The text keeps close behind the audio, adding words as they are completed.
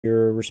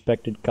your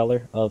respected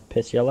color of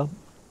piss yellow.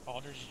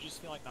 Aldridge, did you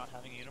just feel like not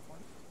having a uniform?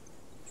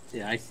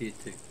 Yeah, I see it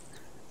too.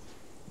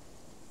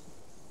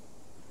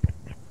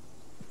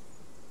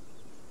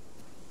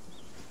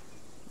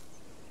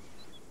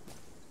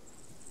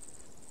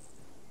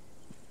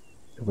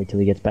 Wait till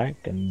he gets back,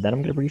 and then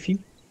I'm gonna brief you.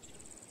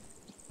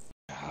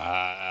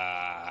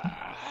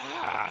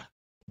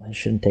 It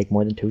shouldn't take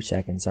more than 2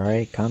 seconds,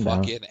 alright? Calm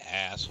down. Fucking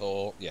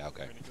asshole. Yeah,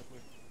 okay.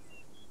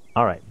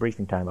 Alright,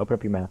 briefing time. Open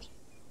up your maps.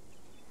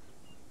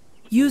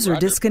 User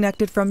Roger.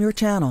 disconnected from your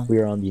channel. We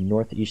are on the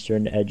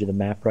northeastern edge of the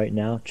map right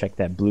now. Check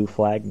that blue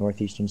flag,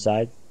 northeastern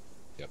side.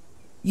 Yep.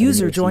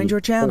 User you'll joined see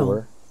your channel.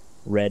 4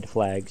 red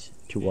flags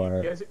to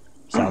our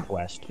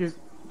southwest.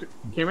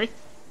 Hear me?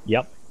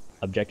 Yep.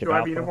 Objective Do I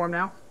have Alpha. uniform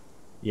now?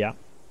 Yeah.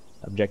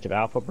 Objective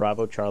Alpha,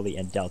 Bravo, Charlie,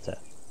 and Delta.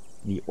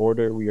 The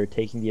order we are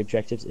taking the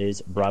objectives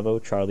is Bravo,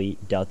 Charlie,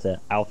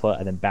 Delta, Alpha,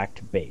 and then back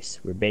to base.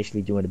 We're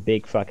basically doing a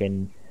big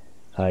fucking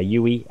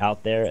UE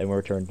out there, and we're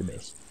returning to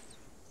base.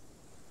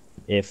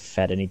 If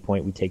at any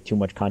point we take too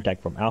much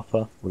contact from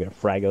Alpha, we're going to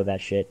fraggo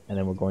that shit, and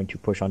then we're going to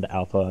push onto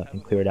Alpha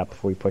and clear it out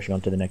before we push on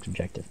to the next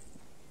objective.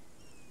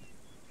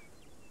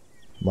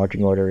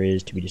 Marching order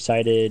is to be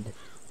decided.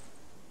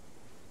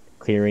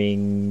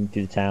 Clearing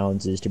through the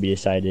towns is to be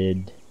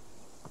decided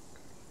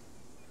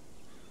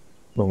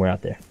when we're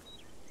out there.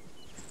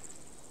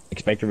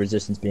 Expected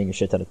resistance being a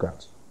shit ton of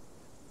crowds.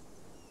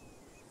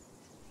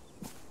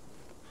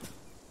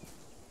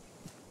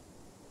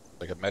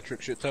 Like a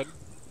metric shit ton?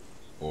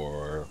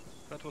 Or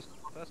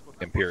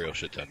imperial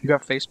shit ton? You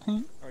got face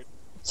paint?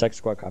 Second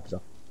squad copies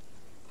off.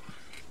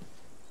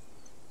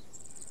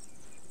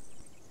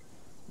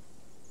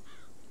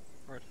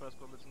 Alright,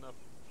 first one, that's enough.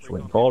 Just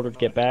waiting for Aldridge to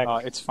get back.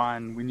 It's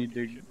fine. We need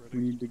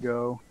to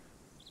go.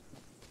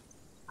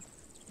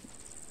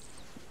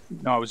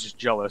 No, I was just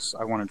jealous.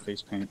 I wanted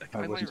face paint.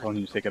 I wasn't telling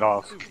you to take it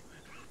off.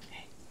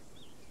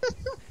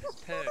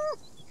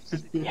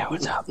 Yeah,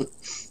 what's up?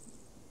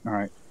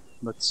 Alright,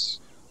 let's...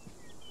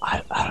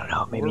 I don't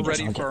know, maybe We're just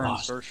ready don't get for our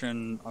lost.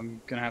 insertion.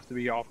 I'm gonna have to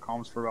be off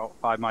comms for about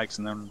 5 mics,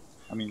 and then,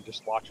 I mean,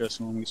 just watch us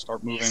when we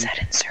start moving.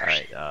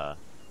 Alright,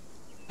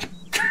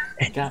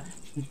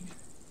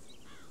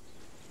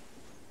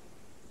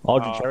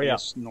 Aldridge, hurry up.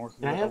 North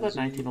Can I have a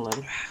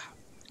 1911?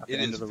 It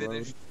end is of the road.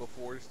 finished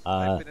before.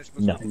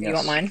 No. You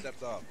want mine?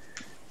 Steps off.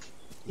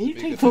 Can you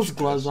take those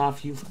gloves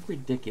off? You look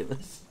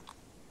ridiculous.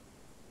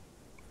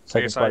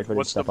 Second squad for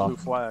What's the step blue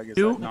off. flag? Is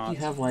Do that not... You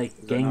have like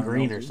is that not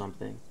gangrene or healthy?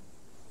 something.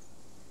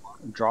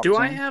 Drop Do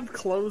I zone? have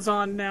clothes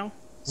on now?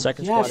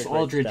 Second squad Yes, is ready to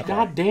Aldridge. step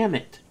God off. damn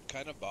it,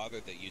 Kind of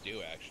bothered that you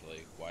do,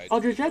 actually. Why?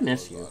 Aldridge. I did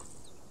miss clothes you. on?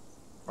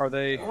 Are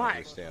they... I don't Why?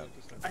 understand.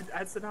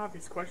 That's an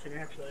obvious question,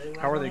 actually.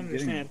 How are I they don't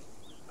getting understand.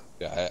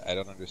 Yeah, I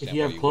don't understand If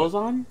you why have clothes would.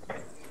 on,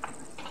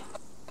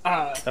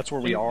 That's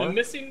where we are? The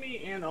missing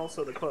me and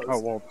also the clothes. Oh,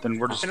 well, then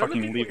we're just Can other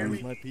fucking people hear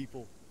leaving. me?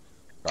 people.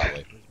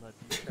 Probably.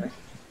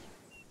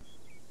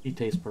 he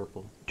tastes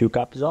purple. 2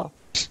 copies off.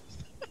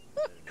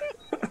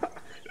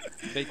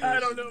 I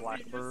don't know what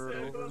you just Blackbird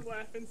said, but over. I'm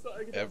laughing so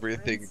I can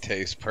Everything friends.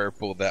 tastes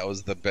purple. That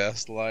was the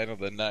best line of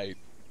the night.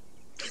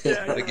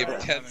 Yeah, I give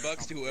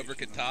 $10 to whoever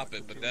can top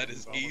it, but that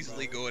is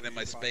easily going in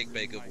my spank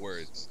bank of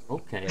words.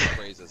 Okay.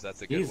 Phrases.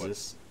 That's a good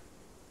Jesus.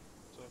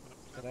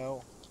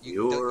 one.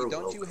 You know,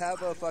 don't you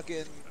have a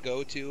fucking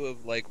go-to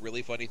of like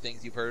really funny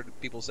things you've heard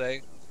people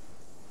say?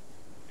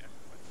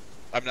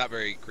 I'm not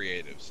very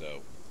creative,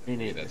 so Me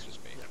maybe neither. that's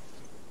just me.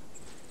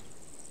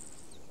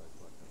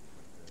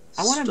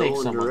 I want to make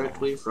Stolen someone.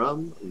 directly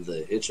from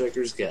the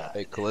Hitchhiker's Guide.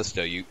 Hey,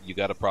 Callisto, you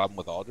got a problem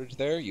with Aldridge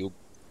there? You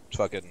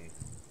fucking...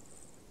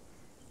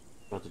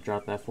 About to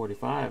drop that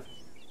 45.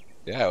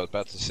 Yeah, I was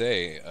about to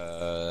say,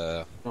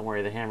 Don't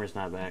worry, the hammer's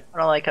not back. I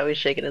don't like how he's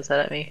shaking his head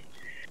at me.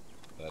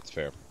 that's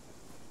fair.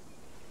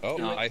 Oh,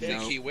 No, I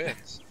think no. he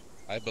wins.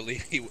 I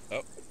believe he...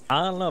 Oh,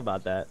 I don't know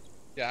about that.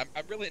 yeah,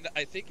 I'm really...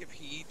 I think if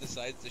he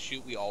decides to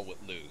shoot, we all would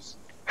lose.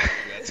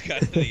 That's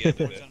kind of the end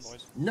of it.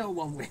 No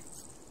one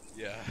wins.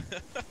 Yeah.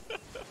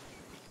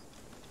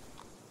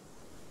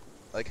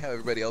 I like how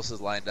everybody else is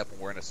lined up and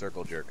we're in a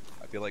circle jerk.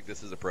 I feel like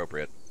this is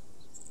appropriate.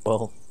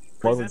 Well,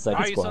 more than second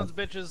Alright, you squad. sons of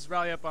bitches,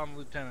 rally up on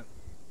Lieutenant.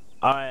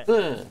 Alright.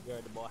 Ugh.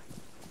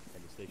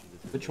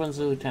 Which one's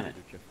the lieutenant?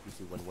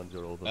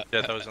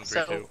 Yeah, that was on 3-2.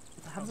 So,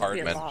 how about be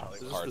a Hardman.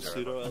 boss?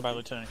 Hardman. And by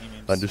lieutenant, he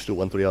means... Understood,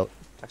 1-3 out.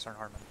 Text Sergeant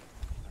Hardman.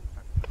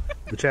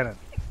 Lieutenant.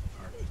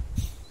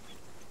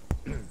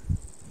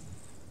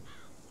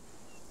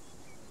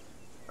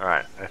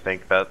 Alright, I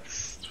think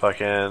that's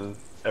fucking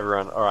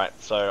everyone. Alright,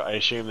 so I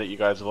assume that you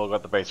guys have all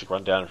got the basic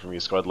rundown from your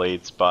squad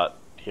leads, but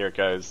here it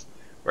goes.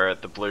 We're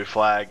at the blue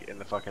flag in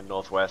the fucking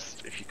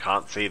northwest. If you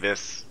can't see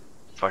this,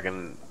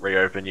 fucking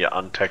reopen your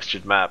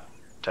untextured map.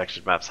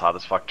 Textured map's hard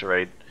as fuck to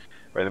read.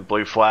 We're in the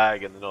blue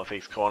flag in the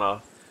northeast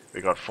corner.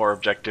 We've got 4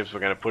 objectives. We're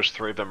going to push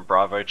through them: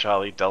 Bravo,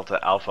 Charlie, Delta,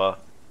 Alpha,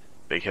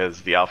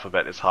 because the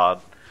alphabet is hard.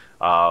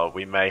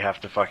 We may have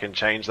to fucking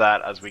change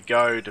that as we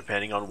go,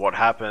 depending on what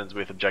happens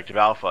with Objective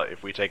Alpha.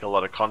 If we take a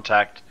lot of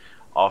contact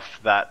off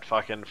that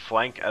fucking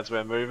flank as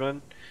we're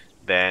moving,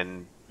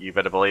 then you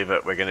better believe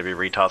it, we're going to be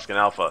retasking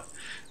Alpha.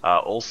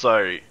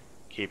 Also,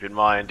 keep in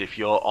mind, if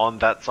you're on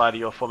that side of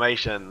your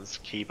formations,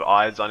 keep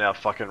eyes on our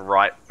fucking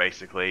right,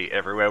 basically.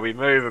 Everywhere we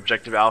move,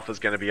 Objective Alpha is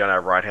going to be on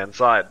our right-hand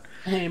side.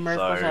 Hey, Murph,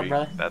 So what's up,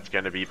 brother? that's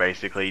going to be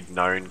basically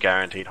known,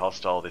 guaranteed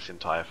hostile this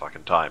entire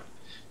fucking time.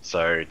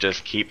 So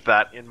just keep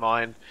that in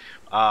mind.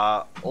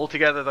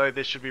 Altogether, though,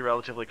 this should be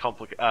relatively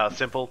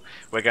simple.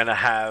 We're going to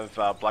have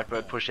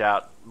Blackbird push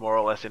out more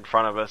or less in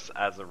front of us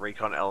as a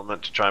recon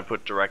element to try and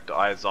put direct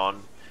eyes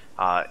on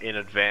in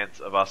advance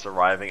of us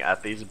arriving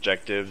at these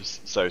objectives.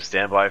 So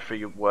stand by for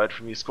your word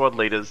from your squad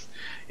leaders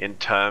in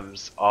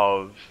terms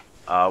of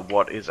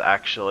what is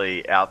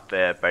actually out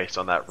there based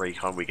on that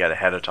recon we get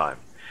ahead of time.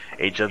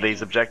 Each of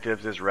these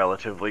objectives is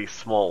relatively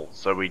small,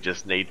 so we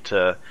just need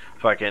to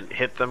fucking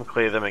hit them,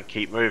 clear them, and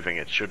keep moving.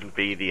 It shouldn't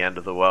be the end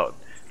of the world.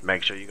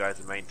 Make sure you guys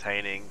are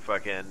maintaining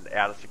fucking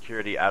outer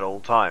security at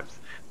all times.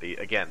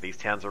 Again, these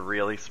towns are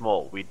really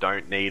small. We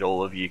don't need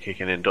all of you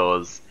kicking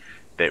indoors.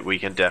 That we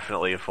can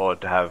definitely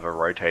afford to have a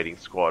rotating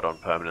squad on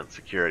permanent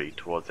security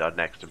towards our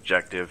next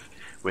objective,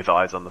 with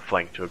eyes on the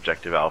flank to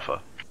Objective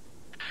Alpha.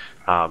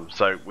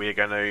 So we're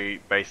going to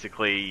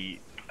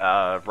basically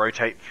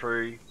rotate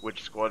through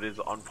which squad is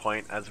on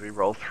point as we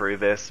roll through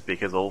this,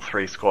 because all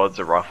three squads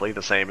are roughly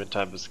the same in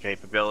terms of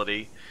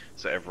capability,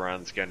 so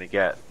everyone's going to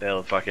get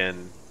their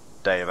fucking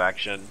day of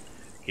action.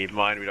 Keep in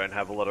mind we don't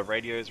have a lot of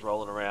radios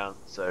rolling around,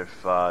 so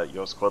if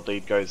your squad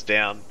lead goes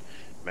down,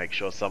 make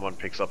sure someone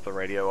picks up the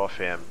radio off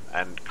him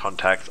and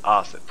contacts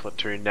us at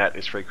Platoon Net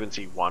is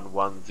frequency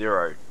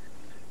 110.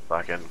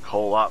 Fucking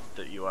call up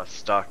that you are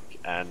stuck,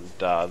 and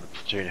the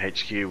Platoon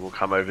HQ will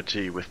come over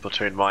to you with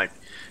Platoon Mike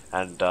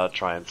and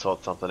try and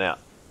sort something out.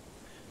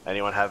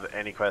 Anyone have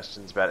any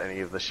questions about any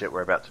of the shit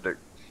we're about to do?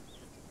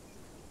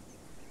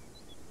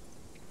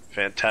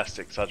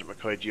 Fantastic. Sergeant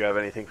McCoy, do you have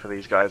anything for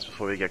these guys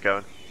before we get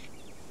going?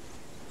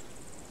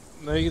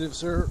 Negative,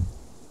 sir.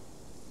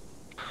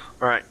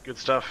 Alright, good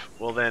stuff.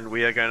 Well then,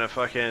 we are going to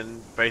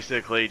fucking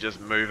basically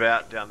just move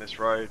out down this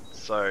road.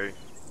 So,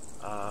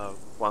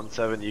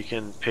 1-7, you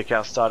can pick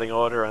our starting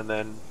order and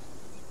then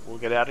we'll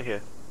get out of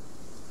here.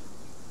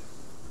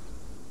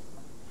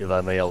 If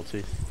I may,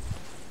 LT.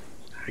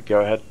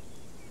 Go ahead.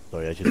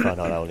 Sorry, I just found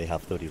out I only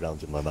have 30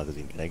 rounds in my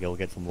magazine. Can I go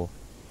get some more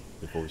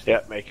before we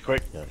start? Yeah, make it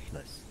quick. Yeah,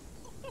 nice.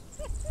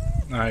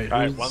 Alright,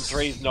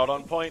 1-3's not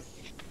on point.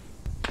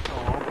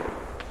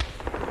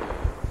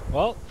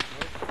 Well,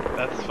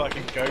 that's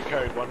fucking go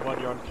code. 1-1,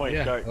 you're on point.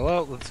 Yeah. Go.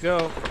 Hello, let's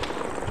go.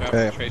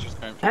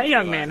 That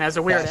young man has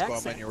a weird I'm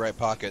accent. in your right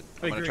pocket.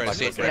 I'm gonna try to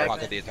stay in your right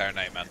pocket the entire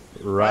night, man.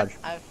 Roger.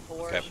 I have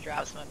 4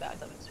 straps in my back.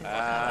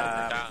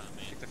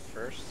 Take the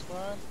first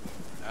squad.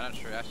 I'm not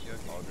sure. Actually,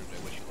 I called her.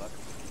 I wish you luck.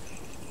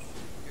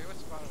 Okay, what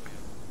squad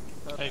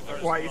are we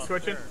in? Why are you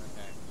switching?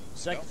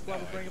 Second squad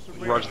will bring up the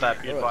Roger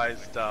that. Be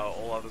advised,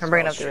 all other I'm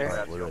bringing up squads the shoot rear.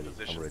 out to your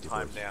position.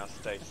 Time now.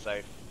 Stay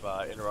safe.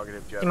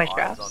 Interrogative. Do you You have make eyes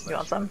straps? on You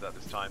want some? at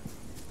this time?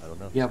 I don't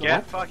know. Yeah,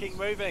 Get fucking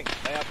moving.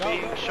 They are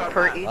being shot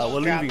Per at. each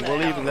we're strap leaving, that we're I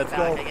leaving, have let's on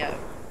my go. back, I get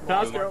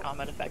Let's more go.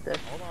 combat effective.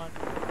 Hold on.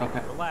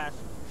 Okay. Relax.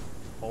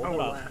 Hold Oh, it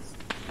up. last.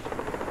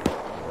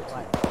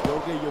 Go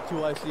get your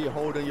 2 IC,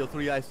 hold in your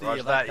 3 IC.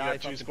 Roger that. You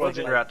got 2 squads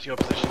in. You're out to your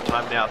position.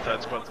 Time now.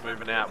 3rd squad's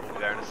moving out. We'll be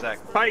there in a sec.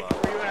 Pike,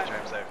 We'll, where you at? get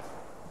home safe.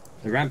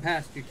 They ran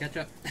past you. Catch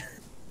up.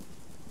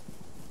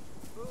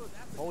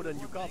 Hold on,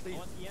 you copy.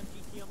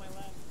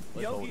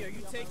 Yogi, are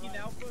you taking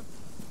Alpha?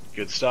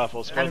 Good stuff.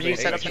 All squads you make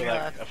set up sure on your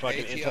that left. a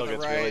fucking AT intel on the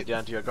gets right. relayed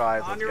down to your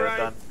guys. On Let's your get it right.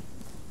 done.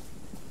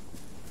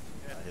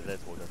 Yeah,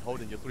 let's hold on.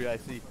 Hold in your 3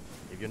 IC.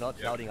 If you're not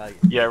shouting,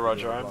 Yeah,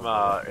 Roger. I'm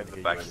in the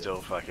back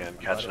still fucking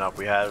catching up.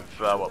 We have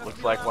what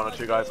looks like 1 or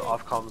 2 guys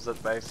off comms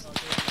at base.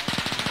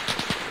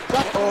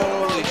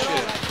 Holy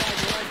shit.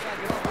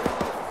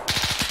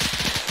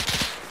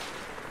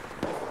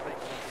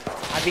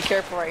 I'd be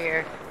careful right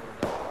here.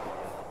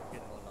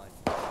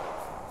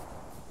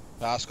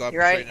 Pascal,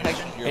 You're right, straight in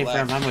Hector. your Hey,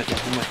 left. Ferm, I'm with you.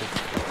 I'm with you.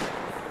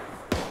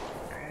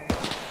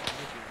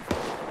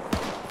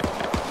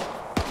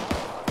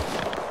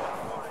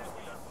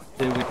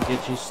 Dude, we can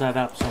get you set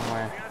up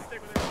somewhere.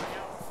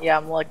 Yeah,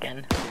 I'm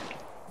looking.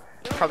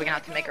 Probably gonna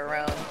have to make our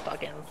own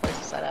fucking place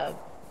to set up.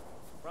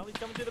 Riley's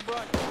coming to the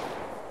brunt.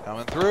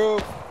 Coming through.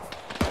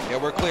 Yeah,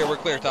 we're clear,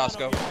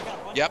 Tosco.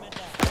 Yep.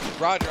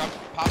 Roger, I'm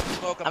popping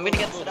smoke. I'm gonna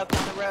get set up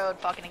down the road,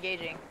 fucking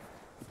engaging.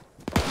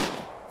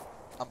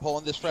 I'm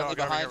pulling this friendly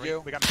behind you.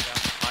 We got him down.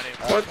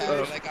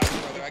 Okay,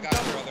 I got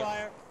you,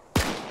 brother.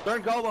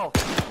 Turn Gobo.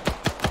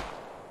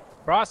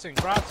 Crossing.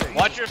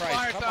 Watch your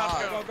fire,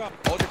 Tosco. Go.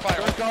 Hold your fire.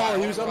 Turn Gobo.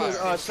 He was on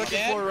the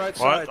second floor right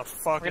side. What the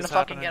fuck We're gonna is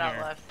fucking happening get out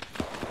here? left.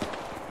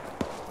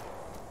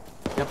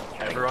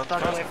 Everyone's Fuck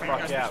supposed away to from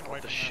fuck here. out.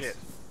 What the shit?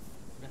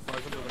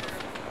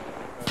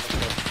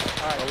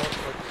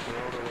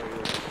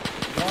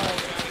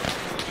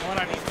 One,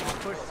 I need to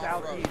push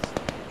southeast.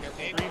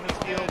 Green is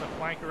field and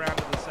flank around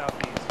to the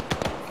southeast.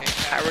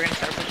 Alright, we're gonna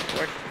start pushing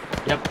forward.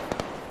 Yep.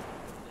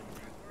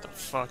 What the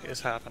fuck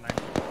is happening?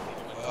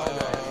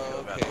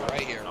 Okay,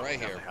 right here. I'm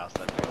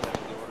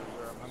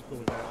cool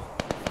with that.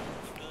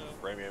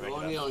 Romeo, make Go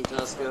on it yelling,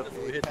 Tosca.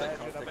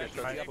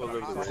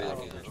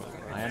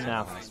 I am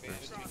now.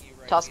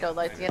 Tosco,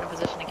 like to get in a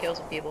position to kill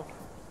some people.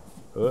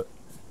 Don't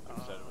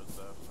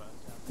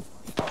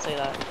say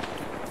that.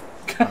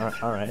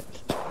 Alright.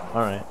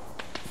 Alright.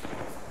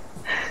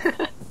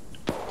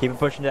 Keep it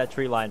pushing that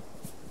tree line.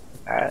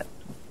 Alright.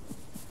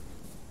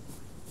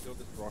 Build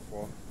this rock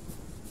wall.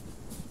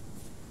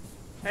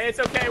 Hey, it's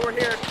okay, we're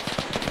here.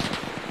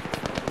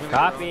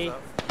 Copy.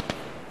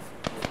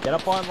 Get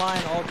up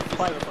online, all the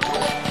fight.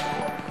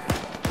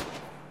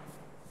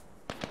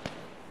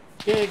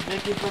 Gig,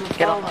 thank you for the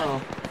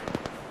follow.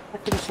 I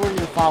could have sworn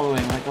you were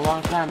following like a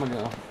long time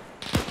ago.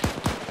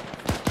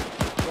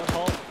 Good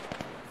hold.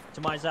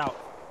 Tami's out.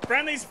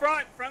 Friendly's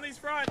front, friendly's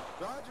front.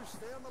 Roger,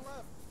 stay on the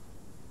left.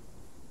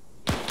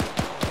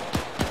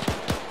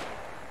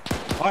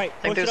 Alright,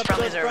 think push it there's up to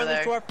friendlies those over friendlies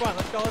there. to our front.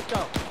 Let's go, let's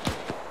go.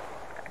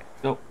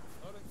 Go.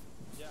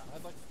 Yeah,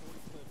 I'd like 40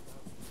 clips.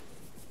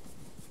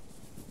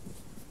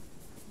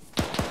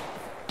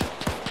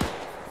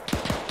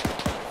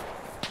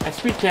 I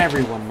speak to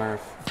everyone,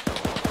 Murph.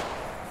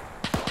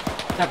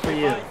 Except for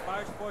you.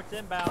 Fire sports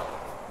inbound.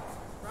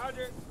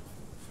 Roger.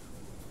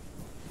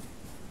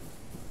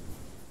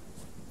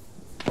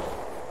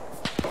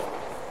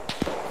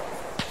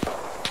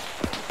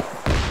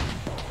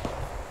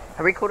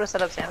 Are we cool to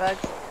set up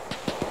sandbags?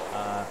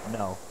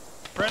 No.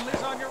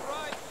 Friendly's on your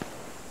right.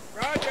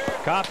 Roger.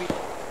 Copy.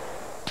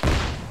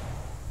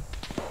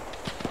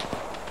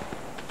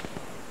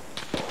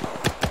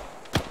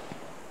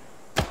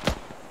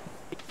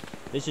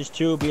 This is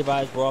 2, be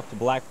advised, we're off to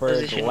Blackbird,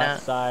 the Position left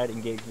that. side,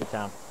 engaging the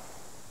town.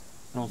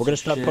 Don't We're gonna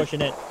say start shit.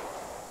 pushing it.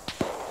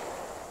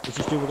 This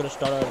is 2, we're gonna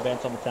start our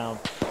advance on the town.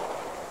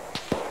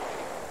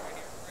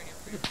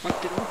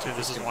 Dude,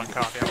 this is 1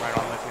 copy. I'm right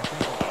on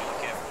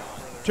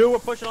with you. 2, we're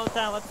pushing on the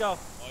town, let's go.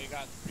 Well, you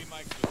got 3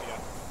 mics with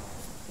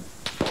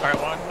you. Alright,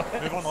 1.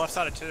 Move on the left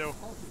side of 2.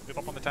 Move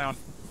up on the town.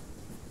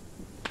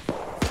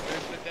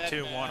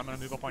 2, 1. I'm gonna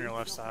move up on your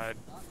left side.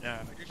 Yeah.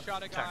 I just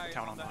shot a Attack guy the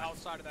town on the online.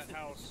 outside of that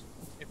house.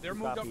 If they're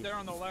moved Copy. up there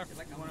on the left, you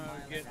want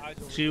to get eyes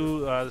over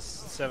 2,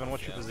 7.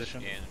 What's your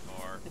position?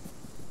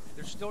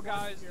 There's still a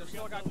guy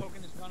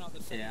poking his gun out the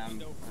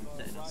window from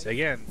the right. Say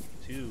again.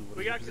 2. What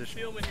We is your got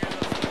position? concealment here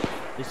though.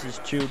 This is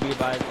 2, be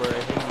advised, we're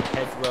hitting the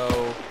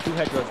hedgerow, 2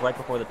 hedgerows right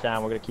before the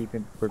town. We're gonna keep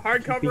him. We're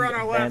Hard cover keeping on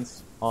our left.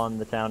 advance on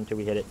the town until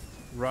we hit it.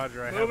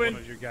 Roger, I have Moving.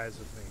 one of your guys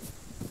with me.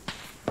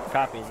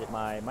 Copy, is it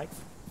my mic?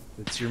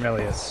 It's your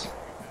Melius.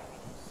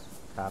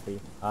 Copy.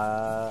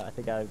 I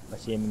think I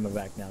see him in my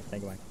back now.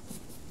 Thank you, Mike.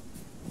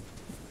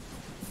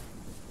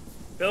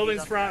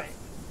 Building's front.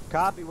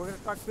 Copy, we're gonna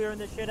start clearing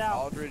this shit out.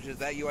 Aldridge, is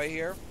that you I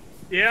hear?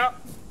 Yeah.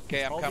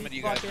 Okay, I'm All coming to these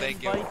you guys. fucking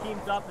Thank you. buddy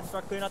teams up and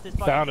start clearing out this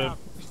fucking Found him. town.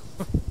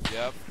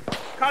 Yep.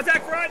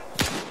 Contact front.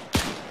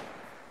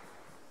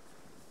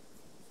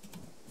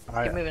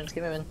 Keep moving,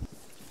 keep moving.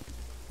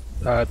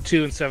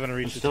 2 and 7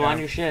 reach I'm the still town. on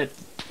your shit.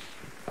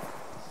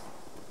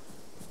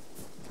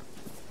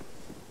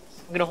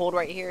 I'm gonna hold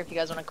right here if you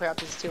guys want to clear out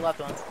these 2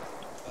 left ones.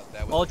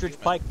 Aldridge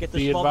Pike, get the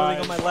Be small building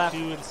on advised, my left.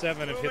 2 and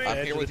 7 have hit the I'm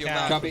edge here of with the you,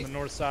 town Matt. from the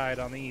north side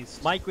on the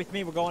east. Mike with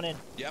me, we're going in.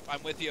 Yep,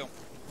 I'm with you. I'm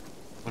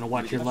gonna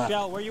watch your left.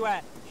 Shell, where you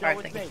at? Shell Alright,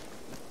 with thank me.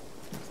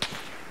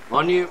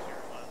 On you.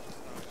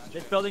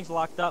 This building's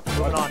locked up.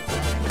 Moving on.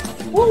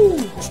 Woo!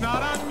 It's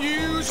not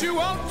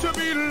unusual to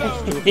be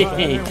loved.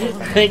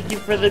 Thank you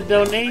for the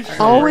donation.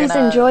 Always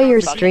gonna- enjoy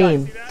your Step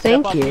stream. Step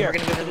Thank up you. here. We're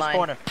gonna move to in this line.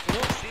 corner.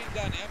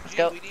 Let's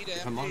go.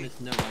 If I'm on this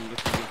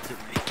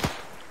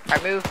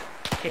Alright, move.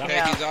 Kick me Okay,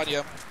 out. he's on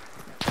you.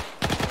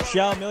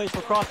 Shell, Millies,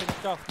 we're crossing. Let's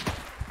go.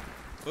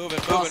 Moving.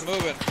 We're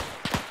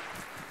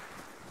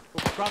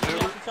crossing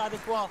the other side of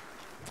this wall.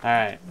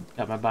 Alright,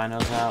 got my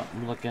binos out.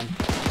 I'm looking. Shell,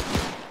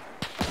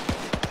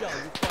 you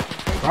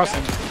fucking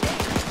Crossing.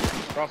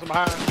 Crossing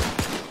behind. I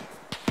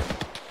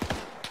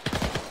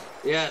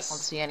don't Yes.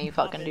 see any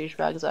fucking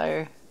douchebags out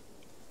here.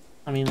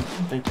 I mean,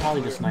 they're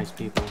probably just nice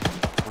people.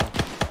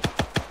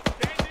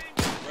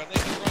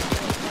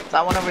 Is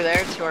that one over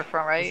there to our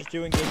front This right? is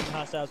 2 engaging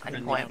hostiles. I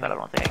can point, but I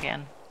don't think I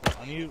can.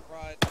 On you.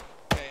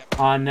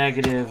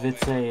 Negative.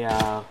 It's a,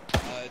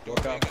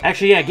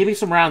 Actually, yeah, give me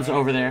some rounds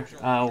over there.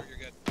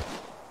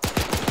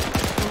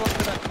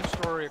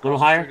 Little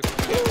higher.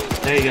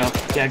 There you go.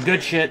 Yeah,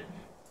 good shit.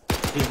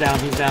 He's down,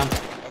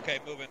 Okay,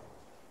 moving.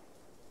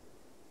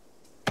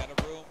 Got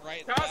a room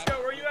right. Costco,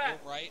 where you at?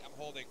 Right, I'm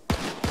holding.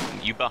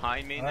 You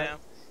behind me now?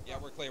 Yeah,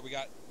 we're clear. We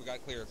got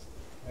cleared.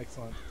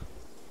 Excellent.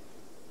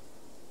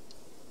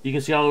 You can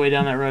see all the way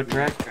down that road,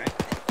 correct?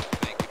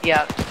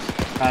 Yeah.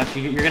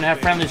 You're gonna have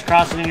friendlies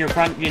crossing in your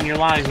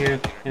line here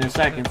in a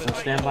second, so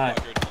stand by.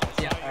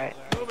 Alright.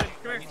 Moving.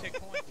 Come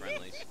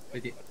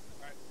here.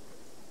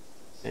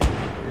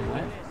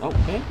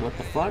 Okay, what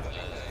the fuck?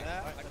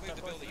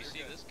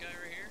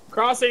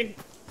 Crossing.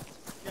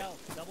 Shell,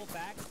 double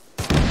back.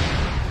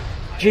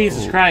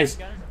 Jesus Christ.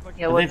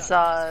 Yeah, what's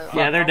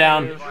Yeah, they're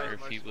down.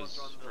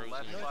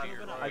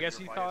 I guess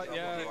he thought,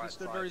 yeah, he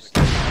stood very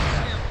still.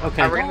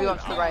 Okay. Alright, we're gonna move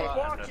up to the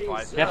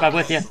right. Yep, I'm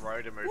with you.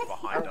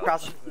 I'm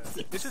crossing.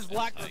 This is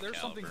Blackbird. There's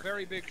something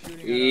very big shooting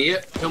at us.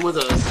 Yep, come with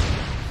us.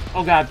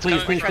 Oh god,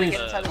 please, please, Try to please.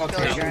 get inside the building,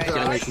 guys.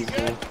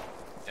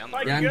 Down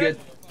the Yeah, I'm good.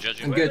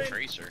 Judging I'm by good. the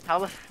tracer. How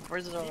the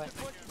where's the doorway?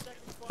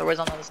 Doorway's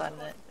on the other side of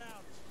it.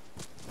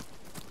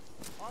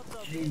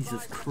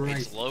 Jesus It's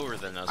Christ. lower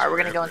than us. Alright, we're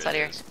gonna go wherever inside it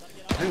here. is.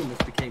 I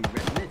almost became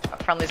red mid.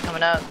 Friendly's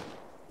coming up.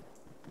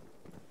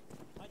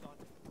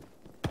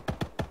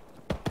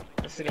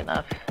 This is good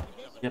enough.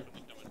 Yep.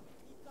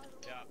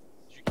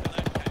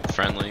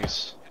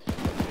 Friendlies.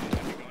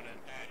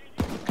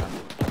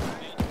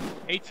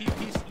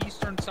 ATP's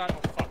eastern side. Oh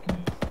fuck.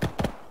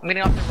 I'm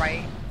getting off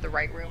the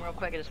right room real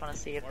quick. I just want to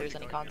see if there's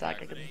any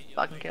contact I can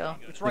fucking kill.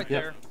 It's right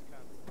Yep.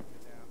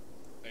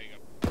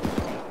 there.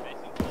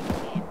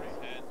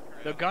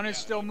 The gun is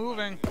still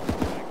moving.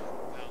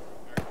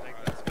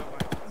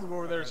 We'll go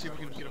over there and see if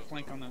we can get a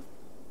flank on that.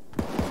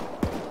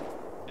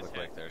 Looks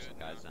like there's some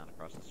guys down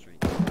across the street.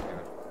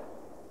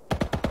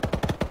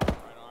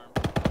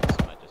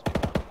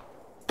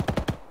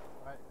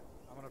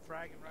 I'm gonna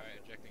frag him right.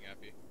 Injecting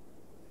epi.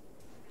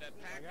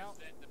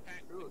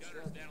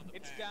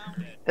 It's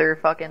down. They're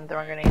fucking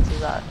throwing grenades to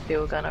that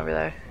fuel gun over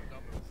there.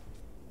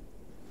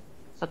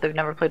 But they've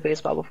never played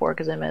baseball before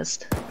because they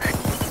missed.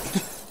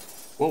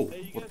 Whoa,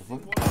 what the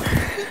fuck?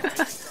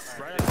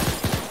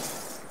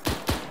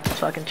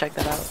 So I can check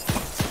that out.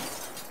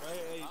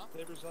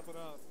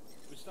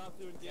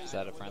 Is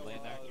that a friendly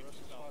in there?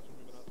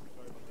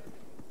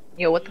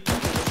 Yo, what the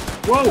fuck?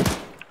 Whoa!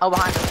 Oh,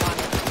 behind us, behind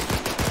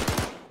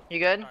us. You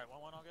good?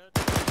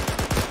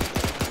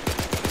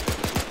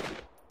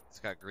 It's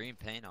got green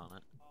paint on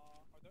it.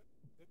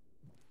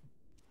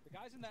 The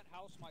guys in that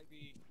house might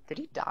be Did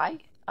he die?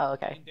 Oh,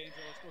 okay. in danger.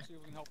 Let's go see if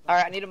we can help them.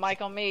 Alright, I need a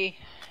mic on me.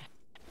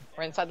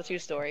 We're inside the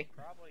two-story.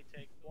 Probably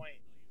take point.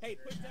 Hey,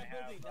 push that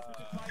building. That's what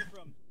you're fired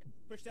from.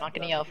 Push that Not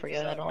gonna yell for you.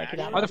 I don't like you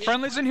that Are the much.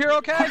 friendlies in here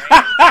okay?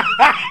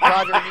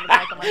 Roger, we need a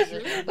mic on my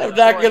position. I'm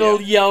not gonna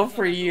yell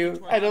for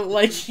you. I don't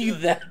like you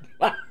that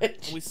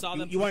much. We saw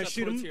them. You want to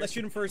shoot him? Let's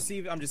shoot him first.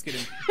 See, I'm just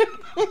kidding.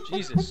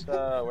 Jesus.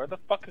 Where the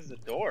fuck is the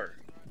door?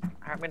 Alright,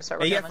 I'm gonna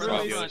start Hey, working yeah, on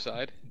Off myself. the other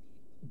side.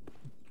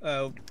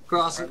 Oh,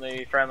 Cross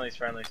it. Friendlies.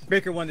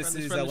 Baker 1, this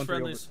is 1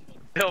 3 over.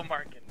 Still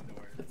marking the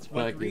door. It's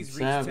 1 fucking 3's reached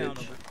town savage.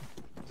 over.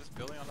 This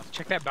building on the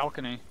Check that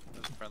balcony.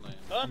 friendly.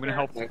 I'm gonna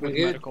help with Back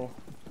good? medical.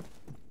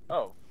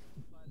 Oh.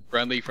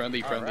 Friendly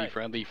Alright.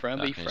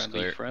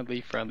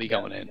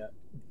 going in.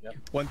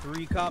 1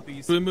 3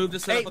 copies. Should we move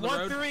this Hey, up on the 1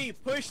 road? 3,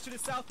 push to the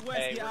southwest.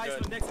 Hey, the we're eyes good.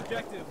 for the next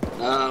objective.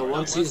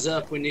 Once he's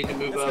up, we need to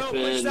move Let's up go,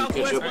 push and catch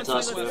southwest. up with 1 3, let's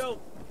Tosca. go.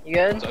 You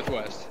good?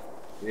 Southwest.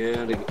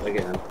 Yeah,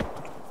 again.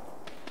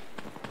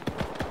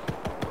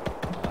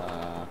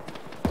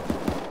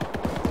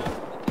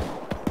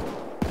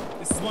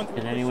 This is 1 3.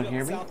 Can anyone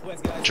hear me?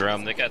 Southwest, guys.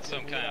 Drum, they got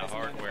some kind of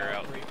hardware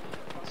out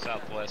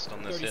southwest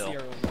on this 30 hill.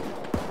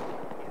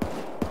 Sierra.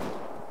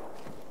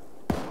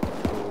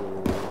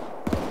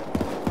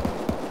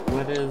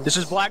 What is This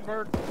is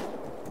Blackbird.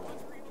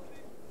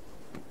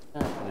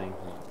 happening?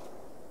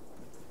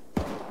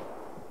 There's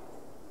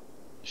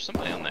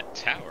somebody on that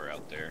tower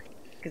out there.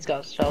 He's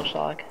got shell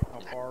shock. How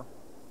far?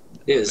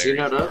 Yeah, is he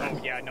not up?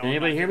 Yeah, no. Can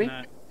anybody hear me?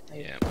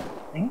 Yeah.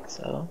 I think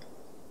so.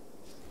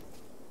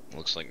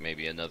 Looks like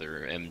maybe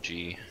another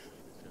MG.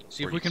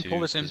 See if we can pull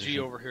this 42 MG position.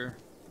 over here.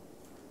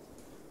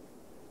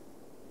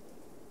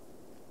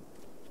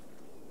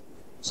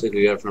 Looks like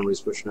we got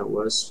friendlies pushing out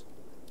west.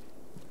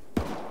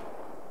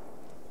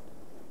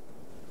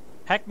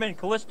 Heckman,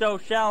 Callisto,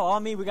 Shell,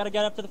 on me. We gotta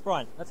get up to the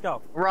front. Let's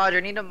go. Roger,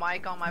 need a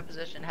mic on my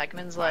position.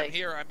 Heckman's like I'm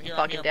here.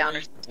 fucking down.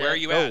 Where are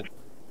you at?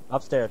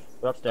 Upstairs.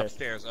 We're upstairs.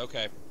 Upstairs.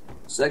 Okay.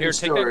 Second Here,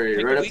 take that- story,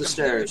 take right the up lead. the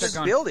stairs. Take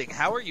gun. Building.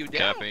 How are you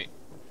down? Copy.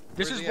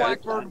 This Where's is he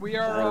at? Blackbird. We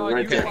are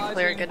Right there. utilizing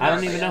Clear, good I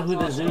don't enough. even know who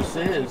the Zeus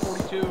is.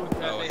 42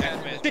 that Oh, they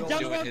Heckman. had. Get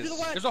down the left, to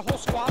the There's a whole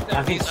squad there.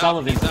 I think He's up,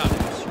 Sullivan's he's up.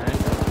 Zeus,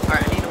 right?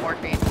 Alright, I need a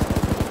morphine.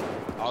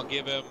 I'll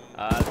give him.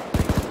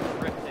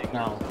 Drifting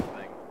No. or something. I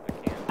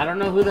can't. I don't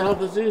know who the hell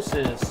the Zeus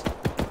is.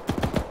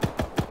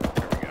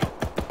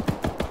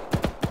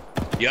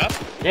 Yup.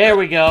 There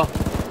we go.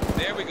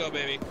 There we go,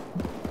 baby.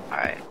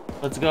 Alright.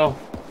 Let's go.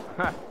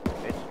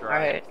 It's dry.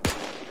 Alright.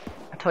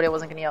 I told you I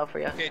wasn't gonna yell for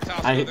you. Okay,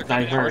 Tosca, I they're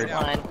coming heard.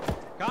 out. Fine.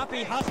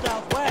 Copy.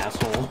 Hostiles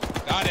west. Asshole.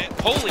 Got it.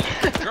 Holy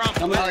drum.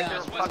 Come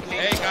out.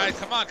 Hey guys,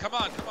 come on.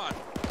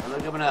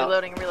 I'm coming out.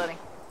 Reloading.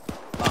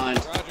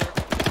 Behind. Roger.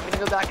 I'm gonna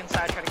go back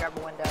inside, try to grab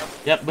a window.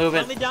 Yep, move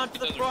Friendly it. down to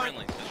the Those are front.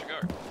 friendlies.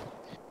 Disregard.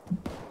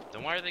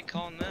 Then why are they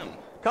calling them?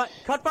 Cut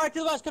fire to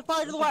the west. Cut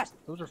fire to the west.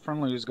 Those are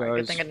friendlies, Good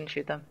guys. thing I didn't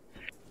shoot them.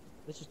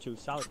 This is two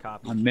solid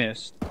copies. I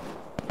missed.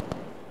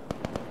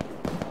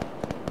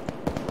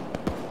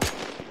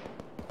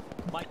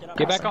 Mike, get up.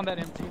 Get back on that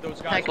MT.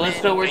 Those guys.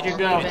 Callisto, where'd you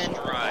go? Moving.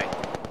 Dry.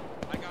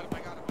 I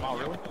got him. Oh,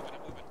 really?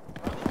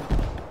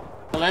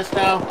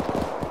 Callisto.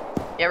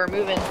 Yeah, we're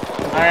moving.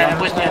 Alright, I'm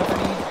with you. Good,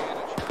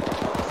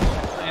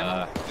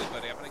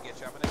 buddy. I'm gonna get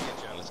you.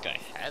 This guy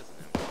has them.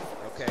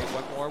 Okay,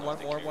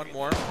 one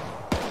more.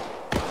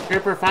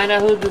 Trooper, find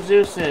out who the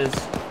Zeus is.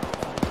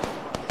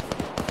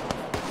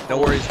 No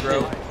worries,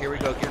 bro. Here we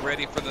go. Get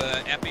ready for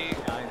the epi.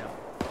 I know.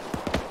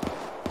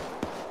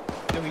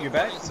 You're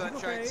back?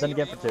 Sunshine. Send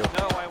again for two.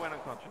 No, I went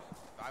unconscious.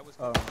 I was.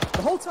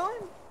 The whole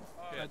time?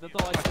 shit. That's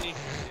all I see.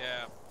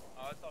 Yeah.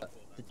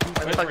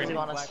 Where the fuck is he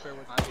on us?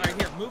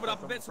 Alright, here, move it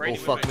up a bit. Oh,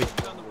 fuck me.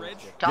 On the bridge.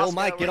 Yo,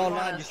 Mike, get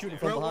online. You're shooting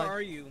from Bro, where behind.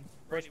 are you?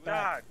 Push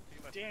back.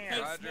 Hey,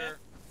 Roger.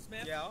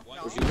 Smith. Yeah.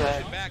 Push you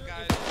back. Back,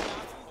 guys.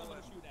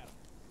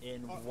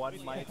 In 1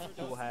 mic,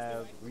 we'll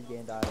have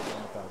regained eyes on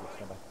the target.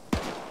 Stand by.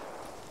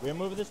 We're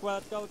moving this way.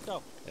 Let's go. Let's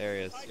go. There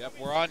he is. Yep,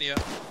 we're on you.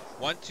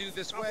 1, 2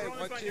 this way.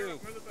 1, 2.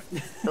 I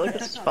feel like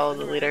this is follow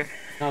the leader.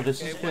 No,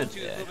 this is Okay, 1,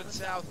 good. 2 moving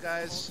south,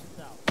 guys.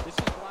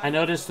 I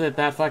noticed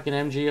that fucking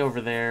MG over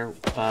there,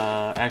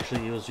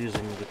 actually was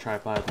using the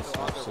tripod and On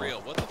stuff, the so. real.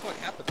 What the fuck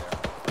happened there?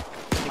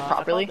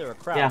 Properly? They were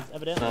crowds. Yeah,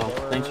 Evidently, so they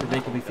were, thanks for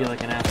making me feel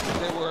like an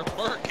asshole. They were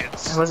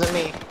Americans. It wasn't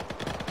me.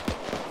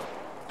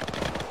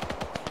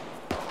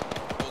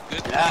 Well,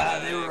 good Yeah,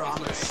 they were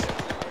on us.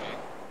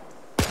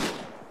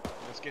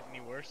 Let's get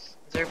any worse.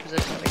 Is there a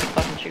position that we can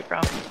fucking shoot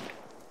from?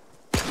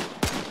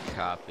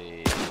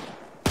 Copy.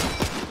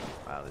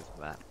 Wow, this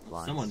map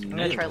blind. Someone I'm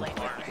gonna try lane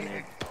right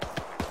here.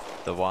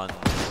 The ones.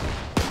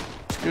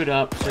 Scoot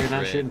up so you're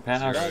not shooting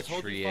past.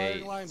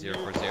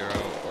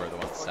 038-040 or the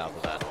ones south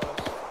of that.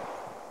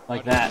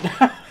 Like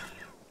that.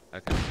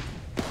 Okay.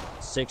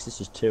 6. This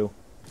is 2.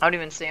 I don't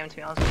even see him, to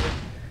be honest with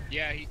you.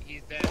 Yeah,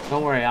 he's dead.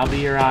 Don't worry, I'll be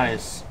your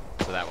eyes.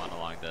 So that one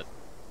along the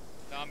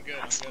No, I'm good.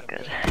 That's I'm not good.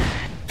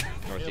 good.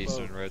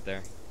 northeastern road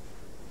there.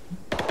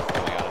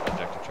 Coming out of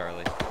Objective Charlie.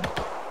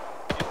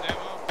 Use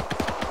ammo.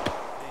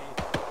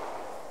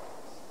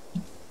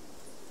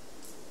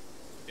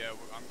 Yeah,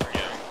 I'm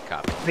good.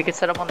 Copy. We could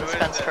set up on this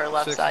fence to our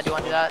left side. Do you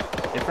want to do that?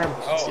 Different.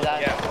 Let's do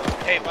that. Yeah.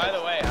 Hey, by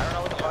the way, I don't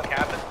know what the fuck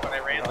happened, but I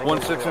ran like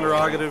 1-6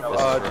 interrogative. Do you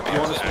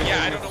want to stay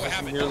Yeah, I don't know what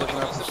happened. here looking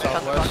up to the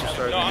southwest or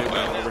start No, I'm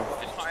moving good. over?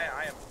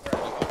 I am.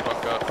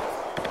 Fuck up.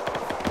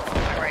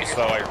 Right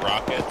here. like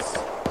rockets.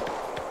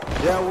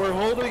 Yeah, we're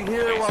holding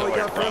here while we so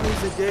got we're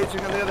friendlies engaging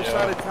on the other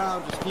side of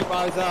town. Just keep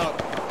eyes out.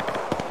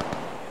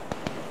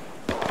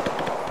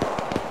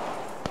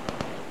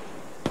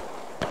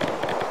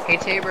 Hey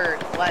Tabor,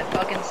 let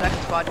fucking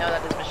second squad know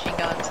that his machine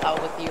gun's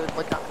out with you and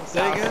looking up and Say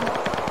south. again?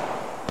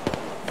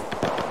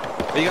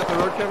 You got the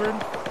road covered?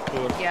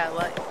 Yeah,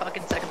 let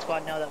fucking second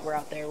squad know that we're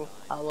out there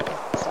looking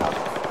south.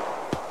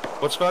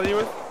 What squad are you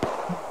with?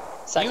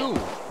 Second.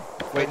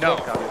 Wait, no.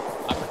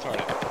 I'm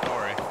retarded. Don't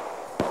worry.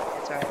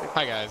 It's alright.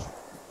 Hi, guys.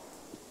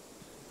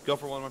 Go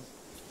for 1-1.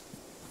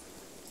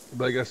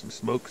 Everybody got some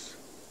smokes?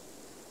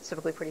 It's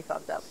typically pretty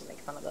fucked up to make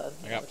fun of the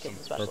I got kids some in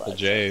special purple ed,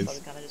 J's. So we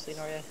kind of just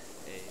ignore you.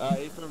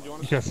 Ethan, do you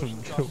want to push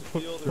across the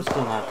field? I'm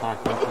still not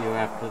talking to you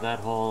after that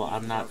whole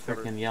I'm not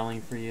freaking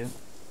yelling for you.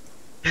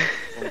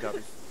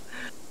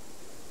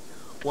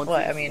 What?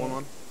 I mean,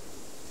 I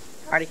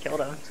already killed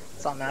him.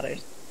 That's all that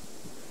matters.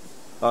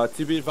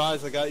 To be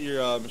advised, I got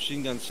your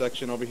machine gun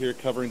section over here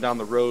covering down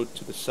the road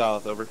to the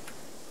south. Over.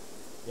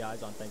 Yeah,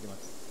 eyes on. Thank you much.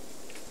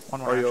 One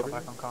Are more you actual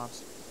over? back on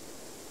comms.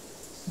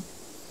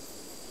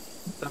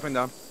 Stepping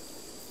down.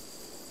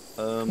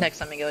 Next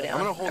time you go down,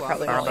 I'm gonna I hold on.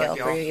 probably won't yell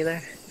for you either. In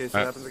case it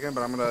happens again,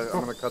 but I'm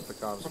gonna cut the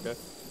comms. Okay.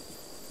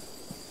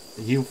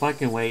 You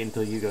fucking wait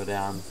until you go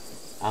down.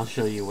 I'll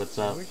show you what's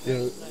up.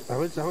 Yeah. How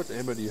much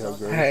ammo do you have,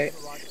 guys? Alright,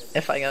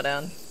 if I go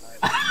down.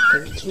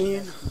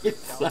 13.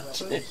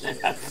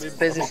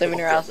 Busy saving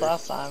your ass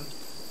last time.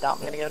 Doubt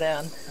I'm gonna go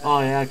down.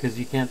 Oh yeah, because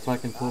you can't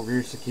fucking pull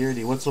rear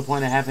security. What's the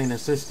point of having an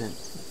assistant?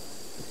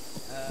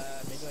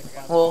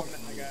 Well,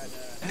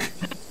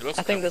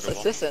 I think this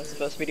assistant's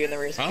supposed to be doing the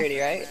rear security,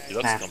 right? He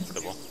looks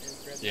comfortable.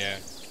 Yeah.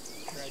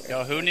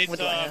 Yo, who needs What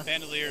do I know?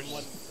 bandoliers?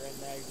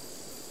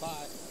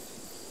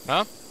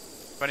 Huh?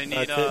 Anybody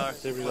need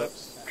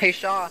clips? Hey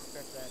Shaw,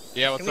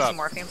 Yeah, give what's me some up?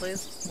 morphine,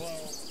 please.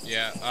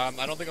 Yeah, I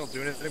don't think I'll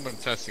do anything, but I'm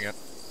testing it.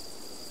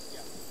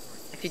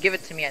 If you give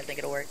it to me, I think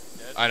it'll work.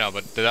 I know,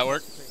 but did that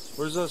work?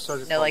 Where's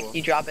Sergeant? No, like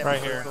you drop it Right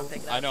and here. I'll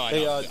pick it up. I know.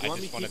 Hey, I do you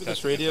want me just to want keep to this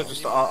test radio it.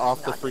 just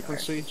off the Not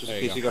frequency, just There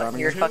in you case you go. got on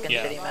You're here? fucking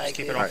Yeah, city medic, just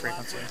keep dude. it on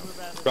frequency.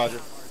 Roger.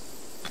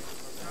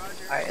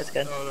 Alright, it's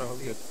good. No, I'm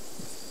good.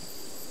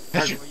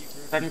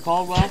 Sergeant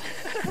Caldwell?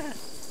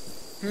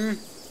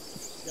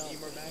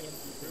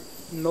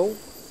 No.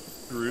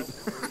 Groot.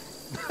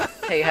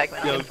 Hey Heckman,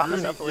 I can find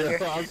myself over here.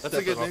 That's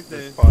a good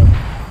nickname.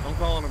 I'm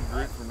calling him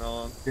Groot from now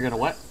on. You're gonna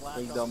what?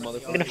 Big dumb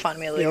motherfucker. I'm gonna find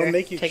me a leader,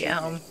 take it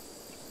home.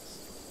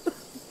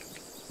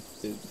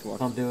 Dude, come on.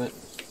 Don't do it.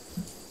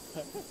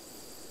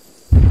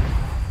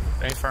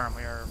 Stay firm,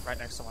 we are right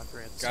next to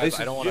 1-3. Guys,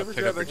 I don't want to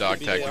pick up your dog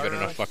tag. You better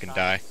not fucking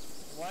die.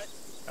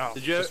 Oh,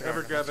 Did you just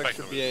ever grab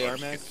extra BAR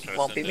mags?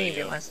 Won't be me,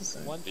 be my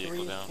assistant.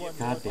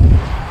 God damn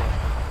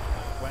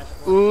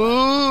it.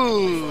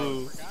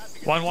 Ooh!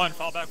 1-1,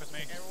 fall back with me.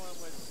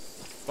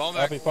 Fall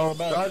back.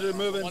 Roger,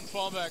 moving. One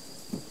fall back.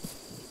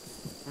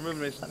 We're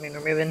moving, Mason. I mean,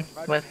 we're moving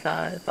with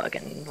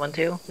fucking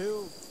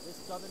 1-2.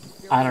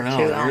 I don't know.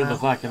 Two, I don't You're the know.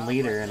 fucking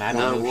leader, and I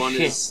don't know one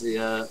shit. is the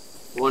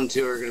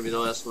 1-2 are gonna be the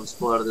last ones to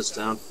pull out of this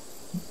town.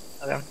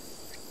 Okay.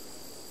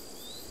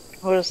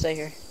 We'll just stay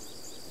here.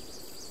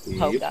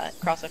 Hope Yep. that.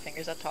 Cross our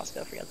fingers that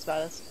Tosco forgets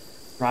about us.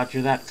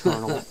 Roger that,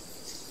 Colonel.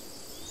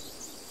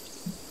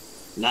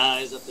 Nah,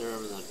 he's up there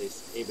over that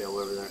base. A-Bale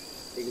over there.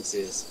 He can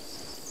see us.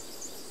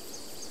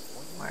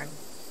 Word.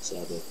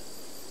 Sadly.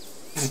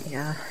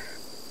 Yeah.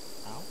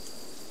 Ow.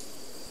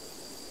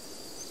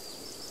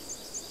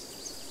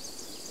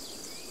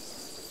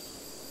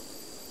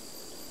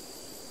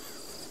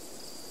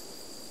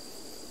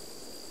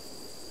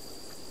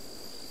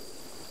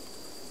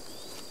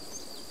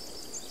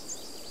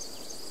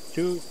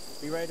 Two,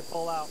 be ready to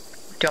pull out.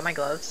 Do you want my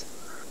gloves?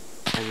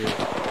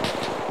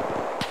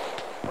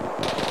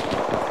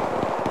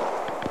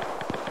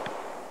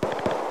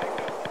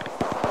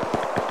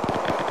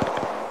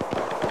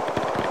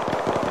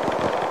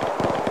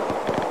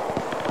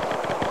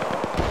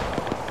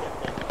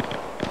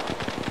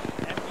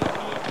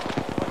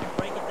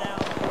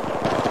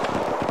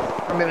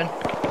 We're moving.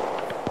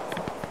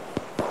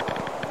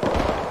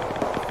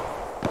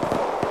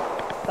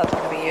 That's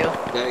gonna be you.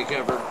 Yeah, you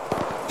covered.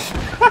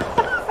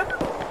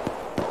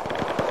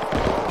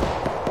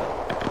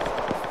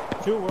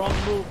 Two, we're on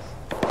the move.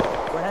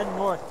 We're heading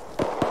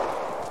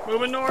north.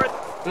 Moving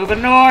north.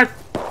 Moving north.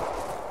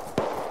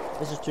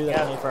 This is two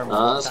that's only firm.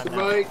 That's the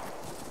right.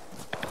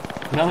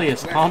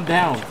 Melius, calm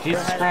down. We're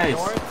Jesus heading Christ.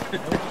 north,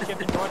 and we're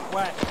shifting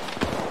northwest.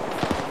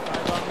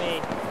 Eyes on me.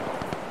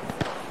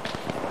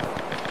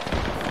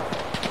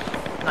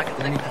 Not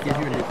gonna think Give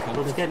you a new compass.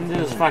 Let's get into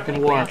this fucking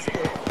war.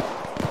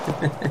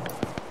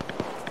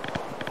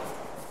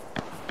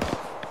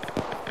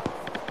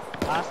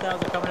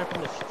 Hostiles are coming in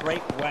from the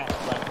straight west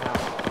right now.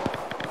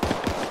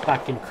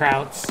 Fucking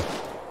Krauts.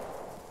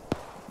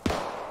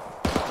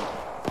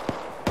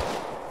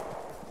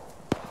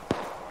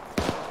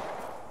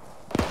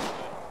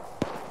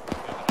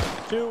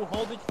 Two,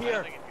 hold it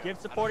here. Give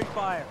supporting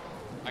fire.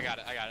 I got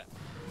it.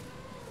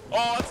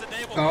 Oh, it's a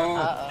naval.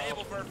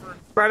 Naval burfer.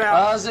 Spread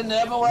out. It's a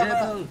nibble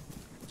ever.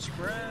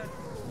 Spread.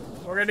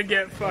 We're gonna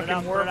get Spread fucking it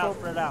out, work.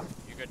 spread it out.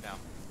 You good now?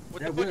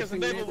 What the fuck is a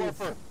naval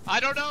warfare? I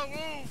don't know.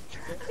 Move.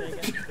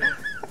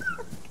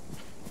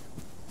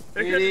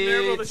 They're gonna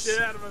nail the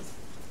shit out of us.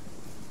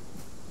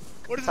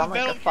 What is this Sound like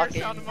metal a gear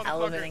fucking sound,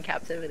 elephant motherfucker? in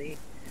captivity.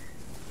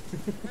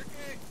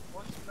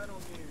 What's metal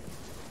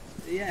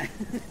gear? Yeah.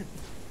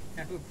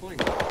 Have a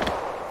point.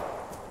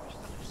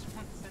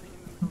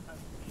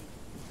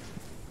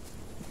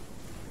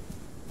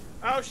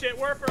 Oh shit,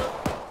 Werfer.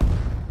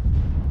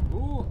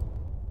 Ooh.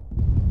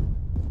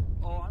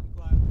 Oh, I'm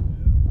glad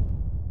we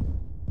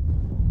do.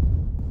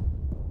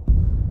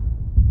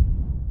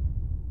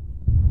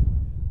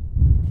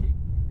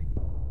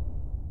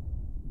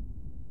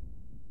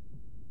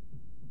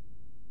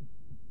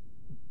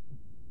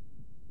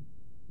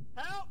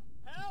 Help!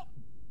 Help!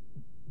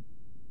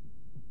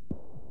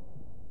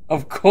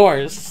 Of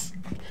course.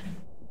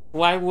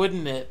 Why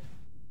wouldn't it?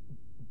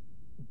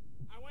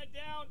 I went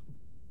down.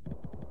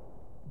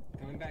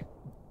 Coming back.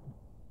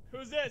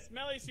 Who's this?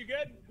 Melius, you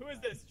good? Who is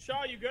this?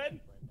 Shaw, you good?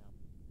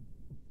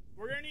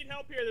 We're gonna need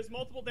help here. There's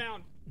multiple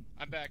down.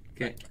 I'm back.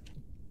 Okay.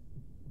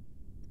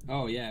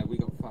 Oh yeah, we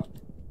got fucked.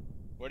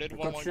 Where did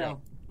Got 1-1 shell.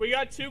 go? We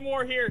got two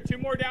more here. Two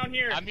more down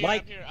here. I'm here.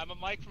 Mike. I'm here. I'm a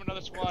Mike from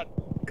another squad.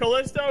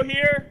 Callisto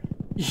here.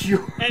 You.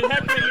 And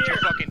Heckman Don't you here.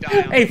 fucking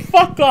die on Hey, me.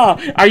 fuck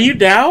off! Are you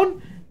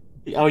down?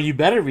 Oh, you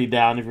better be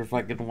down if you're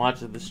fucking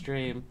watching the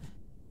stream.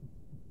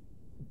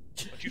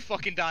 Don't you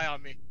fucking die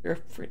on me. You're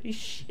pretty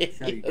shit.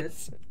 Shall you good?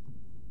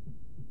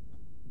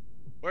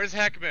 Where's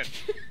Heckman?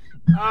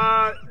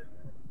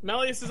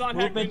 Melius is on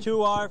Movement Heckman.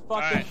 to our fucking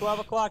Alright. 12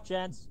 o'clock,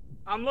 gents.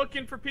 I'm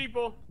looking for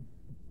people.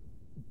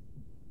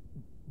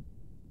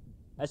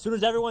 As soon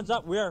as everyone's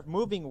up, we are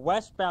moving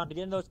westbound to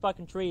get in those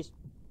fucking trees.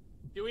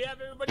 Do we have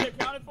everybody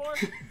accounted for?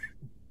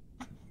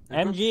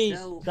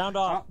 MGs, sound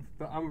off.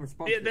 But I'm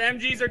responsible. The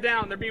MGs are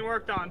down. They're being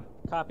worked on.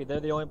 Copy, they're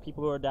the only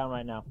people who are down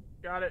right now.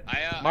 Got it.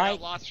 I Mike.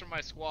 got lost from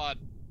my squad.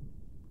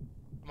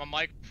 I'm a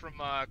Mike from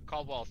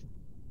Caldwell.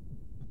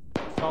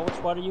 So which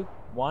squad are you?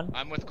 One?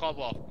 I'm with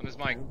Caldwell. I'm his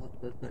Mike.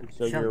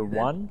 So you're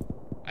one?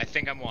 I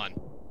think I'm one.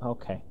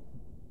 Okay.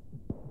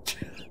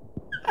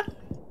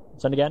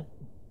 Send again?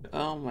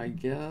 Oh my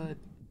god.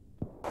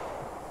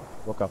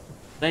 Woke up.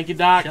 Thank you,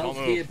 Doc. Shell's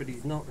here, but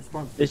he's not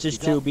responsible. This is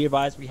He's two. up. Be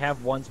advised, we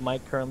have one's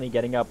mic currently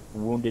getting up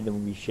wounded and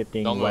will be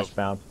shifting Don't move.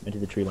 westbound into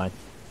the tree line.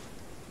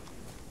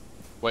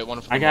 Wait, one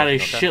from I the got a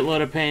north, okay?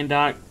 shitload of pain,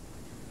 Doc.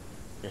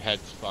 Your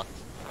head's fucked.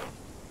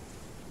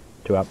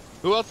 Two up.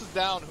 Who else is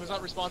down? Who's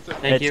not responsive?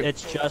 Thank you.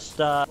 It's just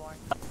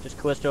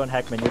Callisto and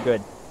Heckman. You're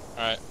good.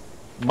 Alright.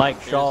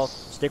 Mike, Shaw, Here's-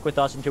 stick with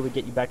us until we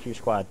get you back to your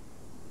squad.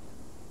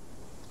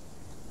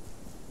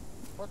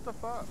 What the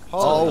fuck?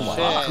 Oh Holy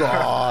my shit.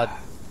 god.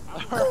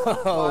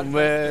 Oh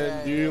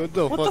man, dude, what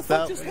the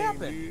fuck just that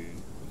happened? dude?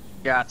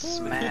 Got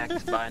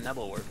smacked by a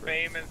Nebel Warfare.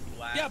 Famous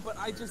last. Yeah, but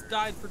I just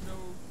died for no.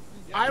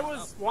 I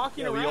was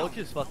walking Yeah, we all around.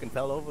 just fucking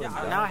fell over and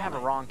Now died. I have a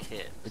wrong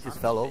kit. We just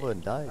fell over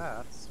and died.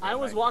 I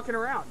was walking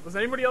around. Was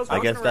anybody else I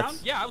walking guess around?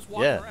 that's- Yeah, I was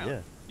walking Yeah, around. yeah.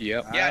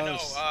 Yep. Yeah, no.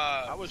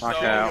 I was So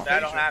knocked out.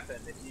 that'll happen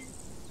if you.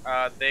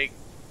 They.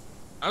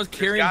 I was there's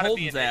carrying gotta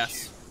be Holden's an ass.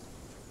 issue.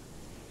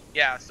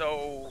 Yeah.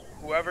 So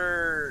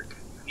whoever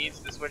needs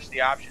to switch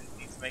the options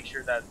needs to make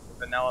sure that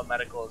vanilla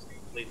medical is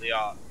completely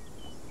off.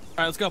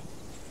 Alright, let's go.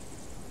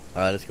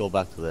 Alright, let's go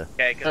back to there.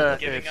 Okay, because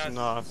it's giving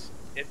us.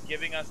 it's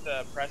giving us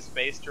the press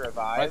space to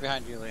revive. Right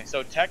behind you, Lee.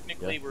 So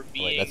technically, we're Wait,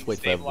 being let's wait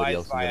for everybody stabilized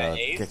else. by I'm an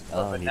gonna ace, check. but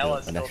I need Vanilla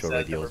an still extra says that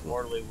radio we're as well.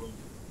 mortally wounded.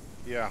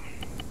 Yeah.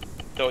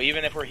 So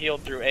even if we're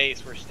healed through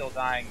ace, we're still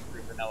dying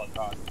through vanilla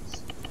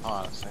causes.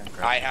 Oh, same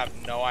crap. I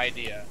have no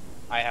idea.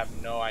 I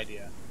have no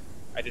idea.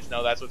 I just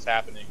know that's what's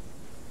happening.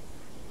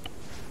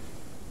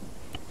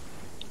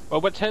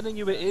 Well, we're telling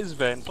you it is,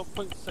 Ven. Stop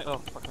pointing. Oh,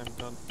 fuck, I'm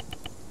done.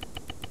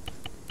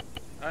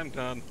 I'm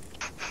done.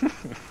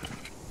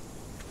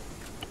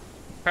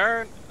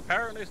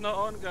 Apparently it's not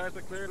on, guys,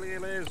 but clearly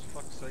it is.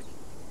 Fuck's sake.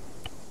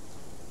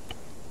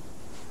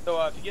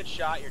 So if you get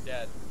shot, you're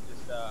dead.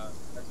 Just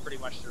that's pretty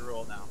much the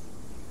rule now.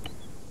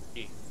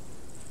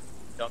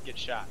 Don't get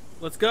shot.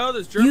 Let's go.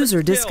 This German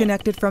User kill.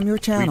 disconnected from your We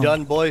channel.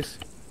 done, boys?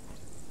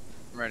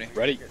 I'm ready.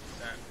 Ready?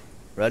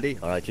 Ready?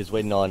 Alright, just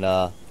waiting on,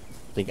 I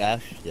think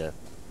Ash? Yeah.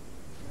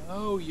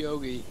 Oh,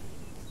 Yogi.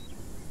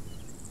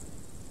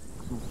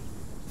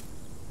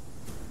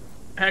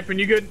 Hackman,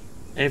 you good?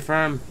 Hey,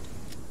 firm.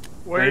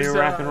 Where's Ready to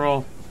rock and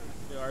roll?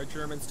 There are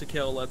Germans to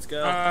kill. Let's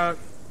go. The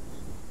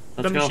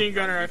Let's go. machine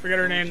gunner. I forget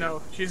her name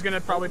though. She's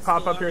gonna probably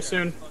pop up here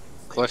soon.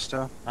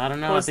 Callisto? I don't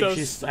know. I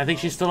think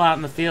she's still out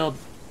in the field.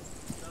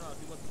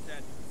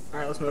 All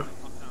right, let's move.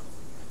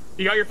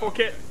 You got your full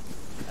kit?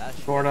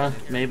 Sorta,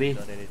 maybe.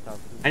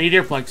 I need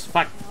earplugs.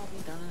 Fuck.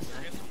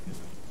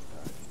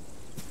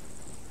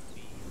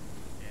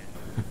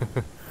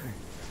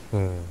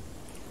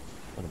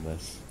 What a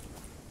mess.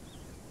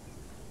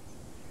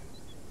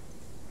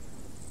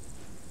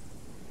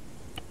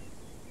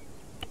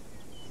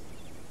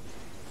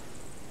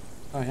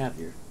 Oh, I have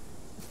here.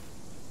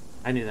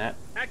 I knew that.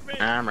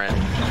 I'm ready.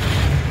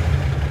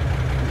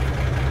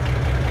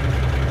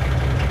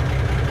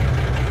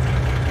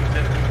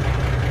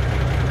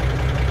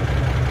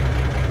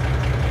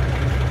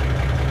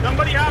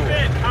 Somebody hop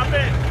in. Hop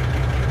in.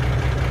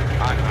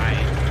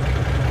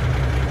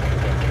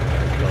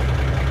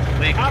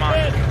 Lee, come Hop on.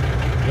 in.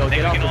 Yo,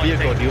 get off the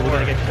vehicle, dude. We're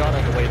gonna get shot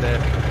on the way there.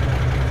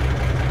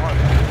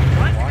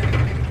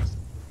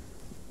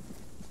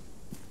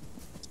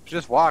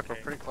 Just walk. We're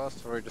pretty close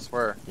to where we just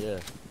were. Yeah.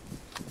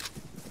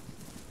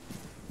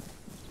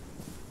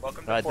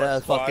 Welcome to Alright, Fort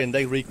they're Squad. fucking,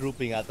 they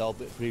regrouping at our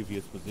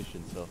previous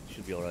position, so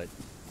should be alright.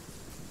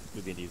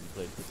 Should be an easy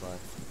place to find.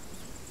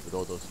 With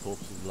all those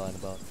corpses lying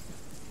about.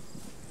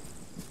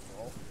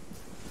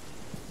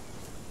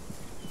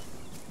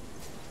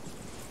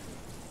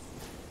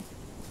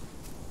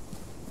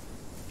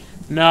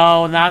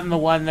 No, not in the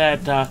one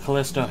that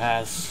Callisto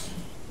has.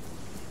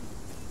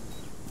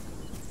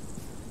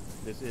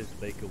 This is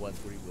Baker 1-3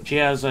 with... She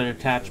has an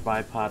attached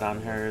bipod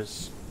on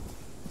hers.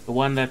 The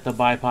one that the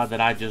bipod that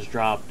I just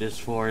dropped is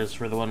for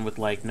the one with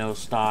like no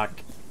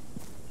stock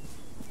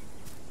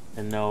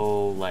and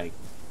no like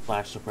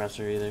flash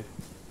suppressor either.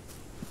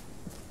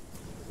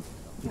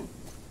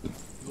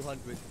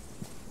 200.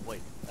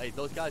 Wait, hey,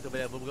 those guys over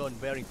there, we're going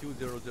bearing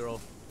 200.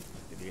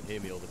 If you can hear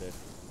me over there.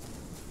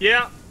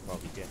 Yeah.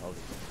 Probably can't hold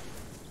it.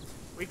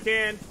 We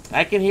can.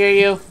 I can hear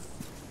you.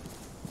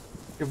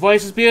 Your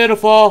voice is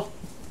beautiful.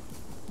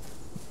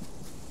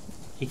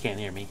 He can't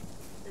hear me.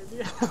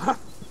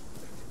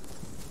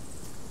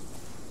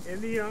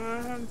 In the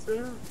arms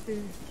of peace.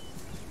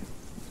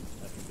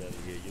 I can barely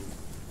hear you.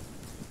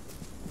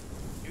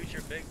 Use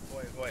your big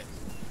boy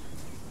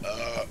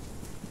voice.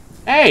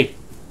 Hey!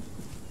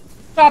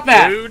 Stop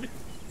that! Dude.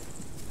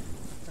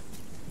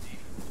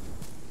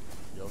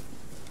 Yo.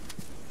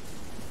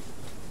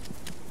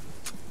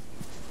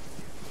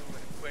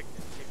 Moving quick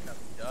and kicking up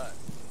dust.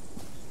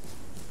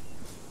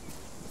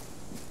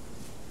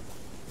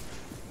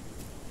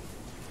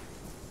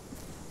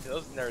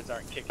 Those nerds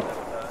aren't kicking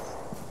up dust.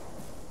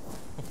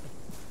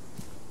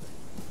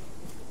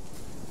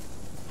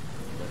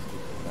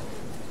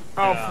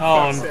 Oh, Oh,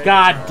 fuck's sake.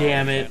 god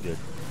damn it. Good.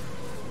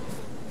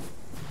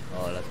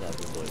 Oh, that's not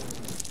good,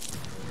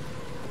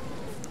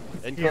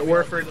 boy. Get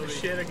Warford the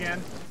shit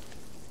again.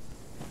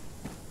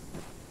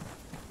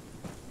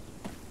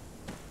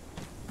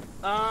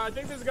 I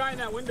think there's a guy in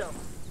that window.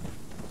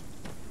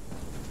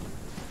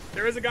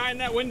 There is a guy in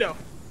that window.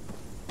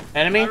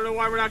 Enemy? I don't know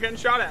why we're not getting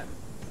shot at.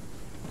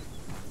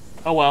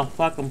 Oh well,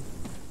 fuck him.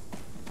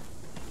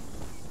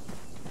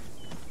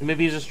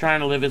 Maybe he's just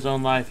trying to live his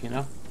own life, you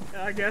know?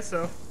 Yeah, I guess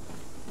so.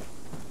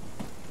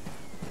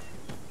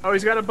 Oh,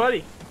 he's got a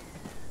buddy.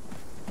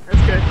 That's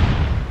good.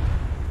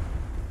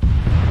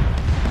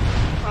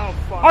 Oh,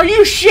 fuck. Are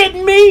you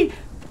shitting me?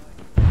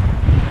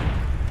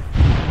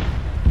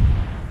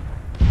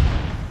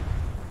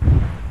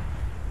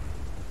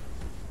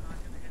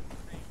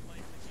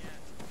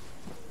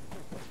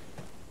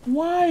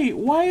 Why?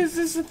 Why is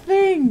this a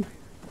thing?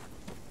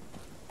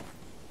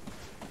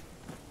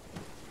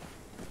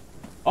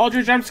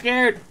 Aldridge, I'm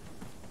scared.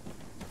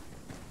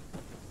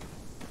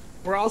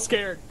 We're all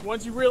scared.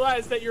 Once you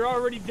realize that you're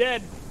already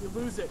dead, you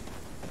lose it.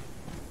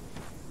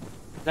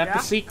 Is that the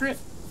secret?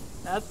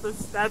 That's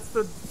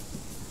the...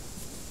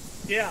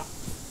 Yeah.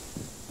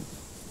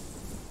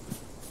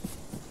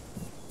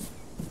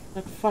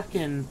 That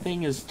fucking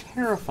thing is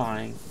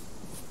terrifying.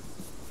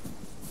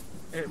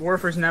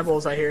 Warford's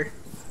Nebels, I hear.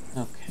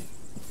 Okay.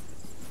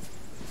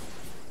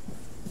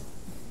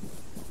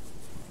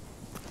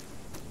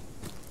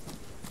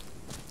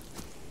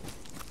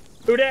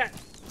 Who dat?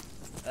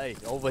 Hey,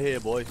 over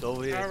here, boys,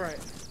 over here. Alright.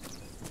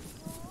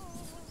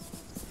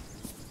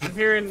 I'm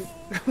hearing...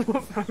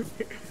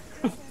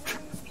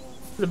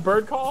 The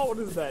bird call? What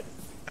is that?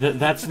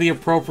 That's the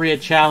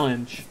appropriate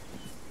challenge.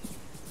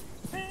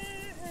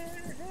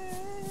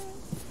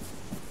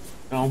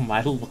 Oh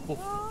my lord.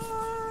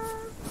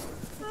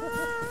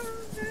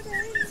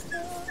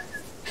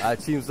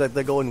 It seems like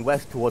they're going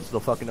west towards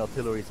the fucking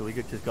artillery, so we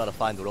just gotta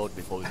find the road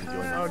before we can join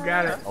them. Oh,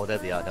 got it. Oh, there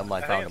they are. Never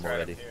mind, found them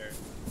already.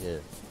 Yeah.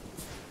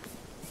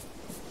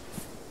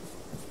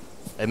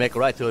 Hey, make a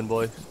right turn,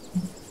 boys.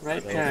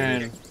 Right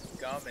turn.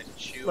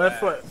 Left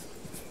foot.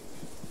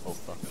 Oh,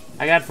 fuck.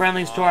 I got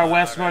friendlies to our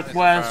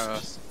west-northwest. I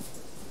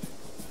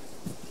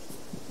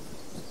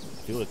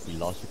feel like we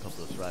lost a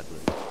couple of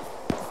stragglers.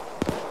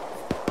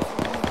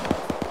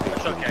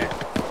 That's okay.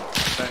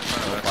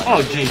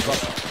 Oh,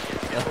 Jesus.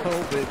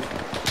 Oh, baby.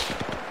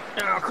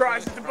 Oh,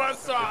 Christ, it's a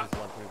buzzsaw!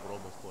 We're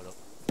almost caught up.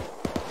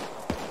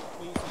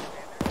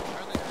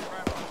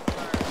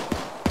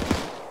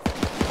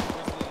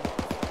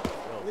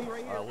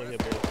 We're here,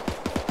 boys.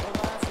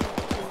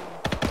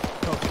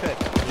 Okay.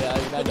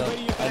 Yeah, I know.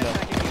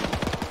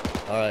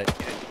 Alright.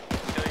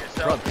 Kill yourself.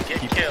 Trump Get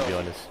keep, killed. to be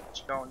honest. What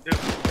you gonna do?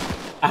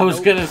 I was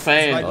gonna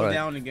say it. Sliding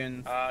down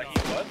again. He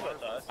was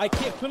with us. I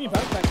can't put him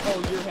back.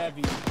 Oh, you're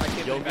heavy. I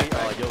can't Yogi, put him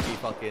back. Yogi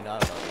fucking, I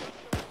don't know.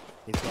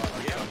 He's got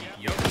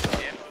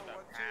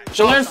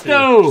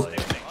Callisto!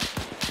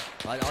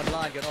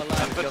 Online, get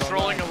online. I'm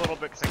patrolling a little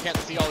bit because I can't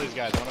see all these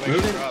guys. I want to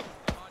make sure they're up.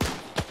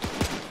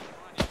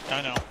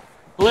 I know.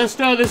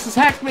 Callisto, this is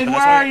Heckman. Where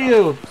are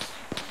you?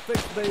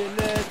 6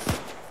 bayonets.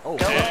 Oh,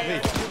 fuck me.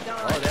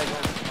 Oh, there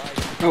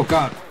goes. Oh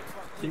god.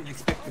 Didn't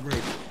expect the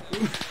break.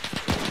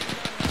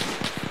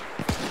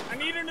 I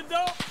need an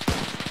adult!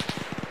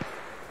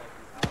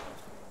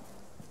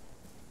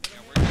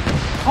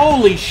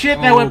 Holy shit,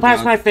 that went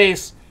past my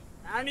face.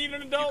 I need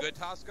an adult! Good,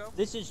 Tosco?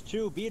 This is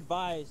 2. Be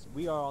advised,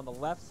 we are on the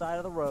left side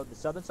of the road, the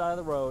southern side of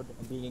the road,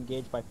 and being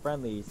engaged by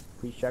friendlies.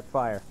 Please check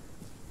fire.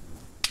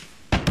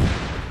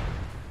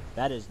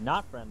 That is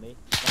not friendly.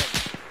 That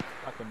is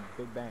fucking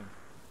Big Bang.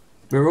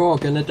 We're all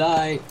gonna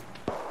die.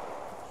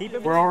 Keep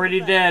it We're already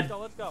dead.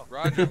 Let's go.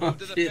 Roger, move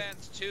to the Shit.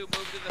 fence. 2, move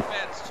to the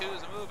fence. 2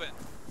 is moving.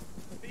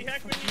 The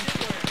Heckman you did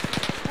win.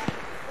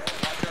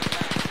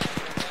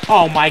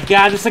 Oh my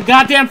god, it's a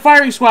goddamn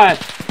firing squad.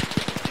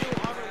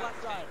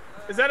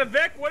 Is that a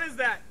Vic? What is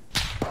that?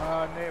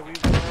 No,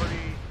 we've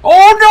already...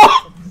 Oh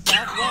no!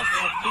 Southwest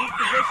of Two's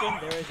position,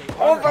 there is a...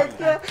 Oh my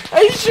god,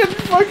 I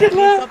shouldn't fucking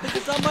laugh. Something to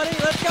somebody?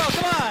 Let's go,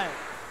 come on!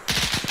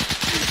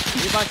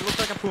 Levi's looks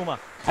like a puma.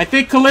 I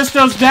think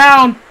Callisto's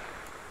down.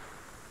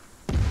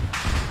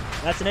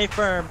 That's an A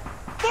firm.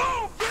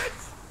 Boom,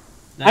 bitch!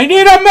 I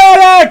need a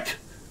medic!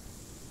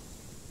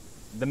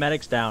 The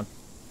medic's down.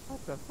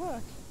 What the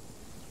fuck?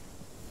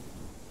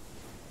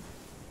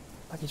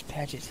 I just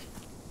patch it.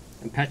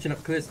 I'm patching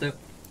up Callisto.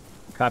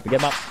 Copy,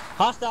 get him up.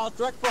 Hostiles,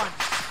 direct front.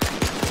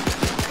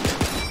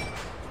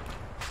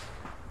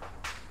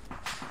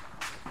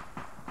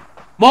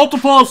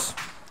 Multiples!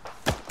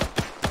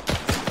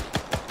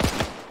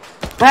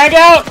 Frag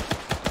out!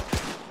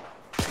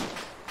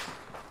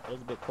 That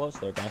was a bit close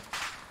there, guy.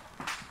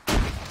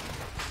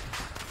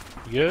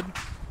 You good?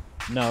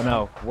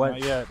 No. What?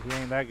 Not yet. He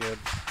ain't that good.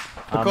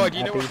 Record,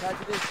 you know what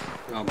patch it is?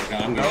 Oh my god,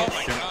 I'm gonna get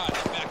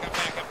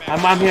shot.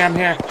 I'm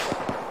here.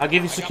 I'll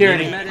give you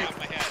security.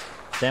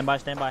 Stand by.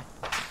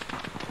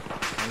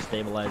 I'm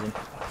stabilizing.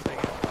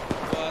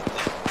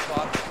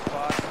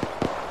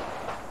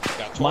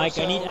 Mike,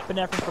 I need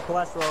epinephrine for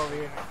cholesterol over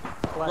here.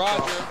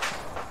 Roger.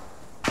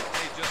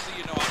 Hey, just so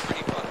you know, I'm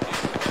pretty fucked, dude.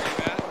 Where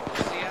you at?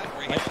 Where's he at?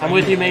 Right here. I'm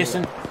with you,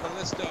 Mason.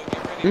 Callisto,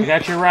 get ready. I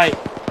got your right.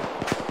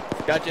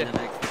 Gotcha. Okay,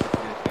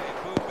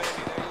 boom,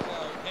 baby, there you go.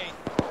 Hey,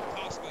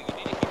 Tosco, you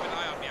need to keep an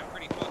eye on me. I'm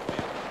pretty fucked,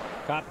 man.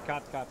 Copy.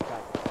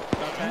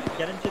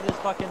 Get into this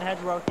fucking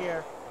hedgerow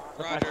here.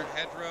 Roger,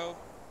 hedgerow.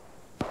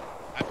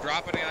 I'm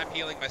dropping and I'm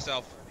healing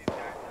myself. Or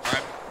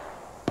I'm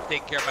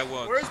taking care of my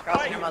wounds. Where's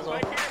Mike? your muzzle.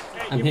 Mike here?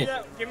 Hey, I'm give me hit.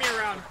 that. Give me a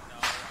round.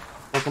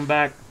 Welcome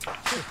back.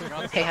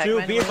 Hey, Two,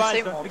 Heckman, be when you advised,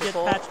 say don't forget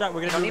multiple, patched up.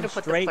 We're you gonna don't need move to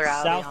put the straight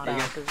plurality on it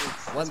southbound. because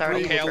it's One,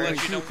 already Okay, I'll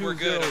let you know when we're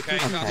good, okay?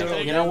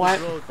 Tosco? You know what?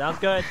 Sounds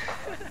good.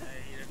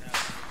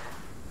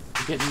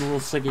 I'm getting a little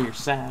sick of your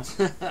sass.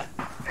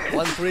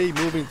 1-3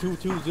 moving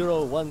 220.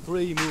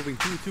 1-3 moving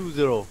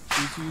 220.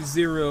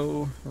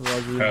 220.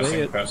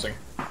 Roger. Passing.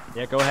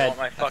 Yeah, go ahead. Oh,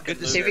 my fucking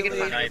See if we can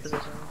loser. find a good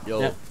position. Yo,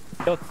 Yeah.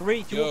 Yo,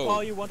 3, 2 will Yo.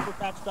 call you once we're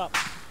patched up.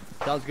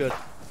 sounds good.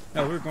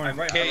 No, we're going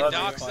right. Okay, I love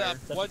Doc's you. up.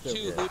 That's 1-2,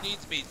 good. who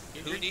needs me?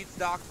 Who needs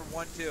Doc from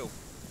 1-2?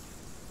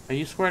 Are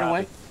you squared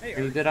away? Are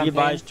you good Be on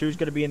advised, 2's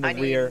gonna be in the I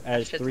need rear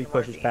as shit 3 some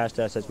pushes morphine. past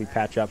us as we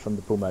patch up from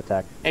the puma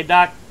attack. Hey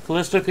Doc,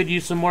 Callisto could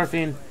use some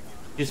morphine.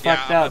 She's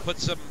fucked up.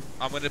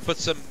 I'm gonna put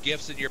some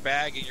gifts in your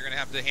bag, and you're gonna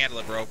have to handle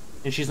it, bro.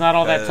 And she's not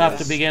all that tough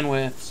to begin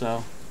with,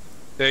 so.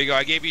 There you go.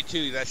 I gave you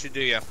 2. That should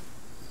do you.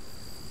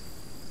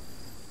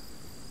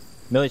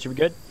 Millie, should we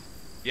good?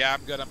 Yeah,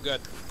 I'm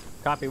good.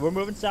 Copy. We're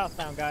moving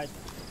southbound, guys.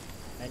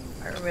 And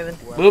Alright, we're moving.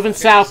 Moving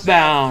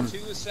southbound. 2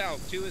 is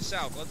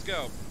south. Let's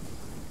go.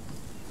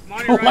 I'm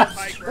on your right,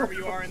 Pike, wherever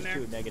you are in there.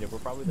 Negative. We're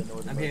probably the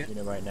northernmost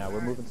unit right now.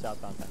 We're moving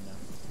southbound time now.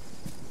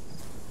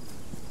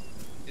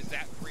 Is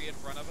that 3 in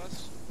front of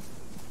us?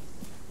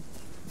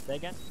 Say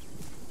again?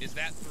 Is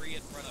that 3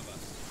 in front of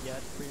us? Yeah,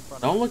 that's 3 in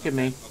front Don't of us. look at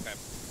me. Okay.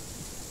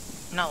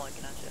 I'm not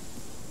looking at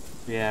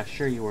you. Yeah,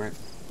 sure you weren't.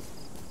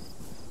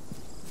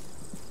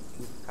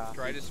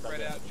 Try to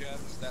spread out,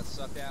 Jens. That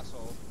sucked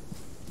asshole.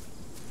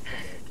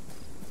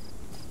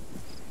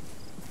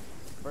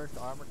 First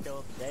armor kill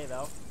of the day,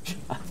 though.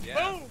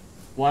 Yeah. Boom!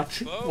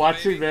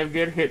 Watching them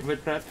get hit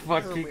with that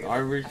fucking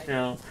armor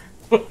shell.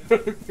 Is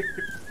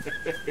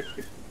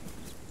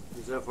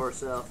that far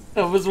south?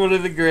 That was one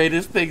of the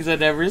greatest things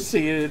I'd ever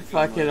seen in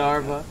fucking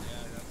Arma. Yeah,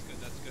 that's good,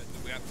 that's good.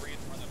 We got 3 in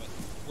front of us.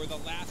 We're the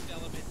last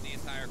element in the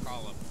entire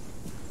column.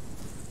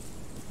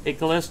 Hey,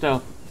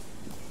 Callisto.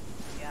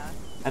 Yeah.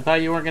 I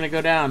thought you weren't gonna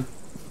go down.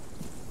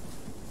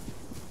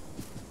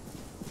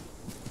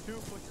 2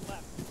 push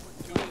left.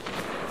 2 left,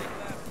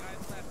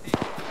 guys left, take it.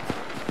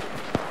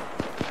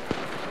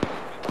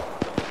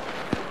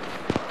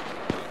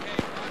 Okay,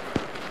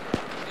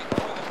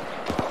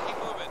 keep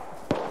moving.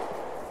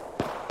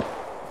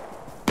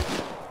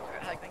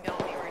 Heck, get on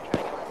me. We're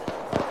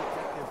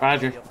trying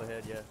to get Roger. Up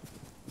ahead, yeah.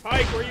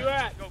 Pike, where you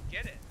at? Go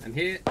get it. I'm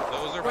here.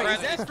 Those are Wait, is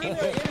friendlies. that Keep friendly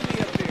moving.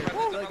 enemy up here? Friendlies That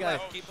on the guy.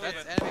 left. Keep moving.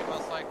 That's enemy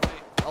most likely.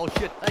 Oh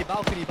shit! Hey,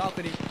 balcony,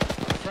 balcony.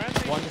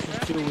 Friendly? 1, this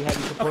is 2. We have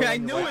you supporting. Okay, I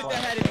on knew your it. right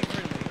That flank. had to be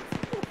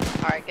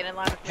friendly. Alright, get in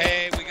line with me.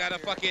 Hey, we got a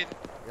fucking...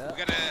 Yeah. We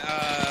got a,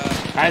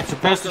 Alright,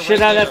 suppress the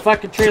shit out of that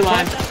fucking tree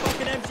line. That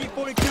fucking MG42.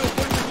 Put it in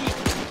heat.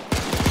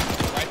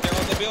 right there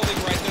on the building,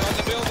 right there on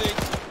the building.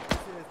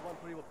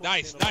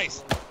 Nice,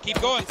 nice.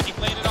 Keep going. Keep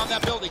laying it on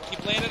that building.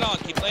 Keep laying it on.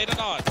 Keep laying it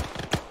on.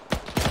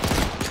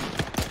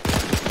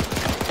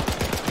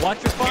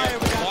 Watch your fire.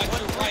 We got Watch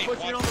one your right,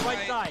 pushing watch on the your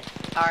right right. side.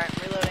 Alright,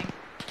 reloading.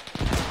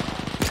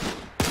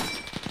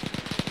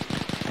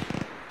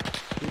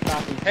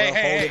 Hey,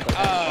 hey,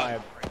 hey,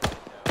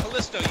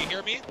 Callisto, you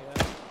hear me?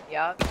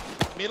 Yeah.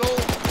 Middle,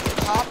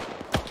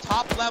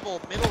 top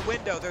level, middle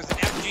window, there's an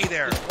MG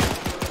there.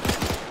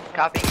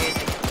 Copy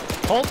engaging.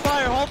 Hold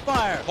fire, hold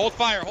fire. Hold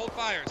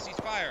fire, cease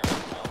fire.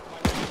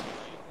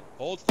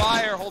 Hold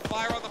fire on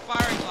the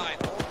firing line.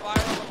 Hold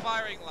fire on the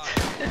firing line.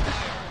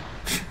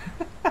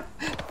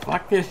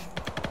 Fuck it.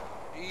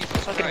 Jesus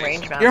Fucking Christ.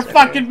 range master. You're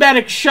fucking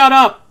medic, shut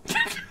up!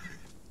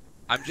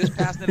 I'm just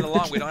passing it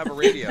along, we don't have a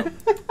radio.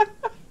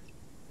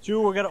 2,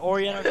 we're gonna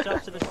orient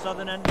ourselves to the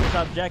southern end of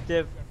the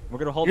objective. We're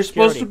gonna hold You're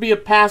security. supposed to be a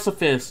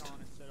pacifist.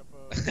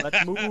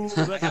 Let's move.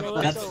 Let's go.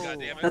 Let's go.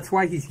 That's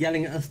why he's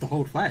yelling at us to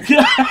hold fire.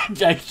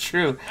 That's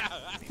true.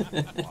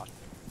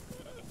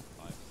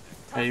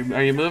 Are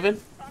you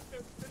moving?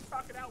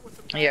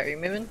 Yeah, are you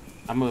moving?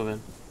 I'm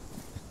moving.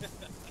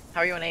 How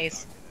are you on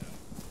Ace?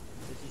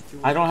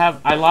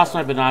 I lost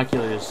my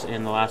binoculars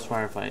in the last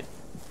firefight.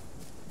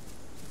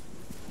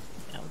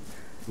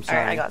 I'm sorry.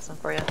 Alright, I got some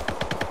for you.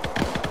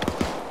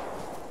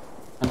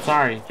 I'm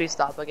sorry. Please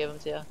stop, I'll give them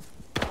to you.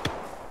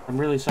 I'm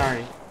really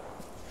sorry.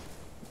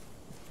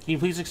 Can you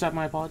please accept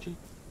my apology?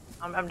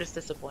 I'm just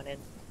disappointed.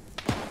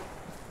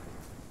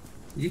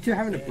 You two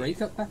having a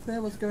breakup back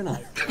there? What's going on?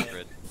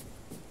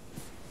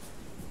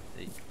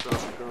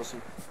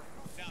 Crossing.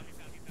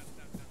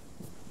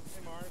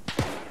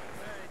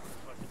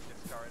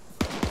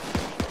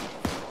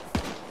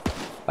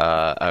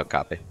 Oh,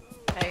 copy.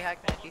 Hey,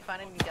 Hackman, if you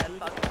find any dead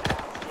fucking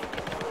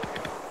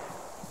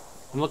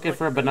I'm looking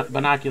for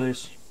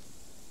binoculars.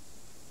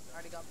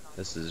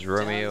 This is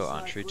Romeo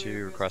on Tree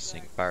 2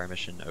 requesting fire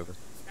mission over.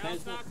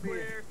 House not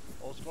clear.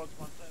 All squads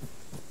one set.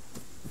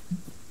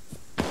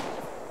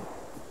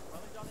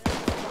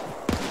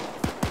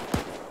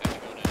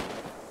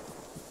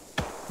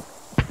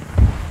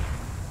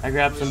 I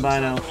grabbed some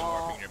binos.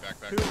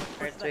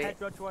 Let's head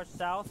to our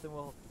south, and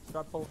we'll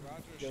start pulling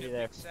security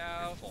there.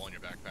 Full in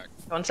your backpack.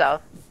 Going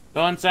south.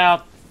 Going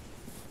south.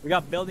 We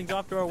got buildings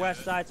off to our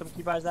west side, so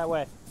keep eyes that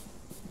way.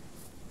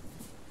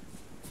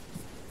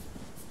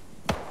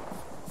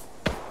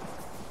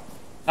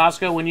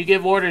 Costco, when you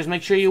give orders,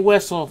 make sure you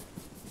whistle.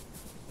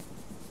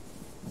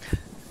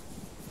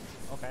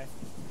 Okay.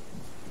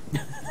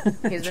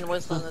 He's been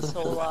whistling this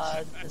whole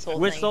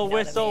Whistle, thing.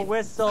 whistle,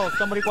 whistle.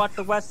 Somebody watch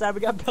the west side.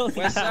 We got buildings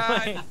West that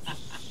side. way.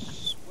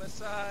 West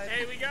side.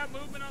 Hey, we got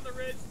movement on the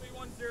ridge,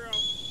 310.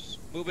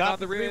 Moving on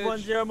the ridge.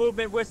 310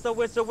 movement. Whistle,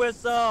 whistle,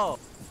 whistle.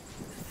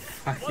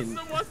 Fucking.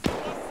 What's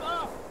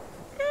up?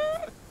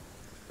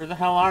 Where the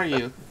hell are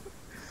you?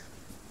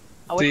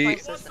 I wish my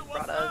assistant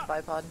brought a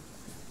bipod.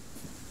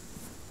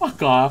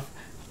 Fuck off.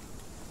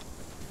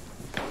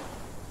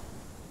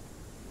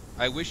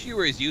 I wish you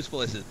were as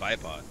useful as his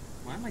bipod.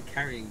 Why am I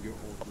carrying your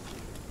old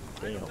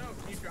I don't know.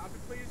 Can you drop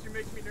it, please? You're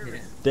making me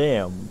nervous.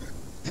 Damn.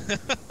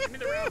 Give me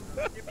the round.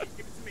 Give it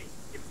to me.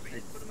 Give it to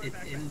me. Put it in my It's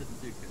backpack. in the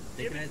bazooka.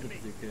 Take Give it it as to a me.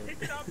 bazooka.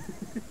 Pick it up.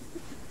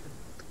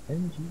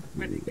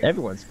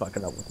 Everyone's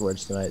fucking up with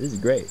words tonight. This is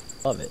great.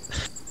 Love it.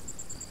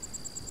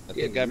 I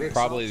think I'm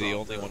probably the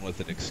only one with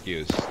an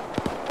excuse. The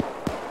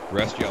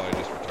rest of y'all are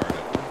just retarded.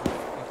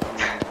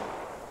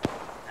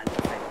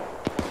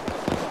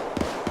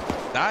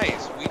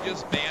 Nice. We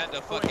just banned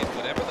a fucking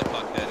whatever the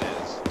fuck that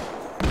is.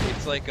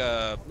 It's like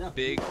a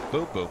big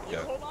boom boom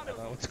gun.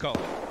 What's it called?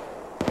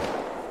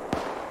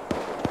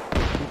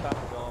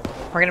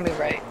 We're gonna move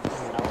right.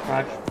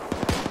 Roger.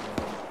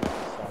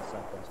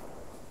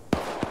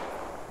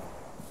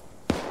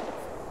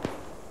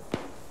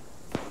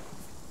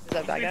 Is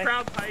that bad guy?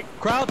 Crowd Pike.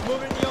 Crowd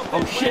moving the open.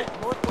 Oh shit!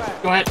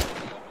 Northwest. Go ahead.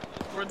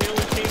 We're the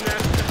only team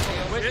that's.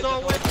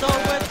 Whistle, whistle,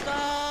 whistle!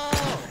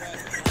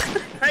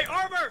 Hey,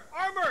 armor!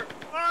 Armor!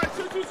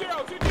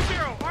 220,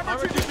 220!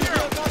 Armor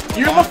 220!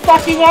 You're the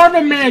fucking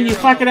armor man, you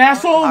fucking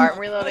asshole! Alright, I'm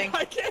reloading.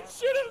 I can't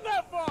shoot him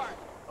that far!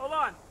 Hold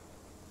on.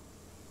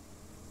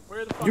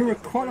 Where the fuck You're a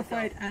is the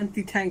qualified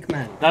anti-tank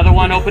man. Another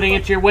one opening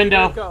into your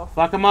window.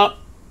 Fuck him up.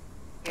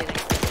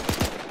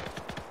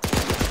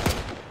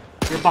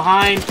 You're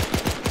behind.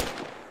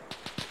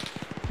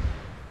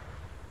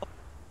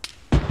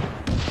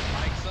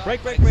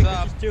 Break, this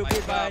is 2, be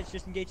advised,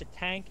 just engage a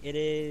tank. It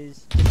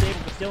is disabled,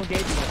 but still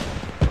engaging.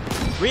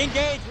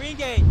 Re-engage,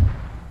 re-engage!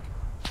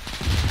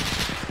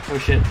 Oh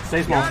shit,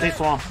 stay small, stay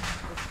small.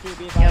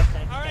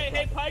 Alright,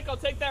 hey Pike, I'll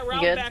take that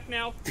round back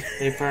now.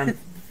 Stay firm.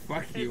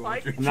 Fuck you,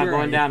 Pike. I'm not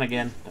going down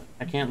again.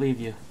 I can't leave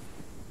you.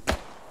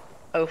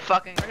 Oh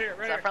fucking. Right here,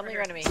 Is that friendly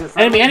or enemy?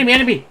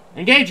 Enemy!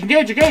 Engage!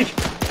 There you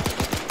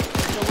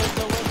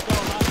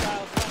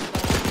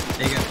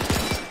go.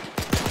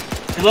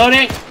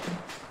 Reloading!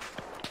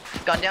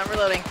 Gun down,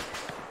 reloading.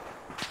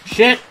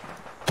 Shit!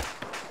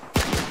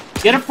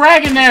 Get a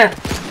frag in there!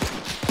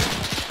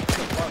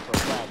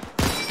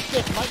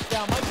 Shit, Mike's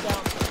down, Mike's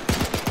down.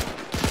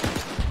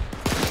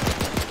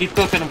 Keep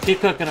cooking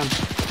them.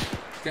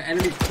 Got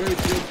enemies close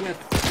to your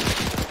west.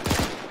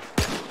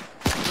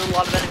 There's a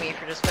lot of enemy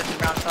for just 50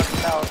 round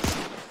fucking belts.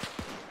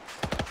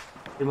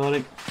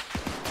 Reloading.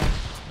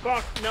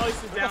 Fuck, Nelly's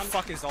is Where down. the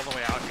fuck is all the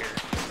way out here?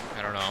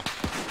 I don't know.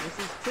 This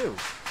is 2.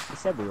 We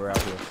said we were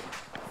out here.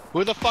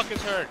 Who the fuck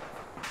is hurt?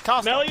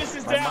 Melius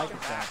is down.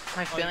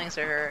 My feelings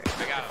are hurt.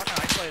 I got it.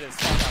 Fucking isolated as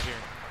fuck out here.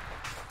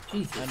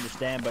 Jesus. I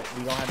understand, but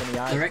we don't have any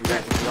eyes. Direct We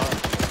back.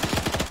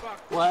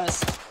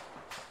 West.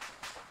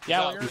 Yeah,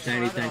 well, you're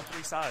surrounded on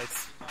 3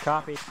 sides.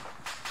 Copy.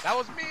 That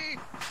was me!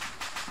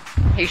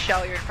 Hey,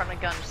 Shell, you're in front of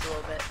the gun just a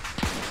little bit.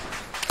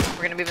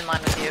 We're gonna move in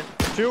line with you.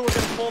 2, we're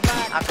gonna pull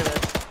back. After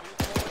this.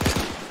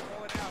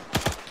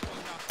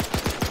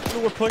 2,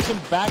 we're pushing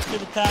back to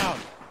the town.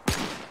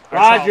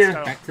 Roger!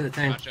 Back to the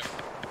tank.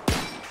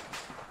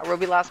 I will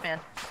be last man.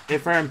 Stay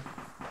firm.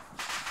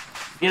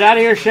 Get out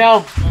of here,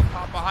 Shell! Don't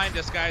pop behind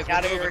us, guys.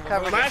 Gotta We're moving,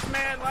 recover. we're moving. Last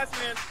man, last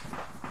man.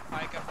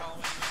 Mike, I'm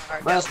following you.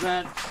 Alright, Last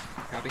man.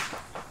 Copy.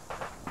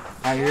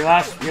 Alright,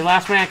 your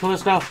last man,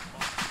 Callisto.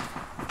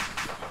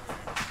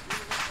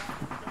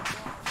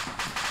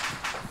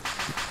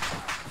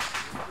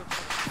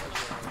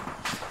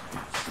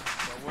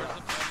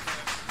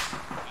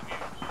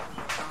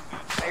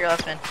 You're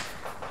last man.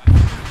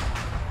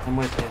 I'm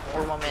with you.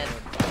 We're 1 man.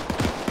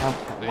 Oh,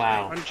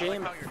 wow. One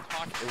James.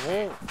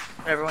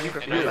 Everyone you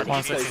prepare,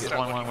 buddy. So Shell's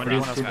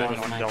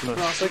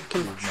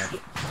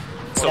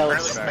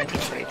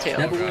 1942.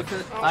 Double with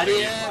it.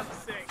 Idea.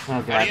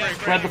 Oh god.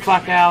 Spread the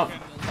fuck out.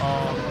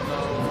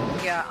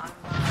 Yeah,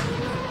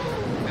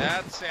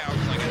 That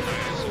sounds like a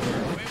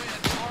dinosaur. Wait,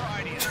 that's our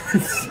idea.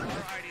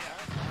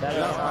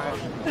 Our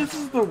idea. This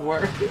is the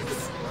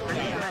worst.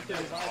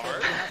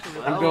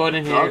 I'm going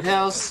in here.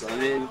 Doghouse. I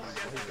mean,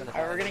 alright,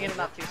 we're gonna get in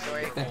that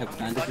 2-story. They have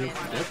bandages. It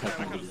does have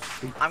bandages.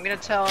 I'm gonna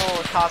tell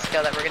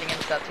Costco that we're getting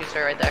into that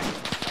 2-story right there.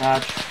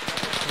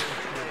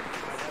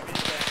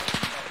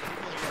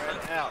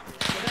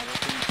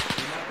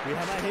 We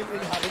have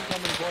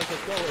incoming boys,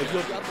 let's go. If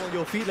you're up on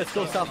your feet, let's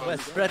go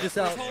southwest. Spread this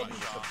out.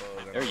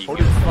 There you Hold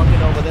go. this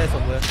fucking over there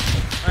somewhere.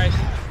 Alright.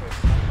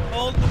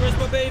 Hold, where's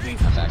my baby?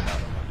 I'm back out.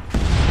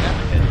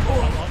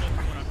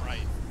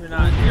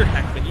 You're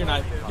Heckman,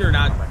 you're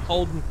not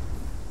holding.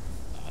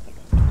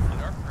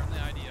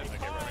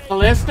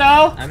 Callisto?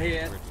 I'm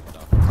here.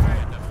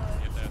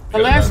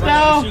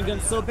 Callisto? Machine gun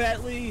so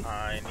badly.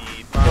 I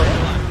need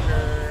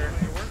my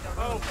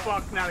Oh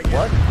fuck, not again.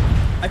 What?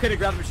 I could have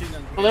grabbed the machine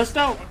gun.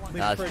 Callisto?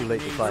 Nah, it's too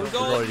late to fight. We've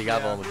already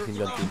got one with machine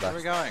gun team back. Where are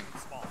we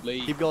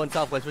going? Keep going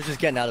southwest. We're just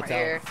getting out of Right town.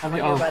 here. I'm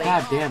like, Right oh here, buddy.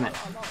 god damn it.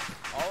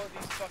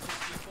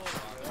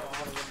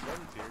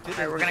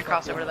 Alright, we're gonna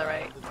cross over to the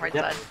right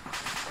Yep. side.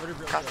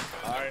 Cross.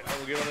 Alright, I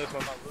will get on this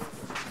one.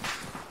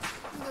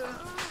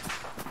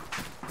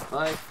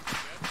 Bye.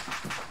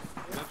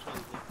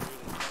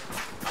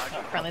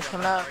 Friendly's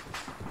coming up.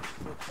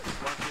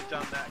 Once you've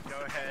done that, go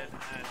ahead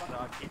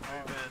and keep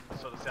moving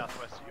sort of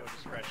southwest at your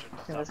discretion.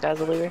 Think this guy's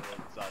a leader?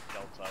 Delta,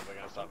 we're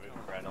going to start moving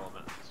ground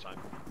element this time.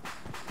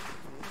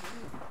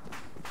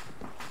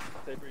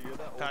 We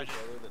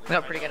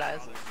got pretty good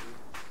eyes.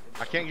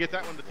 I can't get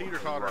that one to theater,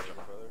 Colorado.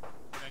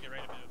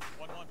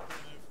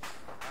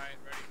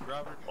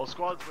 All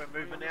squads, we're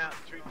moving out.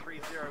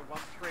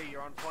 23013,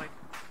 you're on point.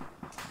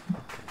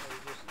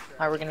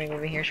 Alright, we're gonna be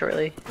moving here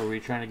shortly. Were we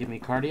trying to give me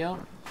cardio?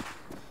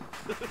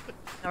 No,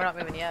 we're not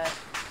moving yet.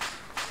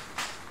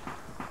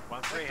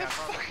 13, how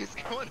far? What is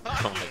going on?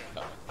 Oh my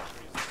god.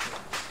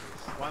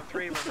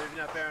 13, we're moving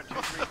out there on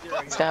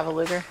 230. Does guy have a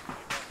Luger?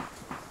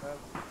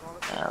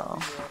 No.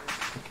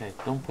 Okay,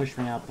 don't push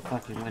me out the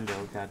fucking window,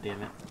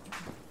 goddammit.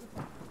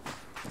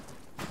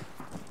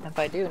 If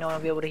I do, no one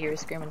will be able to hear you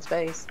scream in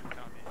space.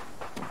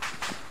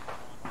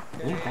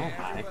 Leave that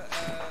high.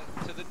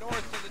 To the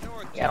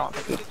north. Yeah, I don't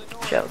think you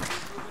joke.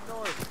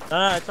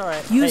 No, it's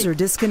alright. User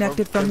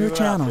disconnected from your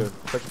channel.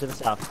 Push it to the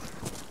south.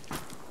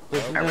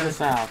 Push it to the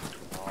south.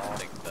 I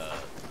think the...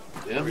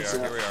 Yeah, here we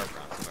are.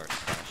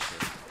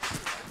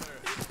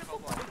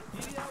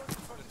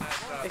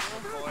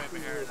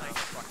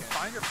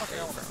 Find your fucking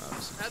elevator.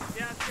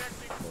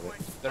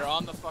 They're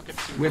on the fucking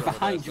We're super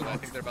behind so you. I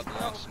think they're about to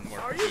launch some more.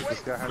 Are you?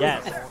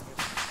 Yes.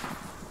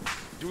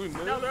 Do we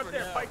move? No, they're up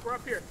there. Pike, we're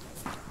up here.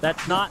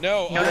 That's not.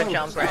 No, No, to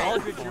jump right.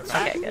 Aldridge, you're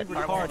Okay, good.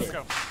 retarded.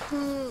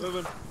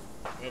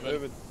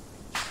 Moving.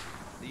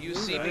 Do you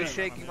see me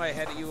shaking my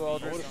head at you,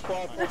 Aldridge?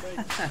 Shut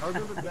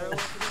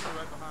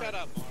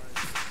up,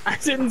 I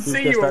didn't Who's see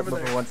gonna you start over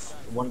moving there. once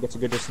one gets a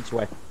good distance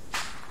away?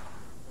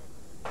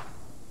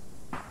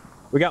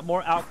 We got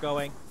more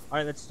outgoing.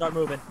 Alright, let's start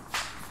moving.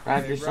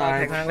 Roger,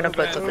 side. I'm gonna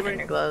put something in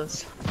your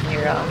gloves.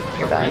 Your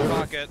bag.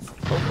 Pocket.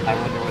 I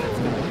wonder what it's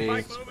gonna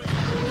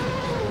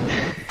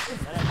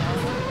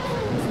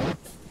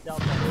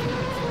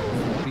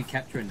be. We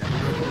capturing them.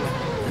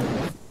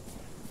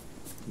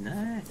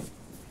 Nice.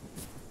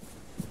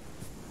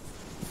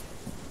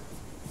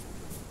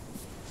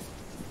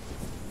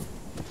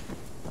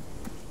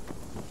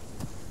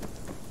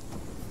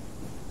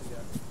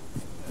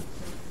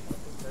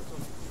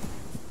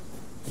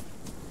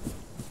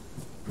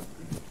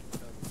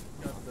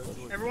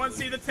 Everyone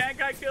see the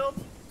tank I killed?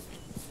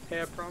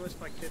 Hey, I promised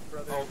my kid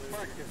brother. Oh,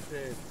 fucking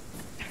shit.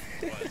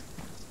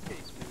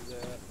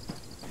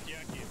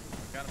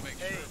 Gotta make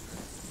sure.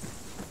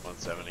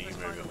 170,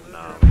 moving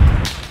now.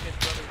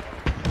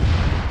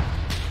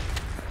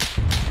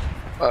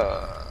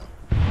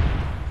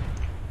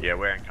 Yeah,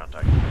 we're in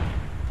contact.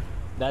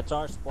 That's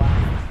our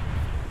splash.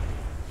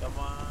 Come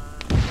on.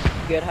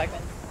 Good,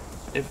 Huckman.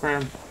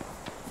 Confirm.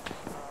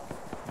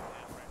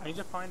 I need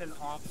to find an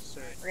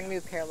officer. We're gonna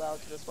move parallel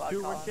to the SWAT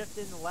Dude, we're column.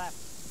 shifting left.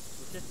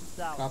 We're shifting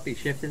south. Copy,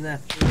 shifting there.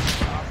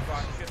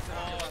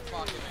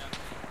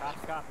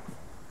 Copy.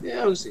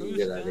 Yeah, we'll see you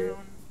get out of here.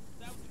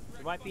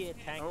 There might be a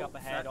tank up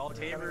ahead. All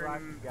the other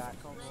rocks you got.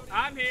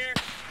 I'm here.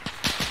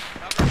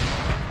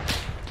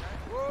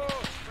 Whoa,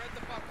 spread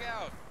the fuck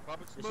out.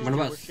 One of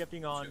us. We're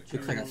shifting on to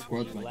Looks like a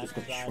squad the might left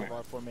just side swear. of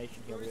our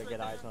formation here. We're gonna get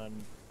eyes on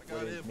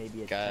where there's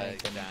maybe a Guys,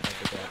 tank and down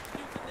stuff like that.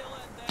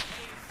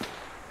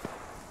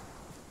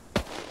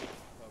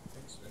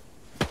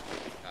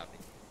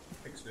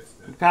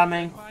 I'm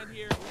coming. Why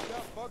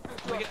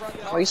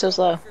are you so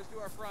slow?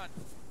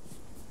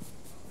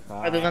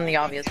 Other than the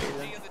obvious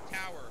reason. MG on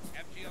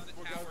the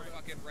tower,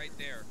 fucking right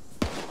there.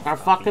 Start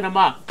fucking them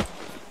up.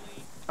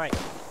 Alright,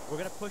 we're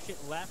gonna push it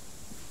left.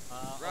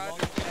 Roger, along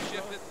two the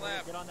shifted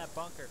left. Get on that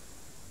bunker.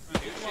 Two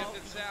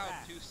shifted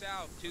south,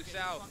 two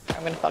south.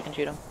 I'm gonna fucking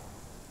shoot him.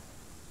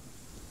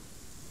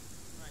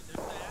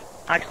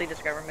 Actually,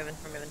 discover, we're moving.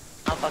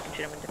 I'll fucking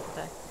shoot him in a different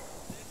way.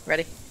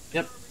 Ready?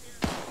 Yep.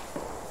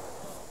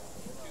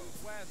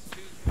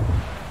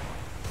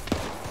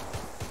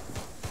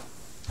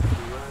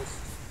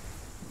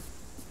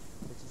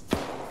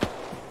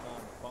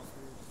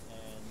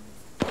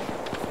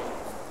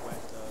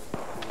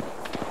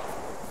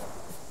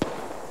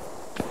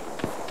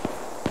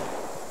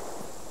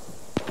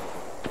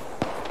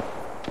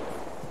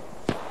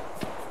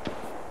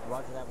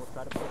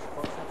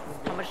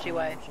 How much do you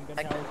weigh?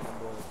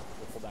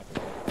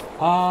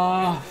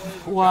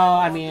 Well,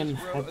 I mean,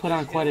 I put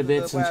on quite a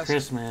bit since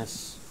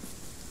Christmas.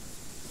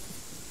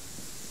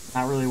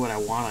 Not really what I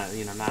want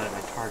to, not at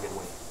my target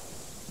weight.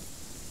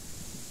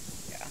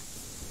 Yeah.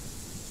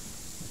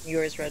 New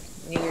Year's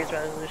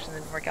resolution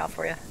didn't work out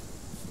for you.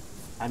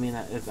 I mean,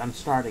 I'm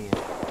starting it.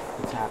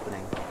 It's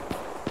happening.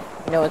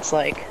 You know it's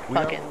like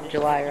fucking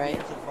July, right?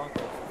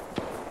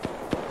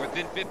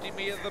 Within 50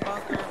 meters of the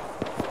bunker.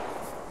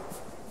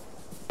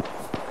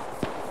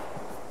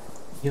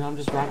 I'm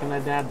just rocking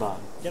that dad bod,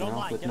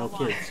 with no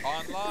kids.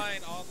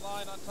 Online on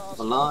toss.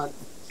 Online.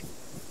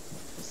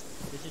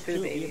 This is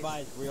two. Be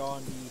advised, we're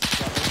on the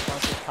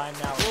time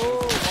now. Whoa,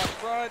 watch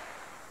front.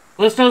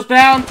 Callisto's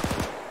down.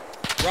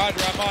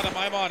 Roger,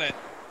 I'm on it.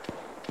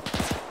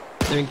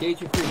 They're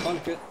engaging through the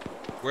bunker.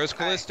 Where's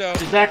Callisto?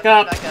 She's back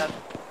up.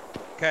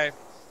 Okay.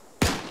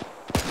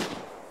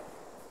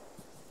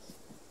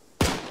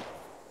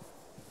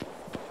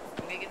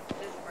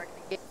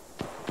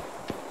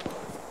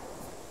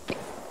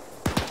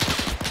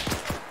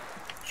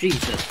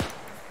 Jesus.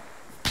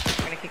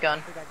 We're gonna keep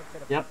going.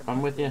 Yep,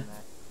 I'm with you.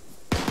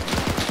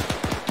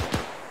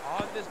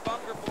 On this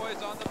bunker,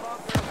 boys, on the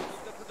bunker.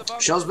 Move to the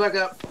bunker. Shells back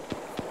up.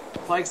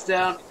 Pike's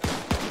down.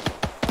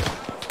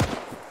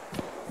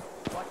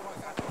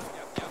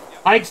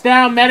 Pike's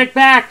down, medic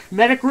back,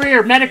 medic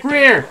rear.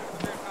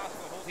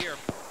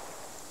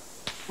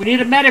 We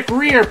need a medic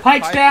rear,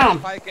 Pike's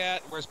down.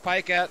 Where's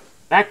Pike at?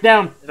 Back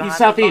down, east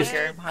southeast.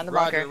 Behind the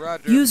bunker.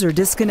 Roger. User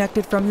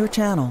disconnected from your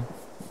channel.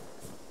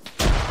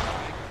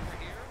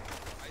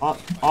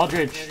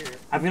 Aldridge,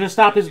 I'm gonna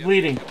stop his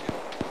bleeding.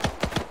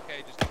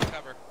 Okay, just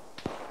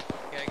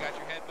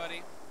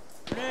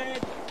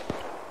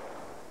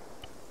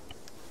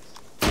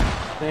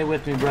Stay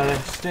with me, brother.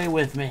 Stay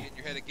with me. Get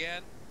your head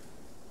again.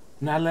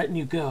 Not letting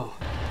you go.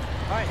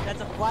 Alright,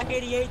 that's a Black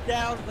 88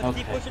 down. Let's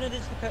keep Okay. pushing it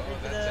into the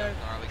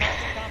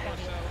compound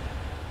here.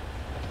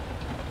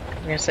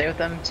 You're gonna stay with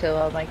them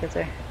till Mike gets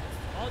there.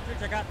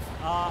 Aldridge, I got,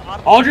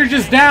 Aldridge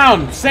is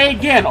down! Say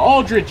again,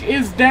 Aldridge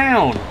is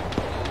down!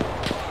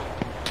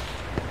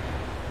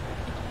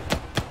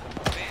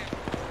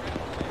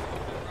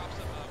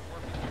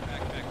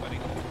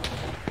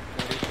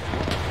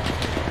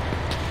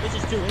 This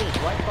is 2 hits,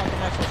 right fucking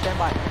next to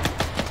standby.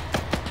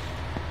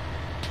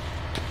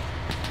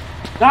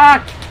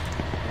 Doc!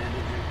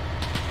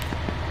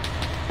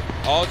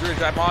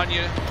 Aldridge, I'm on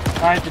you.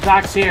 Alright, the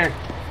doc's here.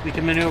 We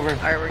can maneuver.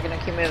 Alright, we're gonna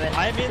keep moving.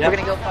 I'm in. We're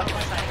gonna go fucking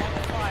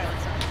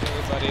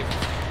Hey, buddy.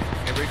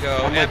 Here we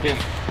go. I'm with you.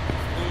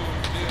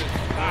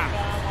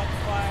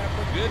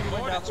 Good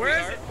morning, Where is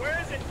sweetheart. it? Where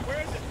is it?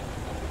 Where is it?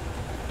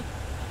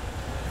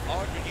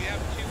 Aldridge, you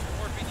have 2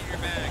 morphine in your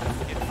bag.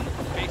 It's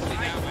basically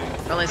that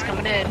way. Riley's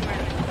coming in.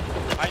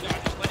 I know,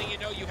 I'm just letting you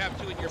know you have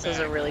 2 in your This bag. is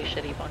a really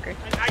shitty bunker.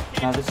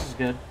 No, this is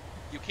good.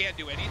 You can't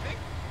do anything?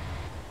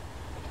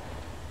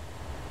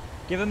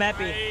 Give him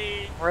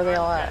Epi. Where are they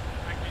all at?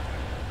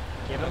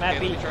 Give him Okay,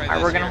 Epi. let me try Alright,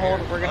 this we're gonna here.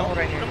 hold. We're gonna hold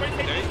right here.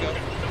 There you go.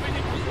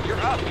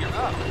 You're up. You're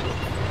up.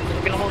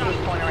 We're gonna hold this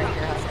point right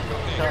here.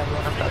 Until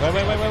everyone up does.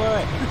 Wait.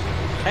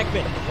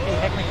 Heckman. Hey,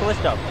 Heckman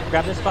Callisto.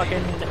 Grab this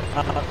fucking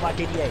Black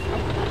 88.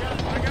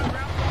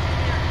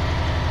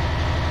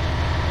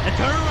 And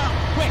turn around,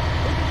 quick!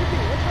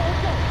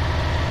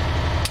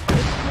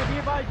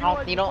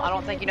 I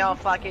don't think you know how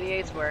Flak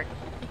 88s work.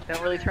 They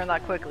don't really turn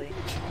that quickly.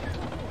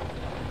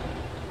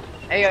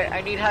 Hey,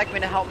 I need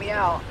Heckman to help me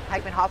out.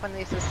 Heckman, hop on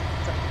these systems.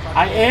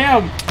 I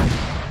am!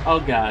 Oh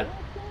god.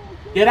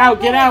 Get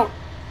out, get out!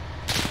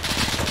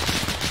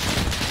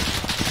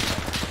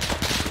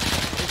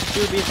 This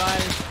is 2 be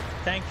advised.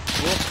 Thanks,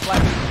 Wolf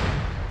Flag.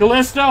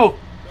 Callisto!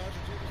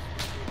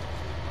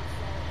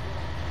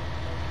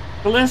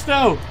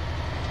 Callisto!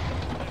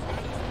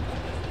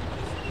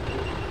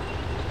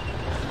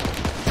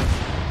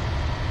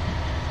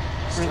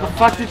 Where the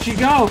fuck did she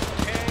go?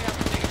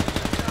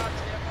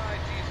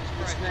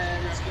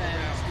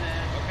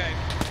 Okay.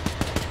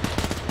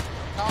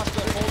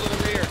 Costco, pull to the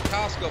rear.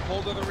 Costco,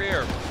 pull to the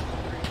rear.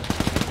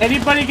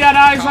 Anybody got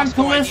eyes on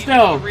Costco, I need you to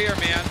Callisto? the rear,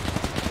 man.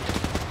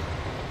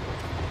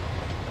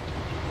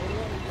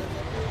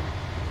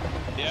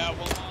 Yeah,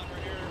 hold on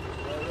right here.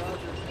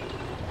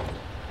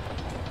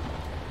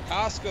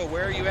 Costco,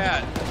 where are you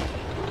at?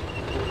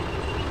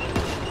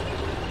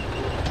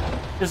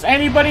 Does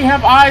anybody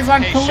have eyes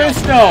on Hey,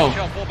 Callisto?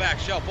 Shell, pull back,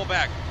 Shell, pull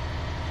back.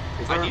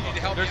 I need you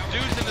to help me. There's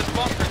dudes in this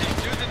bunker.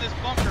 There's dudes in this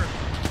bunker.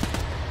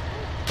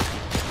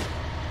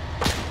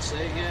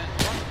 Say again.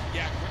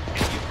 Yeah,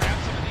 can you grab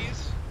some of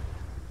these?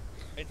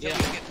 Until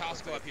we can get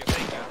Costco up here.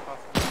 Thank you.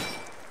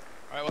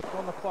 Alright, let's go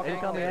on the fuck.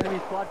 Incoming enemy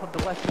squad from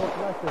the west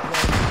northwest as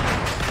well.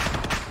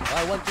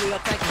 Alright, 1-3,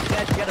 attack is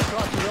dead. Get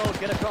across the road.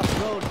 Get across the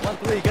road.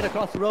 1-3, get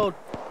across the road.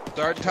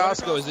 Sergeant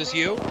Costco, is this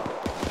you?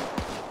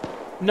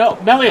 No,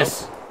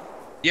 Melius.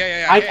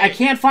 Yeah. I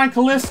can't find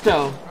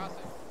Callisto.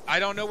 I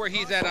don't know where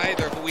he's at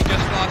either, but we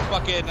just lost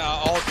fucking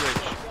Aldridge.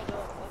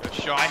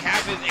 I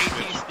have his AT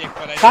stick,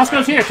 but I don't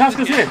Costco's here,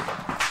 Costco's here.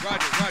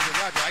 Roger.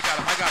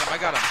 I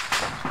got him.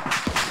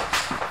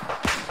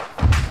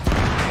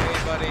 Hey,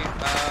 buddy.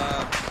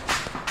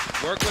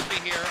 Work with me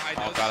here. I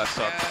know this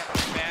is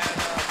bad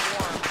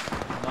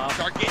form.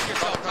 Start getting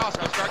yourself,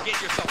 Costco. Start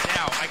getting yourself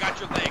now. I got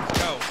your legs.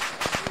 Go.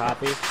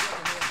 Copy.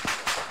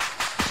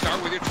 Start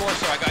with your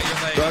torso. I got your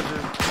legs.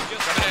 Roger.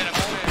 Just so you know,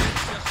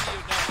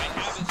 I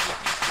have his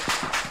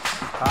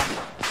Copy.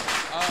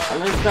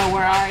 Callisto,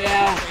 where are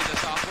you?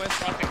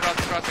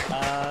 Crossing.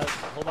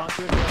 Hold on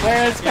to it.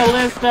 Where is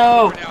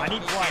Callisto? I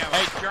need blood.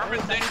 Hey,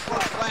 German thing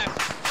west.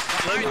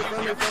 I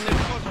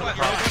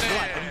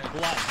need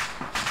blood.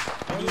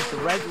 I need the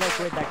red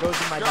liquid that goes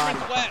in my body.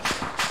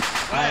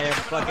 I am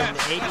fucking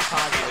 80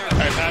 positive.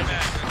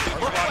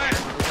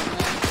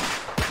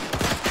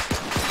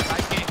 I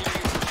can't hear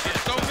you.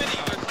 There's so many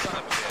of us, son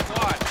of a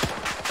squad.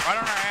 Right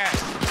on our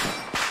ass.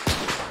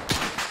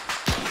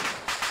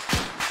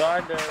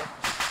 Thunder.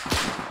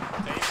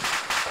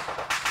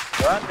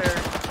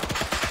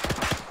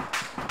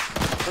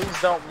 Please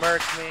don't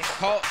murk me.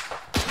 Call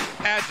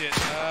Paget,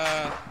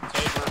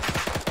 Tabor.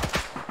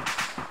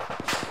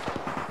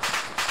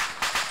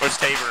 Where's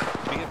Tabor?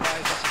 Be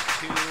advised, this is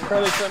 2.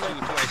 Charlie, I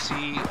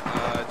see 2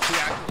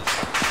 active.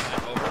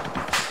 Over.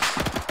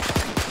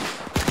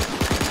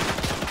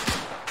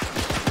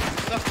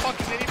 The fuck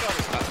is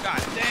anybody?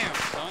 God damn,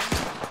 son.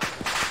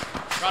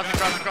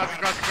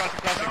 Crossing.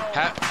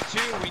 2,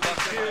 we need 2.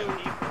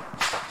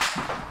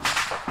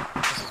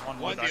 This is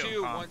 1-1.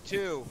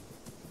 1-2.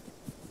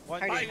 1-2.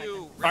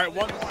 Alright, 1.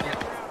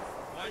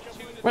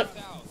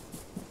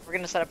 We're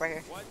gonna set up right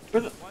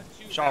here.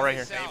 Shaw right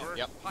here.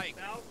 Yep.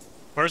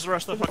 Where's the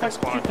rest of the fucking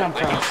squad?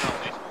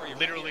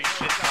 Literally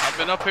shit. I've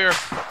been up here.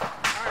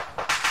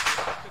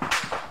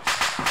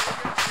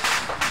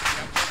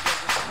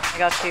 I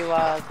got you,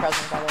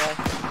 present, by the way.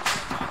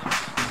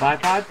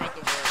 Bipod?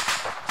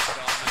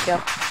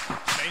 Yep.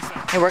 Mason.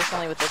 It works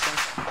only with this one.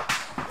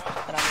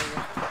 Then I'm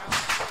leaving.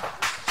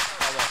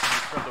 Oh, well, can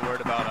you spread the word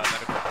about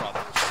medical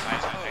problems?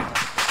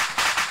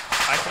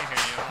 I can't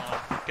hear you. Hold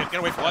on. Get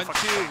away from 1, that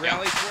 2,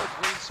 rally towards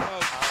green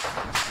smoke.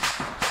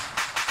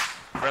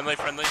 Friendly.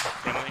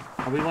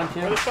 Are we 1-2?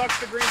 Where the fuck's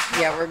the green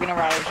smoke? Yeah, we're gonna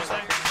rally.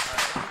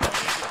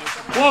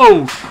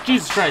 Whoa!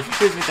 Jesus Christ,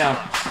 please get down.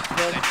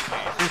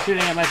 They're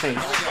shooting at my face.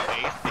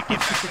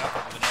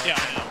 Yeah.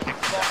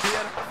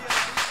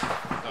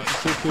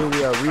 2-2,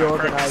 we are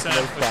reorganized.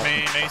 Perkinson with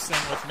me. Mason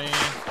with me.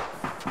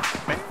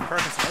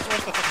 Perkinson,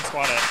 where's the fucking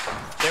squad at?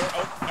 They were.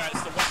 Oh, alright.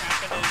 So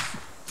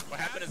what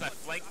happened is I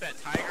flanked that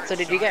tiger. So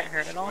did you get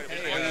hurt at all?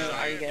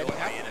 Are you good?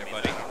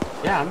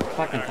 Yeah, I'm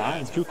fucking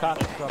fine. 2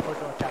 cops.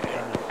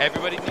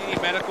 Everybody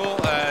need medical?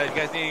 You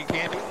guys need any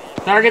candy?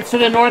 Targets to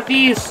the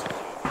northeast.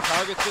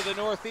 Targets to the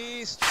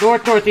northeast.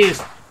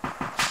 Northeast.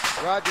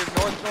 Roger,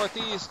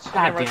 northeast.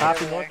 God damn.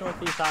 Copy,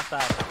 northeast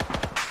outside.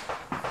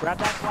 Grab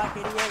that Black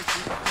 88.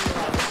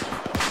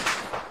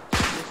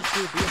 Be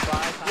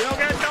advised. You don't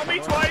gotta tell me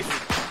twice.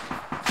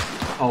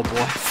 Oh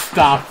boy,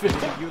 stop it.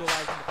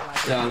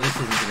 No, this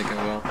isn't gonna go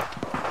well.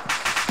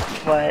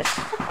 What?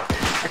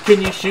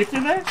 Can you shoot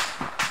through there?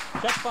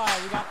 Check fire.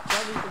 We got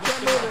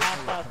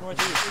hostiles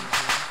northeast.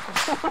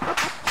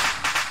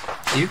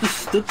 You just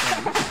stood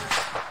there.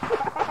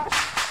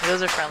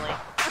 Those are friendly.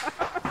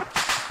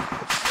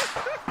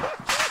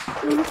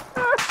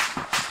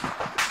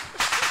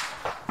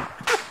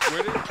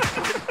 Where did...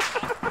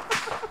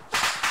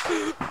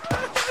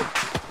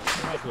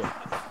 Right here.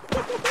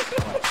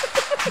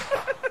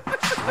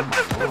 Oh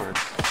my lord.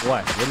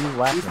 What? What are you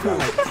laughing about?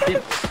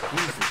 Jesus.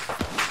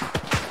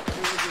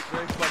 It was a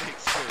very funny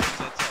experience,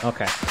 that's all.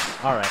 Okay.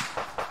 Alright.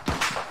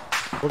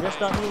 We're gonna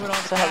start moving on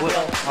to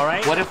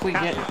alright? What if we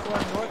get...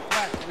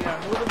 Northwest. We are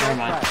moving Never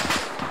mind.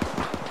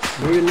 northwest.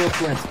 Moving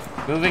northwest.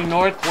 Moving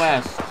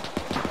northwest.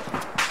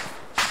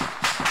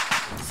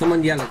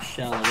 Someone yell at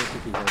Shell. I don't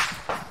think he does.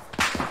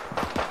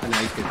 Oh no,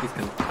 he's good. He's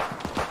coming.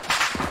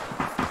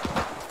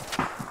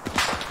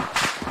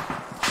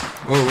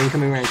 Oh,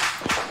 incoming range.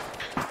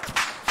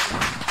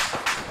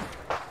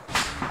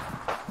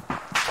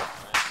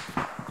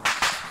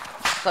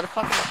 Is that a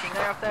fucking machine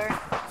gun up there?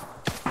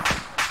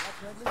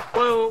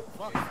 Whoa.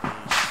 I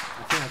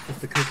think that's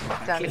just a cookie.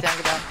 Get down.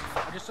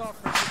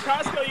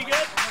 Costco, you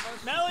good?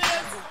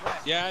 Melius.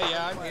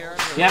 Yeah, I'm here.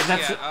 Yeah,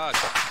 that's it.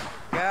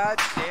 God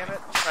damn it.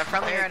 A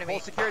friendly or enemy?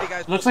 Full security,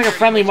 guys. Looks like a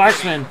friendly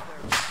marksman.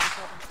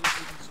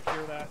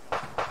 Secure that.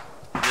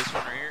 This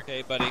one right here.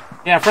 Okay, buddy.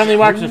 Yeah, friendly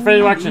marksman.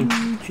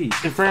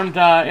 Confirmed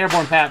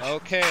airborne patch.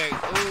 Okay,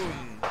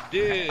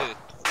 dude.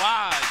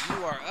 Wow,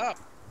 you are up.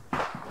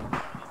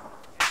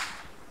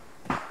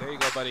 There you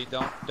go, buddy.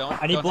 Don't.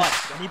 I need don't blood.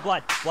 have- I need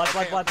blood.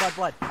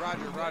 Blood.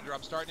 Roger,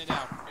 I'm starting it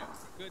now.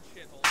 Good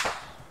shit, hold on.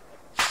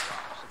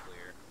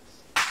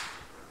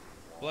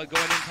 Blood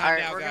going in time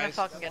Alright, now, we're gonna guys.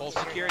 fucking get Full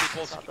security.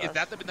 security. Is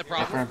that been the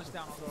problem?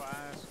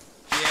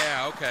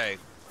 Yeah, okay.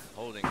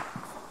 Holding.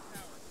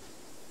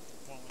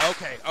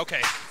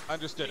 Okay.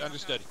 Understood.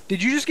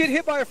 Did you just get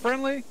hit by a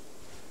friendly?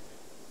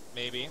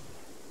 Maybe.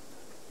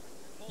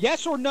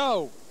 Yes or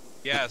no?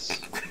 Yes.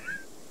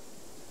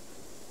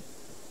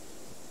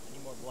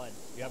 Need more blood.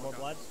 You have more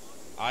blood?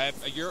 I have.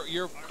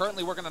 You're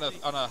currently working on a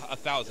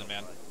 1,000,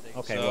 man.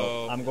 Okay, so,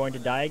 well, I'm going to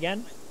die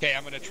again. Okay,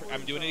 I'm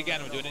doing it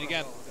again.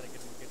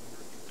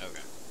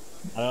 Okay.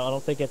 I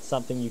don't think it's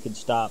something you can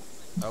stop.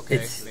 Okay.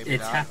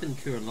 It's happened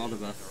to a lot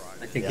of us.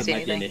 I think it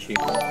might be an issue.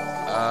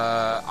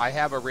 I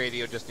have a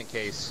radio just in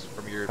case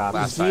from your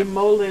last time.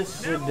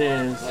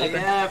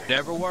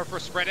 Never war for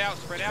spread out.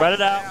 Spread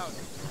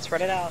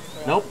it out.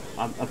 Nope.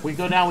 If we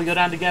go down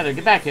together.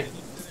 Get back here.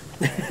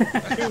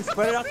 Dude,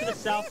 spread it out to the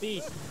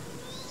southeast.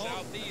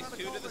 Southeast,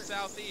 2 to the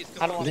southeast.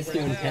 I don't want This to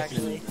dude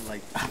actually. is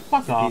like,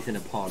 Fuck off. he's in a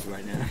pod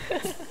right now. We're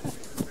gonna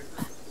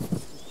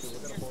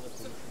hold it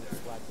from the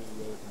Black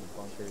 88 in the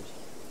bunkers.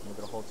 And we're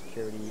gonna hold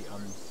security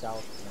on the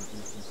south and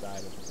eastern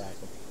side of the back.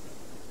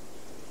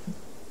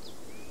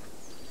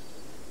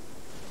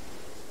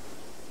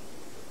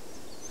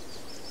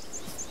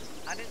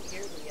 I didn't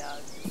hear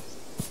the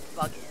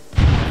fucking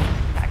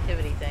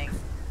activity thing.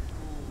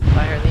 But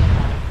I heard the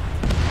info.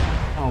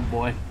 Oh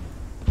boy.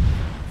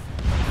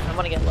 I'm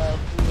gonna get low.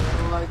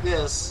 Like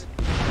this.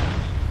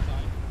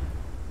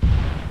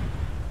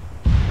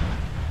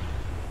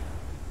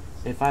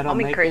 If I don't I'll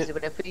be make crazy, it,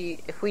 but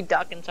if we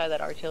duck inside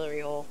that artillery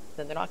hole,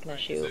 then they're not gonna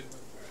shoot.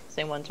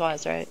 Same one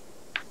twice, right?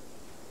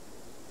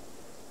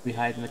 we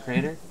hide in the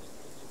crater.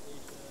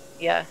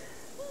 Yeah.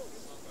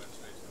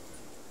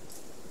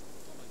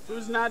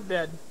 Who's not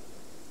dead?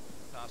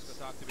 Tosca,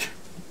 talk to me.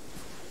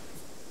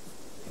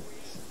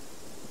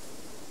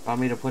 Want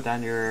me to put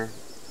down your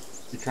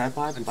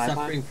tripod? I'm Bipod?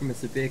 suffering from a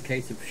severe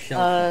case of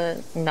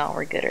shell. No,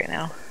 we're good right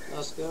now.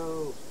 Let's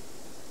go.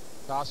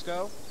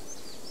 Tosco?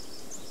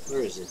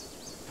 Where is it?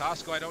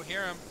 Tosco, I don't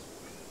hear him.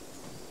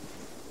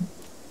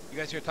 You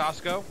guys hear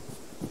Tosco?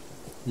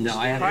 No,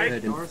 I haven't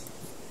heard him.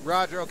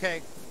 Roger,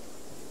 okay.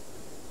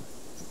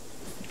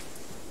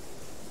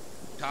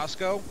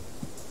 Tosco?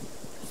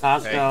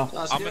 Tosco.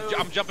 Okay.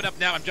 I'm jumping up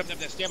now.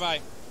 Stand by.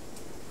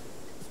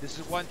 This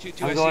is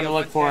 122. I'm going to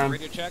look for him.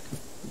 Radio check.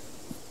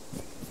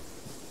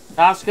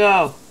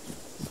 Tosco.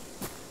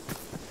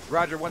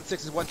 Roger. 16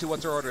 is 12.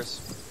 What's our orders?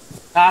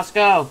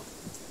 Tosco.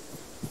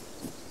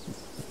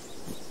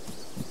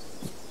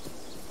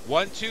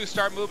 12.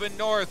 Start moving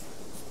north.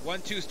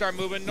 12. Start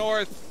moving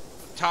north.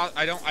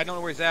 I don't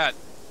know where he's at.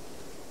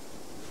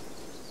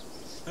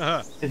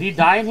 Did he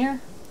die in here?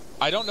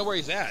 I don't know where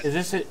he's at. Is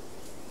this it?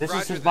 This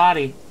Roger is his that.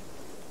 body.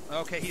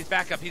 Okay, he's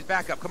back up. He's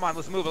back up. Come on,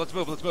 let's move. Let's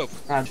move. Let's move.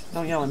 Rod,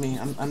 don't yell at me.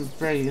 I'm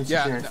very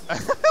insecure. Yeah.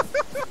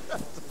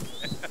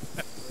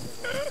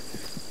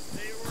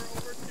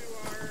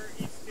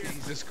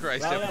 Jesus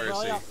Christ, have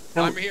mercy.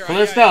 I'm here.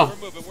 Callisto.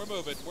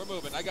 We're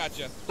moving. I got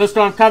you.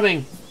 Callisto, I'm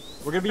coming.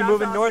 We're gonna be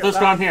moving north.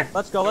 Callisto, I'm here.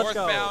 Let's go. Let's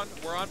Northbound.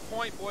 We're on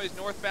point, boys.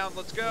 Northbound.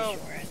 Let's go.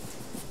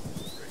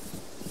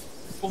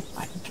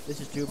 This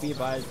is 2B.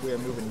 Advised we are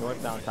moving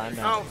northbound. Time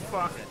now. Oh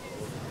fuck.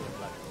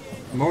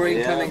 More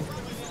incoming.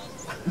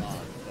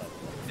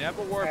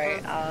 Never work.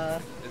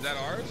 Alright, Is that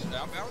ours?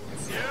 Outbound?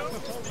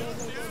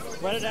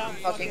 Spread it out.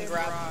 Fucking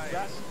grab.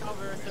 Grab some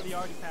cover to the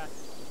already passed.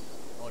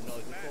 Oh no,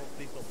 is it full?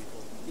 Please don't be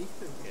full.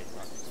 Okay.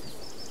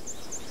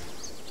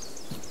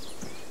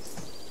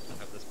 I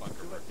have this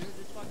bunker.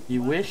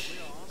 You wish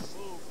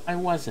I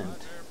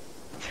wasn't.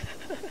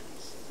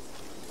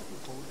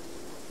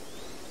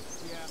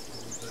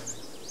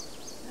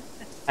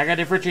 I got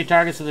infantry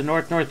targets to the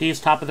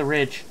north-northeast, top of the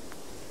ridge.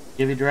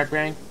 Give you direct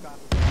bearing.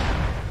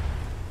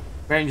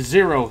 Bearing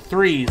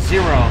 030.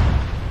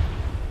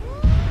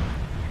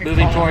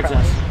 Moving towards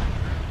us.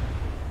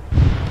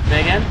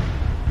 Say again?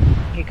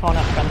 You calling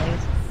up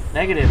friendlies?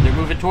 Negative. They're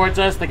moving towards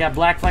us. They got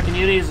black fucking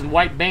unis and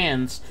white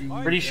bands.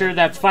 Pretty sure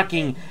that's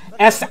fucking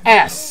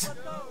SS.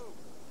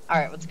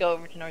 Alright, let's go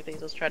over to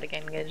northeast. Let's try to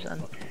gain engage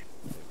then.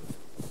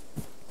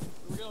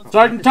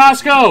 Sergeant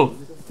Tosco!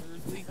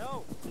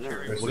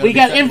 We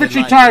got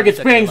infantry targets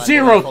bearing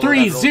 030,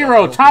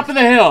 top of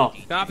the hill.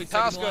 Copy,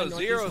 Tosco,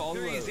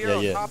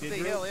 030, top of the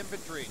hill,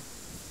 infantry.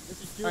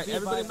 Alright,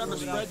 everybody remember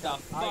spread the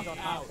fuck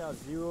out.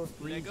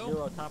 030,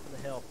 top of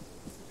the hill.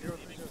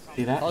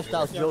 See that?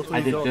 Hostile 030,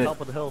 I did good.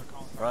 top of the hill.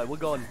 Alright, we're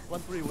going.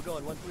 1-3, we're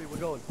going. 1-3, we're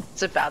going.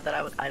 Is it bad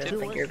that I didn't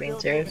think you were being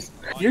serious?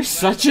 You're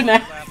such an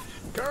ass.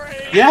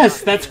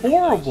 Yes, that's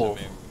horrible.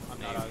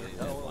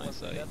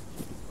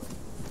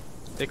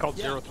 They called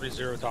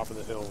 030 top of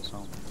the hill,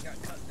 so.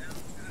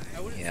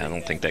 Yeah, I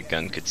don't think that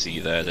gun could see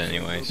that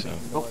anyway, so.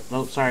 Oh,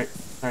 no, sorry.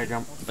 Sorry,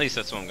 Jump. At least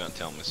that's what I'm gonna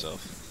tell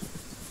myself.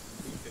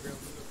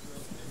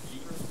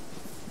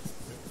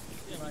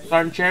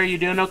 Sergeant Cherry, you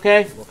doing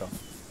okay?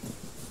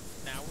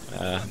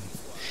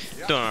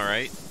 Doing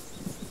alright.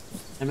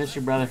 I miss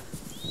your brother.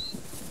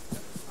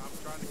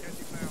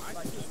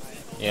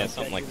 Yeah,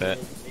 something like that.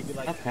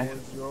 Okay.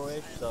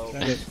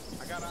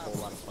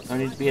 Don't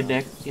need to be a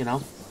dick, you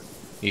know.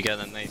 You got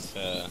a nice,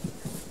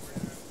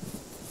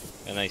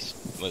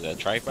 was that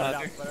tripod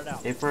there?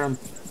 Stay firm.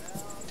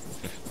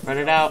 Spread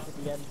it out.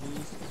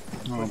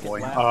 Oh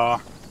boy.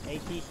 AT,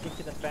 stick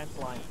to the fence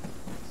line.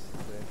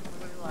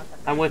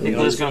 I'm with you,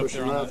 Callisto.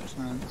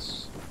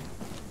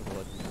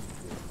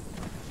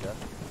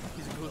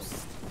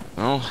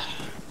 Oh,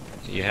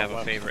 do you have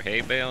a favorite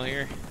hay bale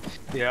here?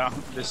 Yeah,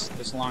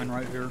 this line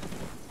right here.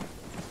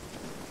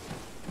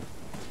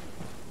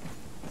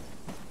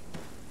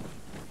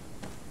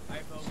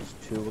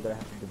 We're gonna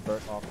have to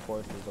divert off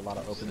course. There's a lot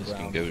of open This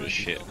ground. can go to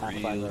shit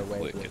real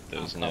quick at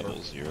those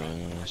levels you're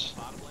on.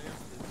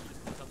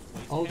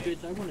 Oh,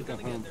 dude, I want to go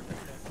home.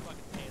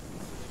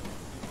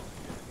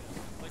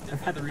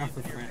 I've had enough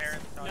of France.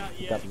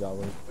 Copy,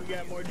 Galway. We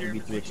got more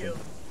Germans to kill.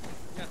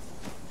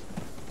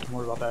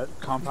 What about that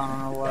compound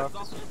on the left?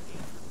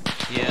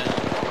 Yeah.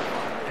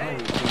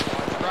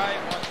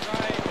 Watch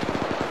right.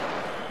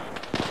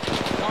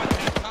 Watch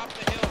at top of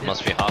the hill.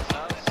 Must be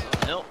hostiles.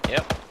 Nope.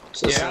 Yep.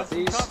 So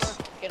southeast.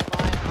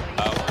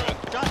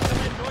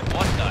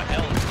 What the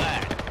hell is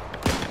that?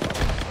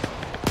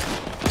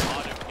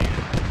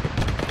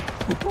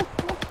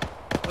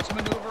 Let's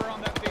maneuver on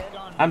that big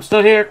gun. I'm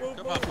still here.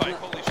 Come on, Mike.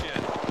 Holy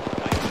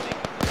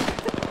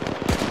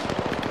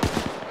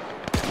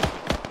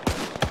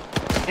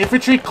shit.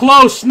 Infantry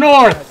close,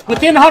 north,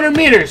 within 100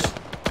 meters.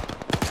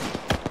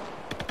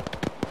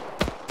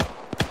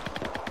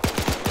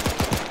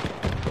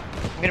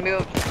 I'm gonna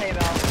move up to the hay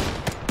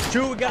bale.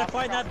 Drew, we gotta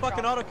find that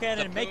fucking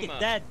autocannon and make it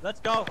dead. Let's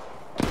go.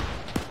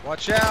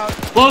 Watch out.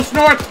 Close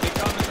north.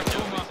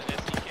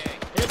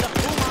 There's a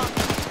Puma.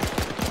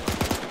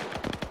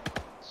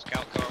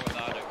 Scout car with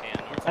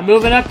autocan. I'm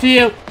moving up to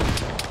you.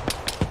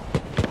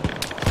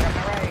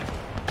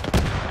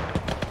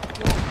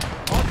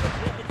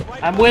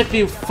 I'm with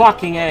you,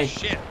 fucking A.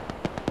 Shit.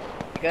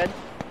 Good?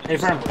 Stay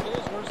firm.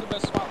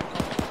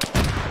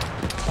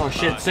 Oh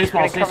shit, stay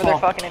small, stay Cover their small.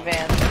 fucking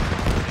advance.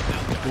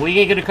 We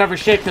ain't gonna cover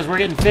shit because we're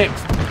getting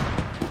fixed.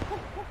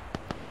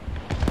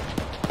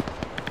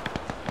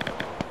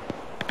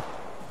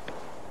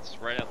 It's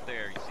right up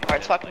there. You see Alright,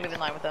 let's fucking move in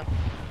line with them.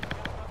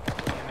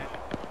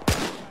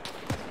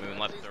 moving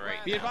left to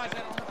right. Be advised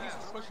that Northeast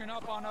is pushing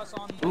up on us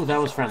on. Ooh, that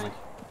was friendly.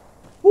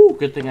 Ooh,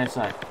 good thing I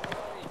saw it.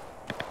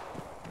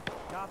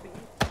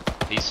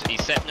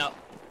 He's setting up.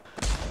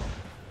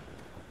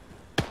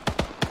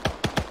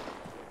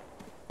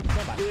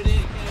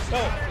 Go!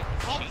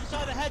 Opposite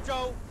side of the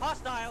hedgerow!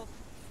 Hostile!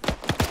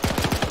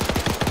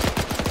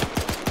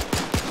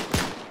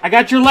 I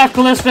got your left,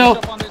 Callisto.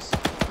 Push up on this.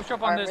 Push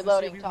up on this. Let's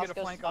see if we can get a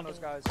flank on those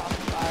guys.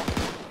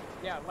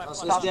 Yeah,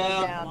 left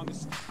down.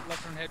 Longest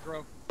left front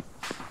hedgerow.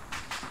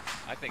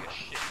 I think a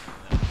shit.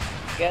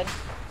 Good.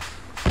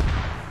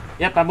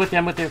 Yep, I'm with you.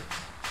 I'm with you.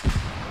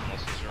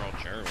 Unless those are all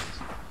Germans.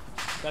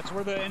 That's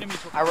where the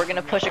enemies were. Alright, we're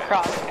gonna push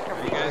across.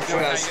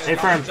 Stay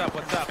firm.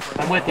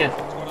 I'm with you.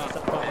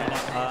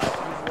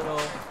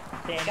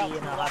 Sandy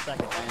in a hot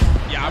second.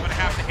 Yeah, I'm gonna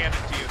have to hand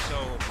it to you, so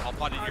I'll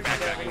put it in your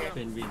backpack.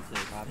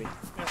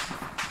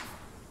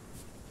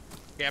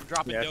 Okay, I'm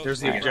dropping Yeah, those. there's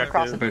the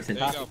objective. There you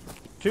go.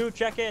 2,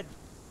 check in.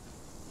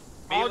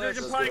 Aldridge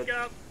and Pike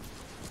up.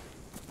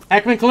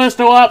 Heckman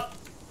Callisto up.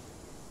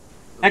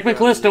 Heckman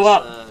Callisto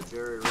up.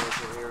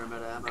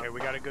 Okay, we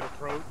got a good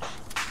approach.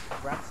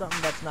 Grab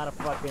something that's not a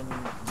fucking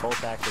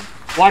bolt action.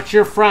 Watch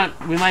your front.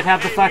 We might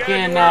have the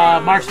fucking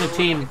marksman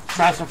team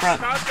cross in front.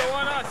 Tosco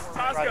on us.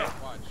 Tosco.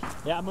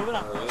 Yeah, I'm moving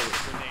up. Grenade,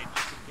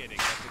 just kidding.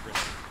 That's a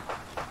grenade.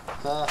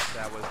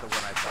 That was the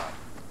one I thought.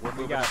 We're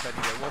moving up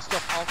anyway. We'll still.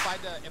 I'll find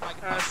a. If I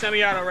can.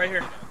 Semi-auto right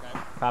here.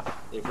 Copy.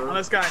 On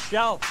this guy.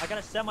 Shell. I got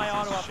a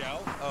semi-auto up.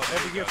 Shell?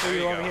 Over here for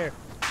you, over here.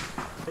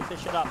 Pick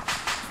this shit up.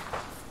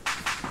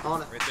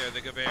 On it. Right there,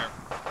 the good bear.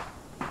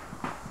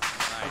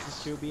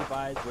 This is 2B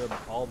buys. We're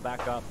all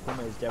back up.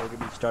 Puma is dead. We're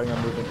gonna be starting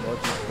our movement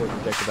north toward the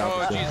objective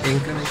Oh, alpha.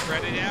 Jesus.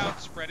 Spread it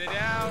out. Spread it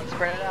out.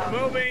 Spread it out.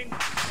 Moving.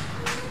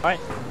 Alright.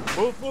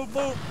 Move.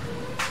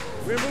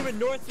 We're moving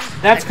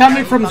northeast. That's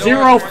coming from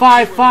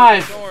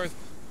 055. North.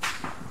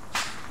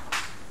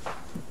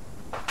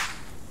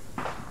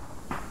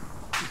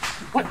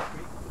 What?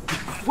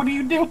 What do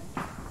you do?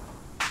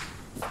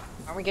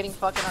 Are we getting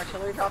fucking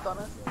artillery dropped on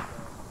us?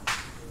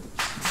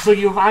 So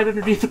you hide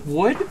underneath the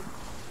wood?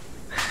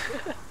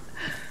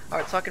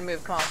 Alright, so I can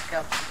move. Come on,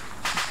 go.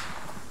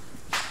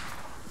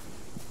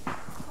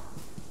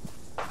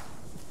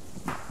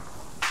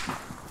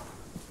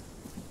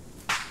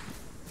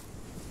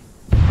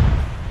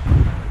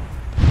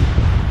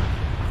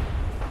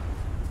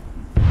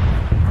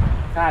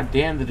 God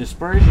damn, the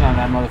dispersion on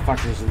that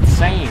motherfucker is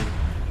insane.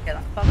 Yeah,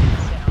 that fucking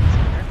sounds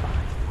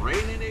terrifying.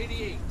 Raining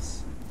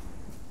 88s.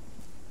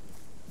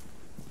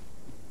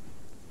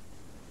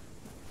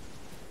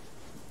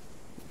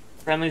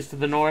 Friendlies to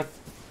the north.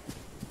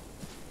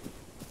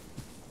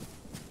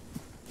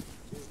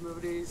 Two's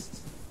moving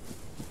east.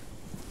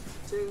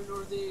 2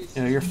 northeast.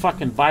 You know, your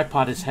fucking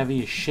bipod is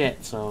heavy as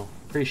shit, so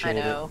appreciate I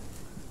know.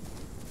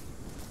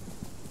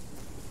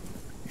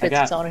 it.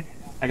 Fits on it.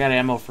 I got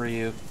ammo for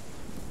you.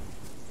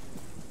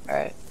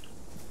 Alright.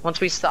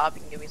 Once we stop,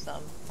 you can give me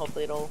some.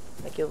 Hopefully it'll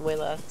make you way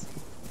less.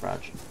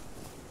 Raj.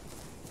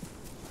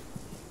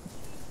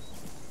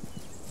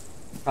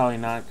 Probably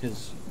not,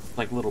 because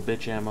like little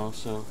bitch ammo,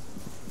 so.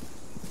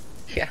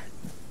 Yeah.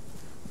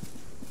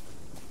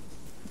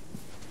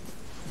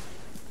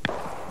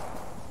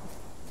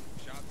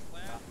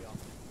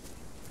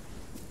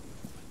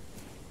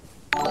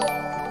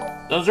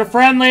 Those are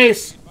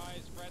friendlies!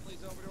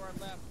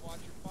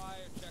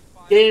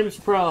 Games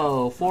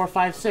Pro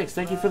 456,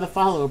 thank you for the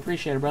follow,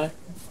 appreciate it, brother.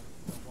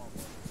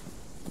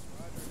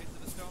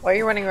 Why are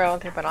you running around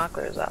with your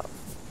binoculars out?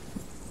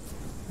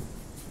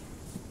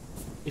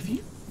 If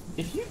you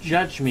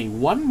judge me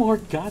one more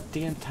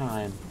goddamn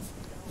time.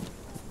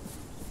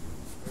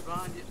 They're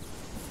behind you.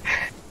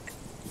 I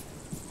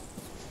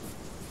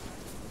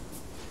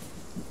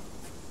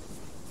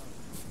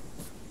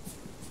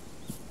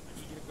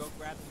need you to go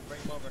grab them and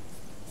bring them over.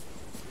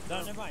 No,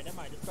 never mind.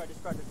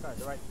 Discard.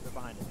 They're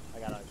behind it. I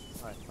got it.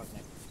 Alright, fuck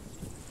next.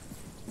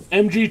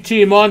 MG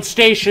team on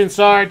station,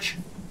 Sarge.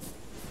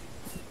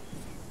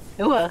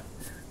 Ooh.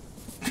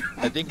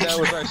 I think that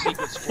was our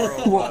secret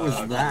squirrel. What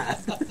was that?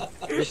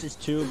 This is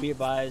 2, be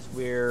advised,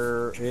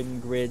 we're in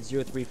grid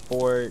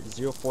 034,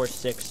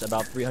 046,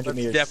 about 300 Let's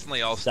meters.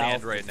 definitely all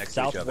stand right next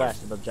to each other.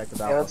 Southwest of objective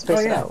Yeah, alpha. let's space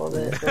it out a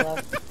little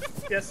bit.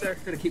 Yes, sir.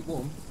 Gotta keep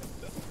warm.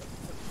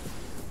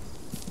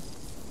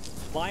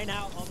 Line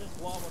out on this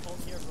wall, we're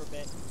holding here for a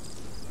bit.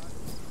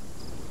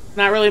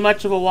 Not really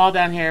much of a wall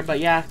down here, but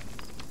yeah.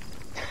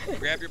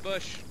 Grab your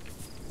bush.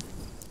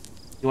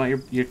 You want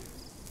your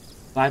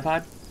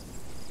bipod?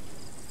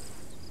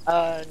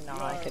 No,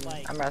 I can.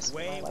 I'm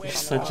resting.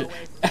 Such a.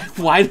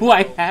 Why do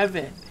I have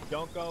it?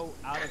 Don't go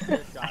out of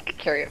earshot. I can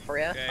carry it for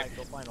you. Okay.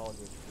 Go find all of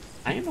you.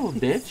 I ain't no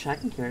bitch. I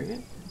can carry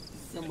it.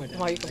 Somewhere down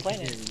Why are you there, I can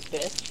complaining,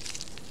 hear you. bitch?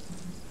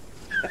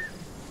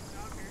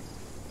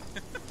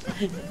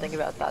 Think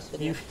about that.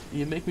 Didn't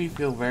You make me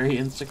feel very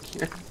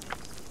insecure.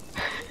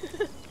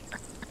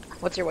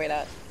 What's your weight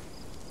at?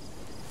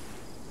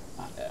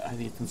 I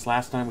mean, since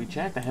last time we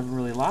checked, I haven't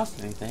really lost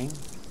anything.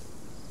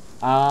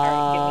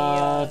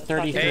 Alright,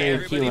 give me, 33 Hey,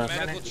 everybody, kilos.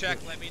 medical check.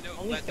 Let me know.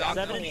 Only Let Doc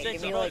know. 7 and 6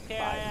 give me like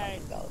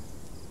 5 bells.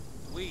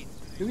 Sweet.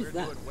 Who is We're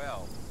that? doing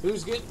well.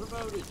 Who's getting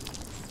promoted?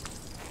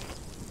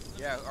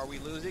 Yeah, are we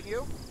losing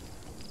you?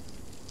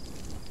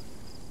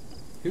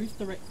 Who's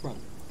direct front?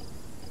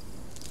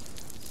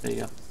 There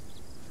you go.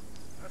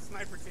 A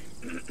sniper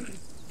team.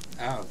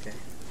 Oh, okay.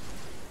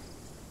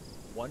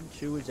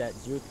 1-2 is at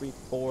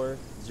 034,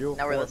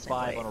 Now we're listening,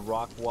 045 wait. on a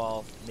rock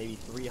wall, maybe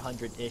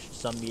 300-ish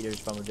some meters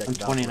from objective.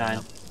 29.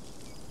 Alpha.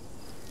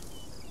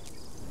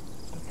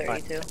 32.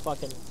 Right,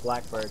 fucking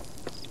Blackbird.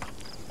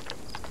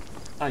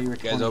 Oh, you were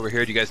You guys over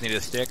here, do you guys need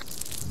a stick?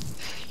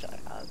 Shut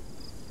up.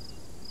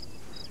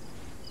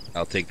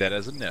 I'll take that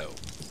as a no.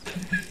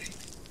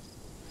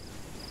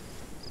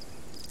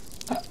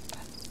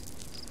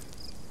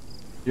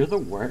 You're the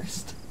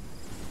worst.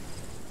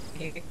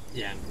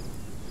 Yeah.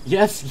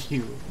 Yes,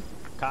 you.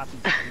 Copy.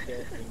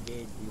 Engage. Do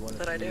you want That's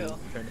what I do.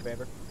 Turn the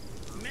favor?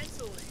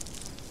 Mentally.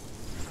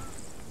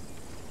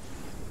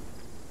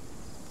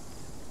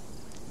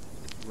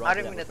 I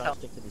didn't mean to tell.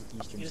 Stick to the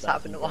eastern You just side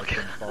happened so to you guys walk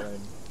can follow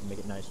and make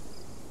it nice.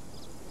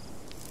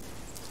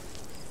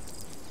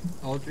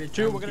 Aldrich,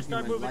 Two, I'm we're gonna giving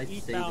start my moving life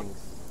eastbound.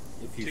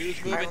 savings if you Two's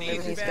shoot. moving I'm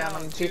moving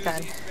eastbound. eastbound, Two's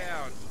 210.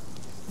 eastbound.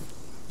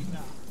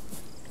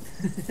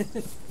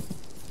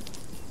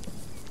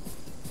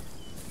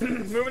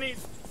 Moving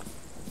east.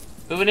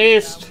 Moving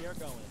east.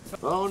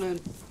 Bonin.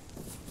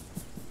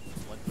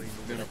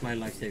 One of my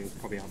life savings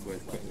probably aren't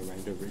worth putting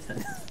around over his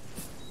head.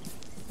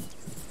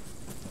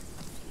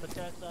 Look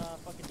at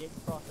fucking David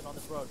crossing on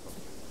this road.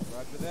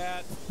 Roger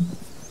that.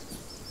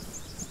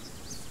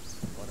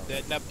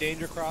 Setting up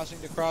danger crossing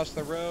to cross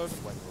the road.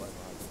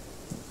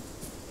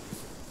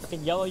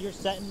 Fucking yellow, you're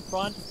set in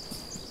front.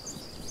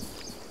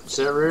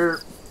 Set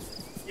rear.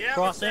 Yeah,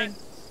 Crossing.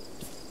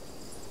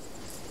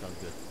 Sounds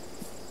good.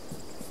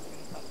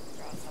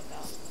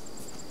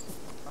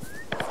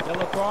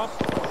 Yellow cross.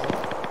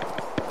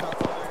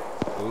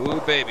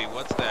 Ooh, baby,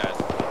 what's that?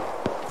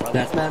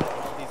 That's man.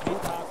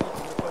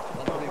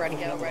 Ready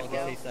to go, ready to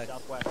go.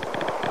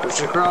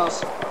 Push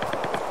across.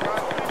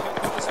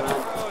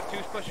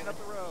 Two's pushing up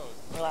the road.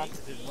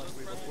 Relax.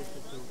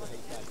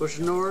 Push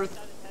north.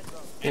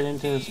 Get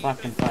into this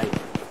fucking fight.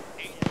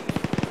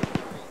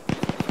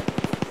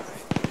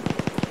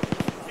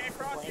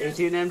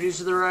 18 MGs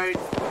to the right.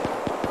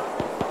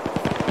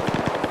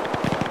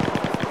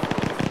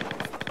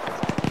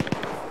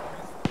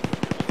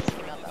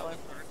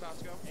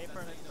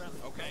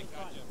 Okay,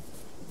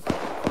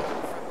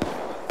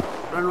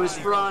 Runway's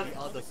front.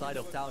 On the side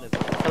of town is.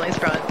 Building's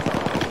front.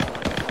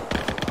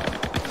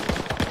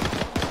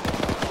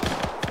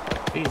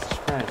 Jesus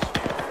Christ.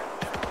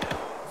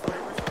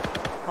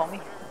 Call me.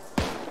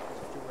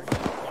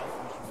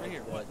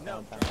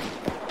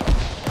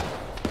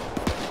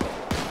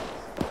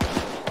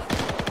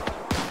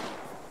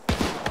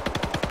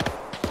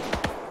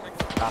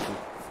 Copy.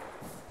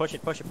 Push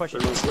it, push it, push it.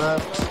 Runway's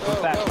left.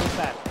 Move back, move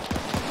back.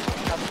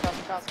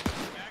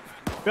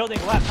 Building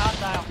left,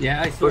 hostile.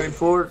 Yeah, I saw Push him.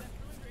 forward.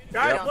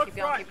 Guys, Keep look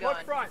going, front, keep going.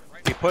 look front.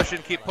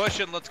 Keep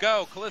pushing, let's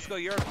go. Callisto,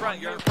 you're in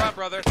front,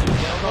 brother. Look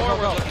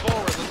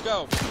forward, let's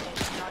go.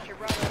 Not your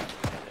brother.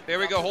 There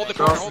we go, hold the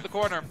Cross.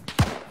 corner.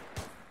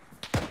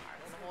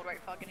 Hold right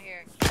fucking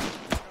here.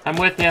 I'm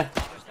with you.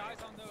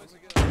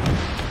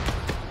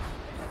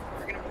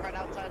 We're gonna run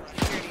outside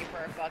security for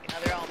our fucking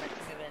other element to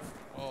move in.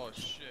 Oh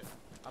shit.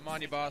 I'm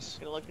on you, boss.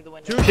 Gonna look through the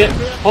window. Shit.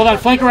 Hold on,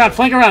 flank around,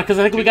 because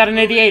I think we got an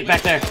 88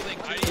 back there.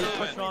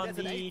 Push on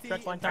the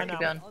stretch line time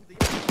Keep now. going.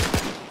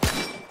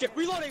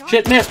 Reloading.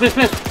 Shit, miss.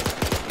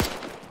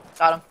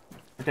 Got him.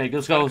 Okay,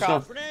 let's go.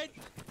 Got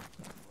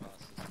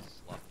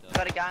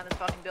a guy in this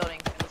fucking building,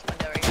 in this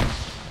window right here.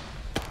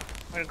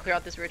 We're gonna clear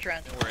out this rear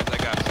trench. No worries, I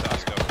got it,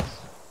 Stasco.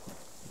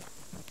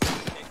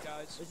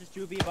 This is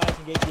 2B advised,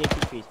 engage the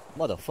ATPs.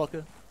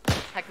 Motherfucker.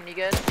 Heckman, you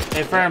good?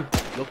 Hey, firm.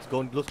 Looks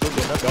good. Go.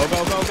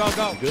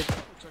 Go. Good.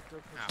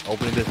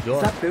 Opening this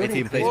door. Stop building.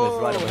 18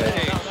 placements right over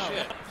Hey, here.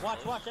 shit.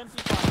 Watch,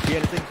 empty. See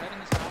anything?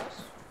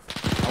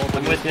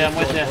 I'm with you.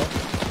 Nothing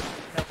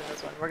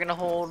this one. We're gonna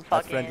hold That's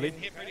fucking... friendly.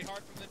 Hit pretty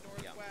hard from the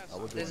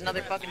northwest. There's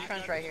another fucking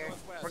trench right here.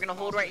 We're gonna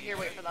hold right here,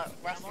 wait for the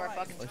rest of our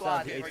fucking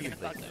squad, and we're gonna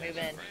fucking move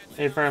in.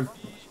 Hey, firm.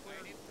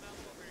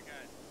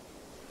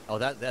 Oh,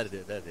 that is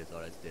it.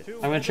 Alright, it's dead.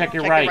 I'm gonna check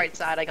your Check right. the right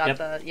side, I got Yep.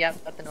 the... Yep,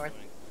 at the north.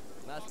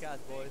 Mass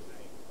cast, boys.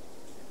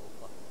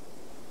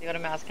 You got a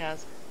mask,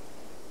 Kaz.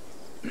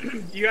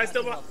 You guys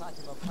still...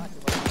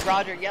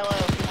 Roger, yellow,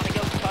 if you wanna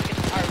go fucking...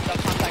 Alright, we got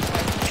contact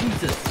point.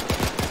 Jesus.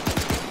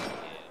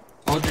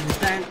 Aldrich is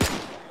down.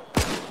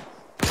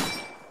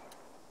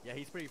 Yeah,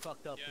 he's pretty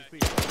fucked up. He's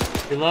pretty.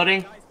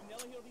 Reloading.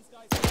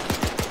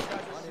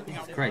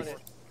 Jesus Christ.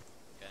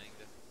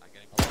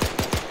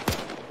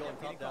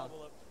 Top down.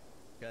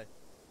 Okay.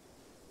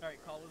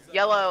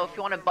 Yellow, if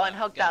you wanna button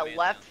hook that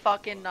left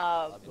fucking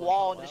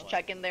wall and just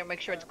check in there,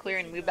 make sure it's clear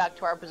and move back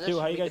to our position.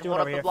 How you We guys can doing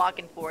hold up over the here?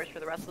 blocking force for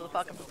the rest of the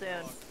fucking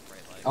platoon.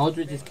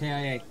 Aldrich is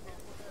KIA.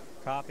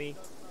 Copy.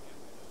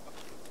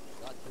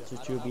 This is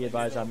 2B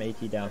advised, I'm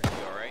AT down. You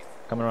alright?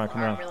 Coming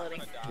around.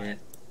 Reloading. Yeah.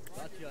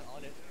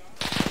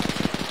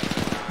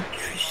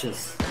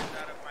 Jesus.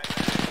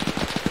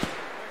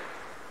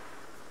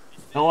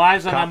 No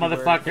eyes on that Copy,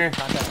 motherfucker.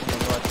 Contact from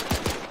the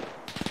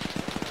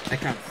north. I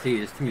can't see,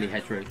 there's too many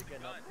hedgerows.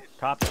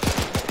 Copy.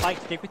 Pike,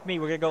 stick with me,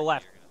 we're gonna go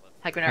left.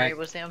 Heckman, are you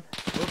with Sam?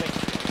 Moving.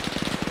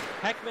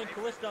 Heckman,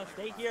 Callisto,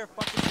 stay here.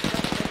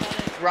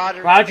 Fucking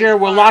Roger. Roger,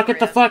 we'll lock it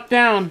the fuck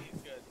down.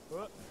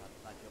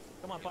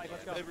 Come on, Pike,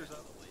 let's go.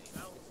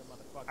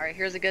 Alright,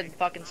 here's a good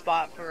fucking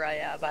spot for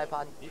a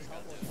bipod.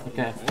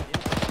 Okay.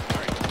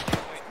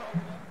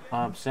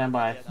 Stand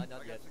by.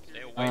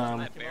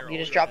 You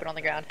just drop it on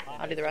the ground.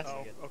 I'll do the rest.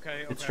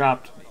 Okay. It's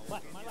dropped.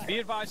 Be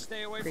advised,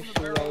 stay away from the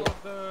barrel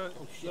of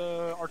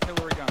the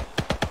artillery gun.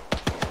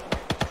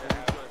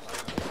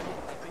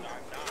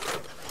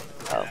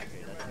 Oh.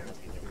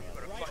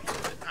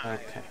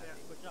 Okay.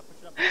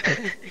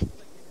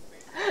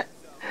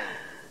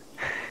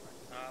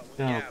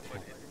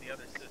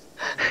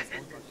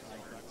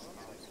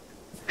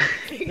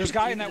 There's a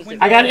guy in that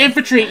window. I got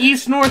infantry,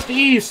 east,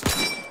 northeast.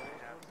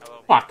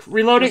 Fuck,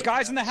 reloading. There's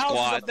guys in the houses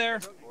up there.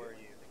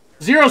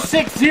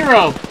 060.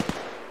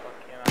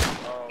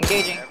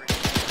 Engaging.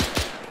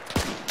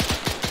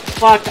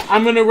 Fuck,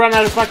 I'm gonna run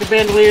out of fucking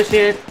bandoliers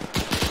here.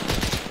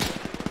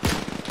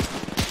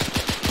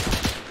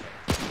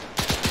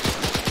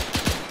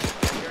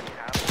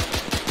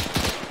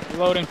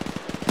 Reloading.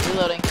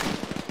 Reloading.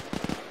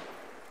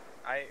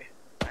 I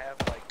have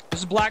like. This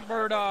is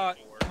Blackbird.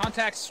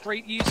 Contact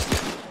straight east.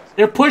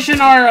 They're pushing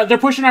our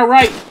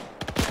right.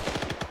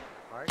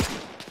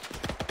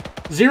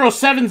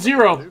 070.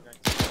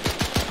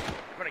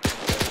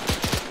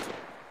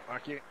 I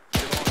can't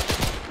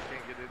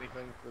get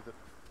anything with it.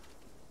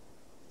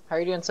 How are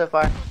you doing so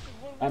far?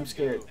 I'm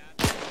scared.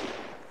 I'm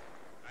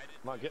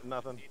not getting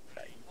nothing.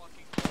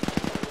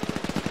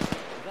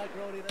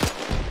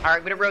 Alright,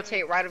 I'm gonna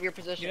rotate right over your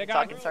position so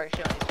I can start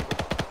showing these people.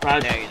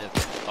 Roger.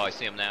 Negative. Oh, I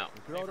see him now.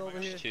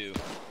 2,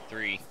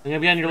 3. I'm gonna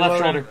be on your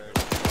left shoulder.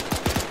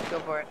 Go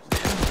for it.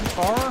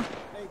 Far?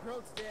 Hey,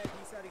 Groat's dead. He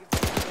said he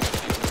gets.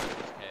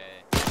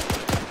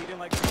 He didn't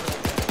like the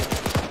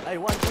Hey,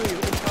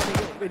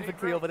 1-3,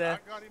 infantry over there.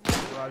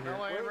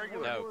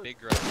 No, big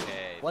growth.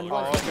 Okay. One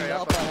okay.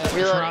 up ahead.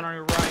 Reload. Around on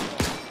your right.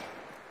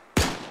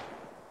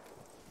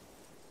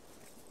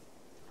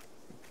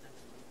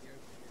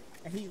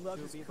 And he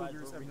loves his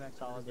cougars every next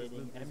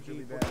consolidating. MG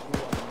really 42 on bad. the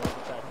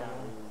north side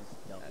town is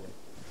dealt with.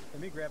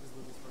 Let me grab his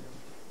Lucas for him.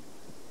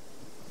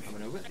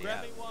 Coming over.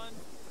 Grab me one.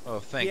 Oh,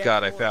 thank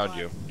God I found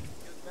you.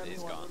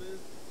 He's gone.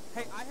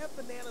 Hey, I have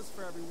bananas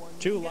for everyone.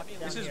 Two lucky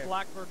This down is here.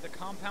 Blackbird, the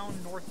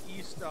compound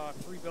northeast,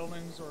 3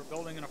 buildings or a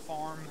building and a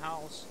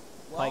farmhouse.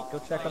 Pike, go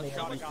check on the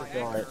shot a east guy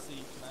before at it.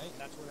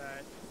 That's where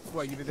that.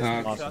 What, you did this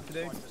one Awesome. shot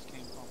today?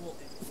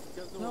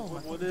 No,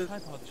 what is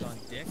tripod's on,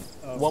 dick?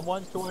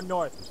 1-1's to our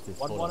north.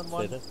 1-1 and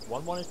 1.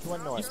 1-1 is to our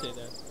north. You stay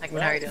there.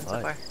 Heckman, how are you doing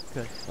so far?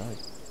 Good,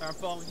 I'm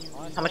following you.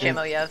 How much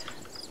ammo you have?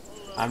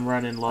 I'm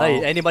running low.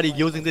 Hey, anybody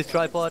using this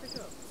tripod?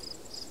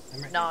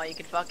 No, you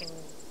can fucking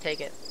take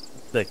it.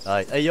 Sick.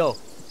 Alright, hey yo.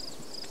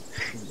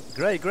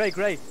 Great.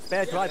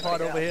 Bad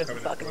tripod over here.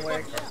 Fucking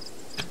work.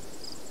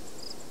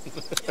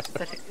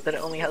 that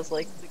it only has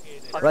like.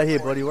 Right here,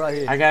 buddy, right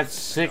here. I got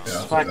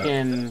 6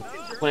 fucking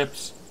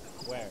clips.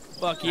 Where?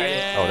 Fuck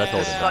yeah. Oh, that's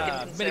all.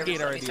 Fucking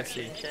Mitigate our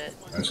ADC.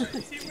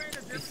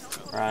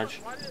 Raj.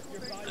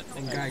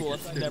 And guys, cool,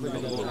 just I've never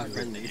been little able to-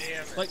 friendlies.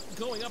 Like,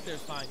 going up there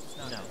is fine, just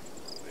not. No.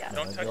 Yeah.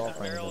 Don't touch they're all the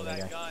friends barrel of over that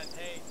there. gun.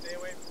 Hey, stay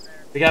away from there.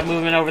 We got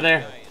movement over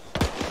there.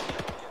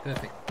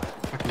 Perfect.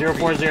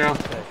 040.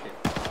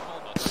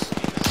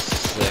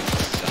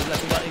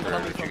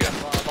 Incoming from the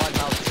barn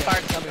house.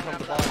 Coming from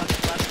the barn.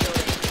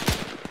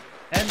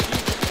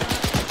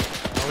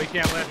 Oh, we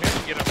can't let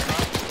him get up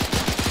front.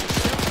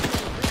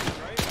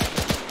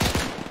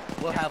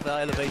 We'll have the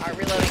elevation. Alright,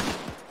 reloading.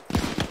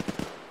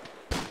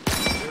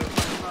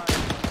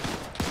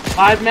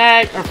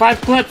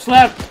 5 clips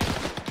left.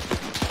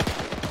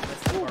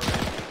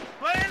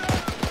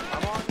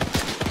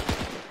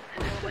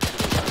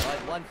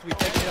 Right, once we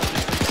take it up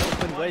this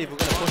open wave, we're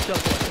gonna push up.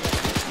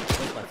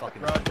 Where's my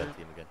fucking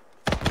team again?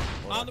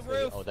 Oh, On the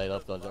roof. Oh, they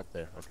left us up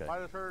there. Okay.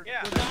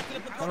 Yeah. We're not gonna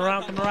put Come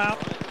around.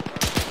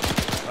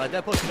 Right,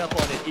 they're pushing up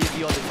on it.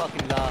 Easy on the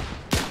fucking,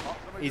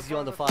 easy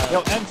on the fire.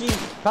 Yo, MG,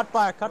 cut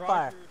fire.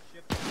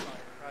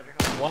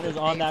 One is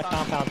on that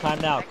compound. Time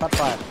now. Cut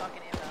fire.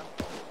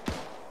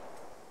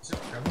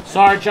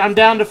 Sarge, I'm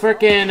down to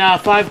frickin'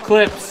 5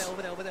 clips.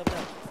 Over there.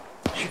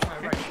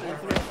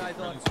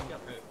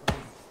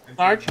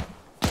 Sarge?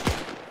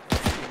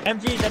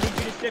 MGs, I need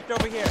you to shift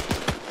over here.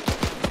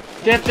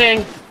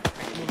 Shifting.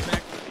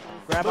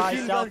 Grab eyes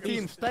Machine gun southeast.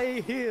 team,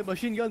 stay here.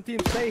 Machine gun team,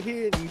 stay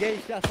here.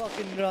 Engage that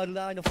fucking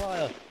line of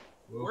fire.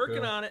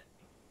 Working on it.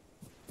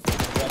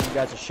 Grab you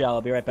guys a shell.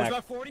 I'll be right There's back.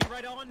 about 40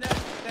 right on that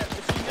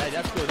machine gun. Hey,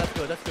 that's good.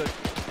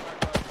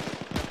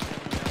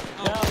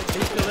 Oh,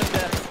 He's still in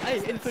there. Hey,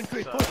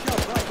 infantry, push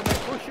up, right,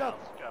 push up.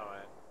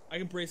 I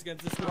can brace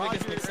against this. I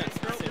guess makes sense.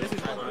 This is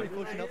infantry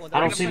pushing up on I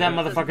don't see that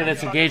motherfucker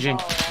that's engaging.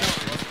 We're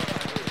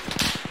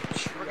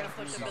gonna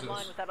push up in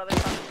line with that other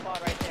fucking squad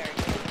right there.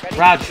 Ready?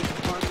 Raj.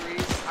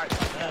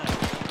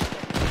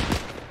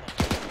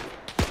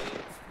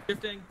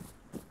 Shifting.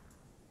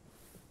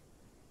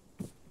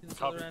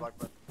 Copy,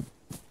 Blackbird.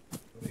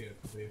 Yep,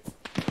 I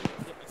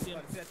see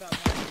him.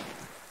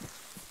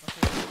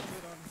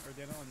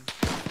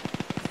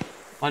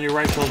 On your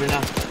right shoulder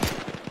now.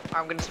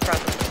 I'm gonna suppress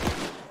him.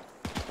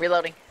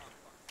 Reloading.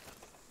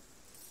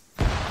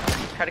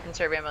 Try to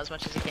conserve ammo as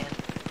much as you can.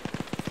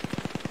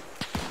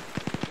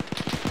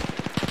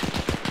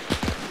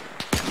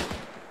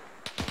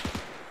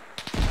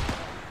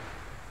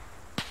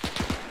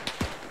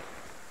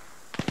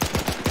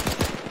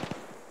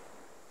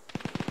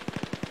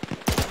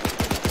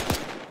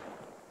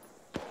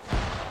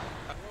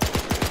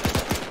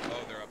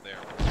 Oh, they're up there.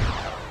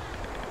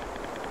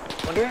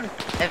 Wonder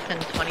if in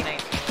 2019 we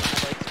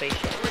have like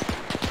spaceships.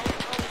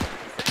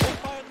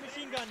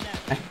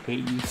 I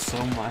hate you so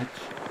much.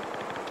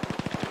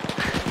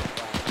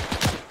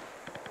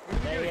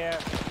 Stay here.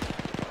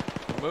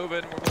 We're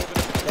moving.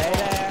 Stay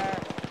there.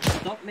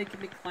 Stop making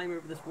me climb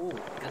over this wall.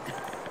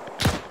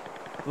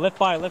 Lift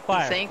fire, lift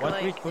fire. Think, Once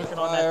like, we pushing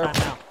on that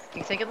time now.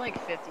 You think in like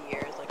 50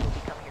 years, like we'll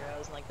become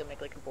heroes and like they'll make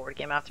like a board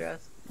game after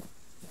us?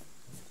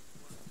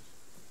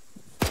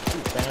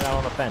 Stand it out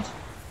on the fence.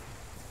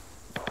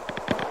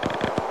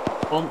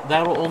 Well,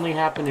 that'll only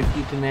happen if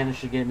you can manage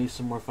to get me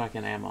some more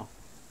fucking ammo.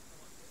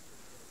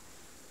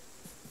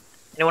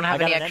 Anyone have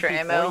I any got an extra MP40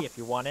 ammo? if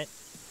you want it.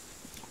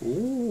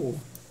 Ooh.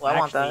 Well, I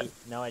want that. Actually,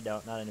 no, I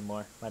don't. Not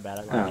anymore. My bad.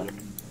 I lied to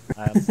you.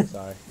 I'm so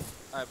sorry.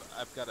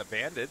 I've got a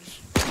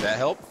bandage. Does that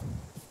help?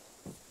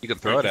 You can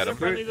throw it at him.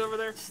 Friendlies over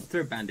there?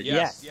 Throw bandage.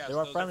 Yes, Yes, there are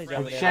those are friendlies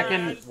over friendlies. there.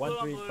 Checking.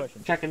 1-3 is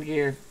pushing. Checking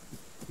gear.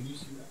 Can you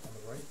see that on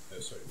the right? Oh,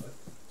 sorry, left.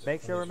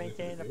 Make sure we're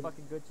maintaining a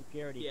fucking good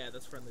security. Yeah,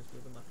 that's friendlies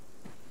moving left.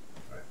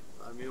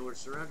 I mean, we're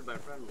surrounded by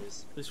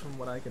friendlies. At least from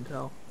what I can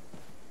tell.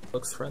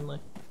 Looks friendly.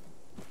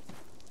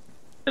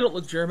 They don't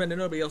look German and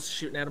nobody else is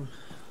shooting at them.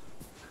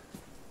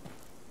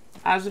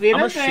 How's it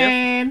even I'm a shift.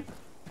 been?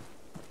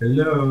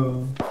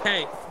 Hello.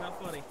 Hey, it's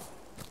not funny.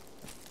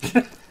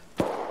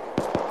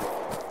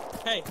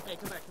 Hey,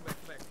 come back.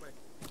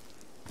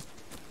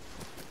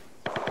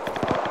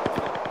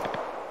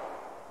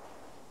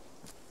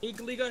 Ich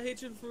liege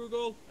Hähnchen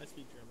Frugel. I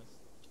speak German.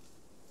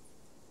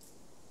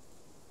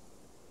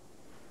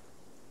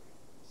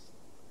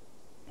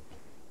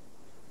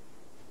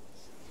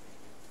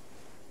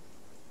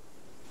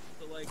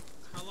 So, like,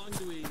 how long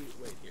do we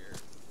wait here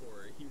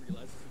before he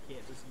realizes he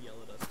can't just yell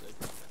at us to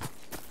come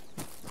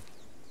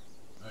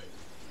back?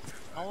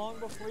 How long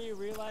before you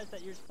realize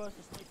that you're supposed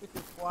to sleep with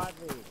your squad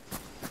lead?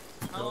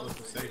 How long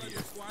before you realize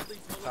the squad lead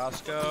told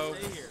us to Costco.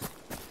 fucking stay here?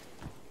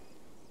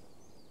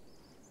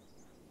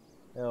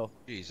 Yo,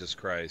 Jesus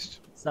Christ.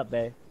 what's up,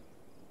 babe?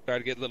 Try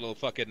to get a little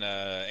fucking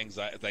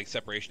anxiety, like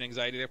separation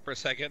anxiety there for a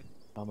second.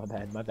 Oh, my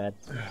bad, my bad.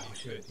 Oh,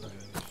 shit.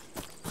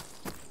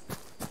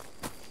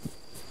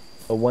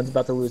 But one's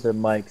about to lose their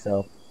mic,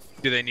 so...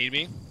 Do they need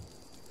me?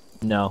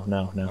 No.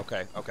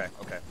 Okay.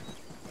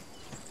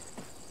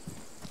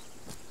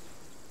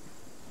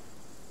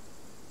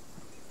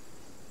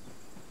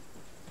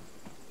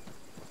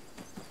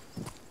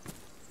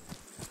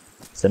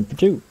 Send for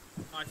 2.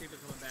 Oh, I think they're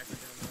coming back right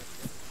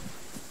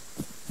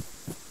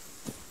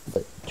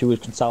down But 2 is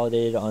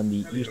consolidated on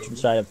the eastern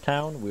side of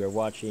town. We are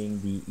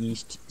watching the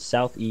east,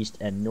 southeast,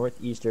 and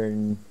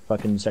northeastern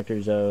fucking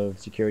sectors of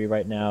security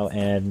right now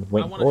and there. I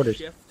waiting for want to orders.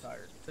 shift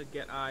to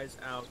get eyes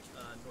out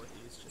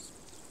northeast. Just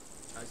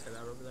eyes head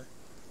out over there.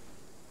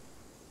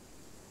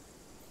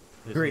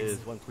 This Great. is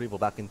one Creeble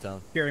back in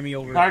town. Carry me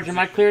over. Sarge, am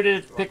I clear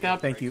to pick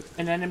up Thank you.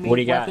 an enemy What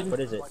do you got? weapon? What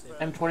is it?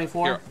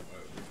 M24? Here.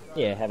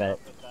 Yeah, have at it.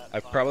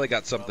 I've probably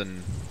got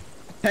something.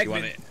 You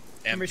want Heckman,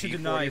 an permission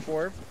denied.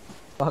 MP44?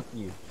 Fuck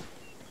you.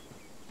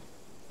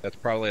 That's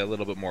probably a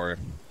little bit more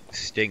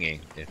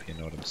stingy, if you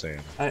know what I'm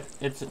saying.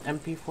 It's an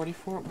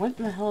MP44? What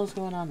the hell is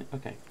going on?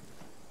 Okay.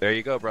 There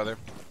you go, brother.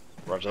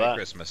 Roger Merry that.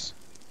 Christmas.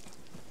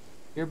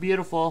 You're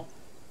beautiful.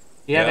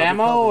 You have Yeah.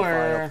 ammo,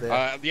 or...?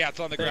 Yeah, it's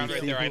on the ground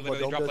right there. I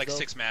literally dropped like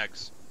 6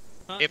 mags.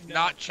 If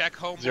not, check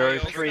home.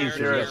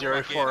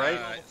 030048.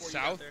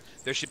 South.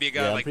 There should be a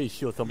guy Yeah, I'm like pretty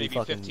sure someone maybe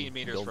fucking 15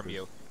 meters built from this.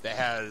 you that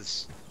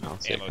has I'll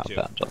see ammo a too.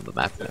 compound on the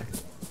map there.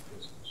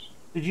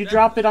 Did you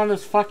drop it on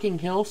this fucking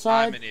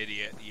hillside? I'm an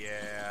idiot.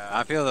 Yeah.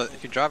 I feel that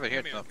if you drop it here,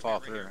 it's gonna fall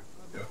through.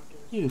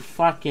 You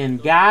fucking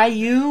guy,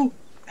 you!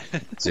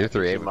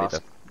 038 would be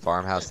the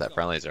farmhouse that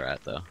friendlies are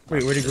at, though.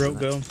 Wait, where did Grote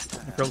go?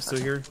 Grote's still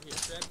here?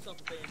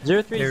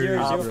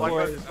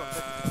 03004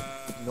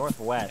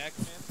 northwest.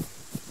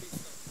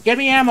 Get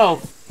me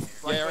ammo!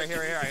 Yeah, right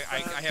here.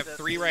 I have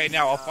 3 right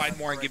now. I'll find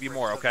more and give you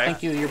more, okay?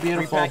 Thank you, you're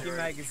beautiful.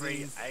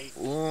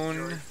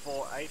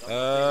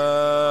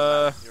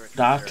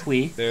 Da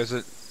Twee. There's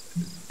a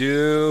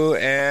do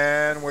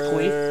and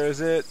where is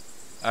it?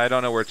 I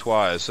don't know where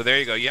Twa is. So there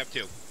you go. You have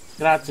 2.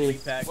 Grazie.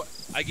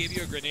 I gave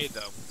you a grenade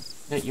though.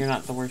 That you're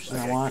not the worst thing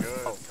I want.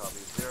 Good. Copy.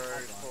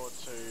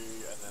 042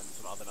 and then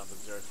some other numbers.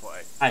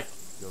 048. Hi.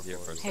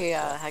 Hey,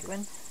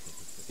 Heckman.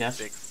 Yes?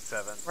 6,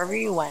 7. Wherever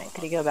you went,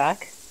 could you go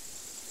back?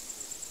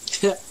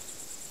 Because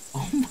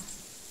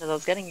I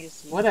was getting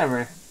used to you.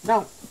 Whatever.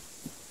 No.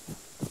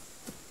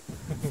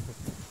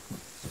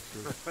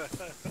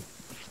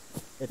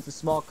 It's a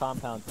small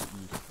compound to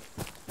east.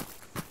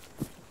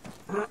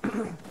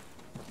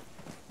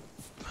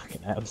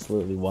 Fucking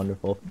absolutely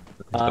wonderful.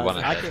 The one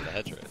I ahead can- of the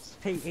hedgerows.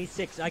 Hey,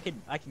 A6, I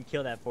can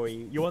kill that for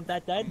you. You want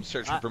that dead? I'm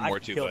searching for more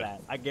too, kill bud.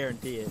 that. I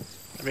guarantee it.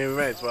 I mean, we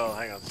may as well.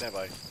 Hang on, stand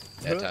by.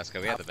 Yeah,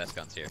 Tasco, we have the best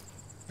guns here.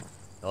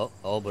 Oh,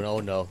 but oh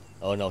no,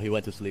 he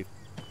went to sleep.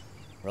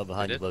 Right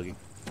behind the buggy.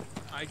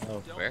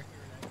 Where?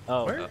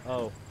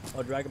 Oh,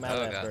 drag him out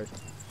of that God. first.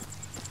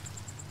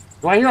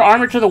 Do I hear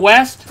armor to the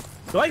west?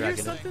 Do I hear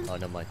something? Oh,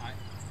 never mind.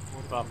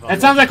 That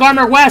sounds like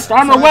armor west.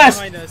 Armor Something west.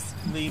 behind us,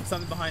 Lee.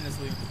 Something behind us,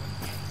 Lee.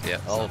 Yeah.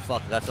 Oh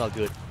fuck, that's not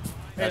good.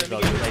 That's Hey,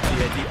 not good. I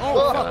see.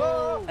 Oh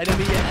fuck!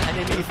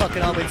 Enemy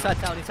fucking armor inside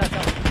town.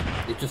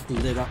 It just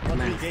lit up the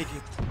man.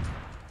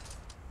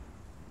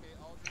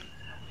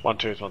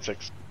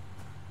 1216.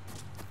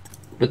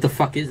 What the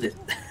fuck is it?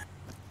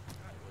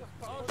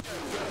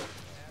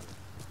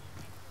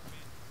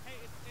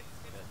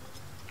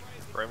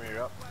 Remy, you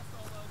up?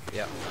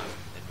 Yeah, I'm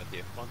in with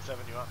you.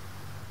 17, you up?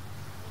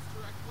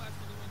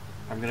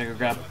 I'm gonna go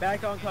grab.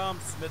 Back on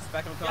comms. Smith's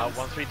back on comms.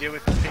 Once we deal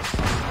with the pink,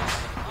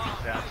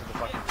 down to the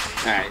fucking.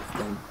 Alright, it's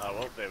done.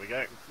 Well, there we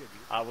go.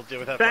 We'll deal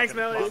with that Thanks,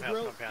 fucking Melly.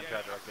 farmhouse compound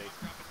trader update.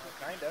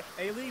 Kinda.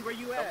 Hey Lee, where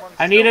you at?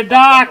 I need a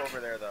dock. Over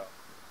there, though.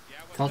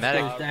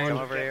 Medic, Toss down. come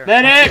over here.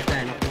 Medic.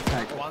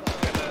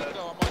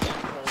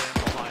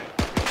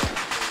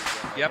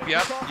 Yep.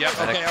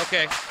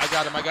 Okay. I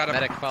got him.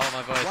 Medic, follow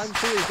my voice.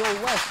 1-3, go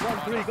west.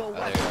 1-3, go Oh,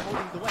 west. there you I'm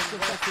holding the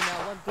western section now.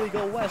 1-3,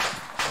 go west.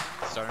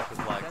 Starting with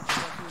flags.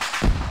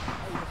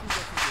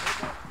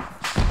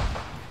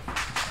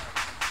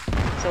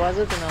 So was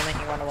it the moment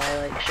you run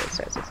away, like shit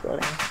starts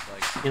exploding?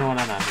 You know what?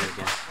 I'm not here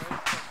again.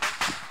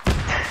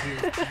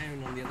 There's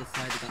iron on the other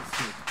side of that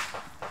snake.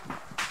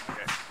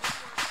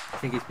 I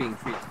think he's being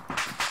treated.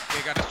 Okay,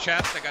 I got his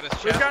chest.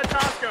 We've got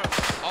Tosco.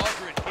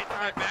 Aldrin, get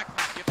my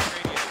backpack. Get the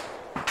radio.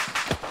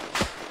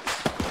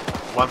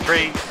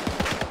 1-3.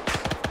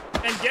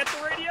 And get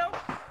the radio?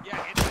 Yeah,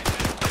 get my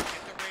backpack.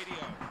 Get the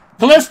radio.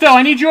 Callisto,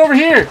 I need you over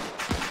here.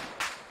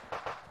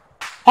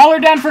 Holler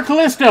down for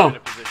Callisto.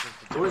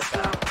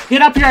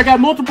 Get up here. I got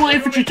multiple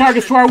infantry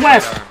targets to our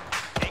west.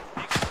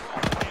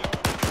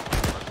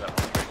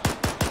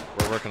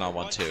 We're working on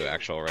 1-2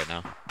 actual right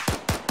now.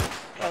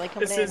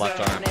 This is left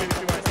arm.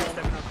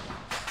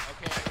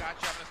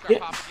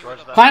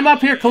 Climb up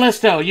here,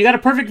 Callisto. You got a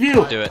perfect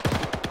view. Do it.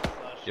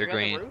 You're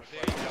green.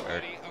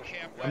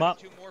 I'm up.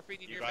 You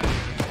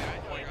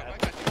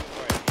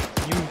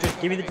just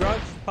give me the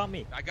drugs. Pump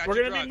me.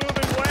 We're gonna be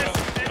moving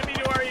west. Enemy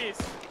to our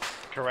east.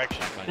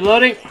 Correction.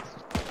 Reloading.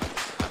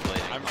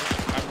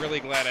 I'm really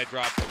glad I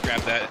grabbed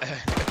that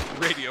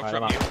radio Alright,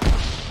 from I'm you.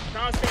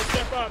 Tosco,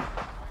 step up.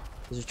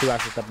 This is 2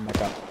 actually stepping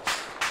back up.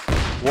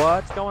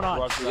 What's going on?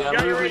 Yeah,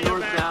 got we your were radio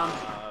north back. down.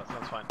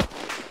 Sounds fine.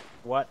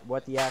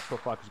 What the actual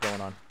fuck is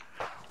going on?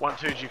 1-2,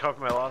 did you copy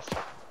my last?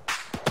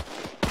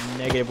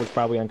 Negative was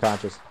probably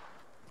unconscious.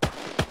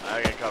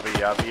 Okay, copy.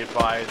 Be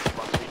advised,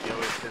 once we deal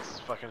with this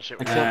fucking shit,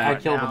 I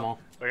killed them all.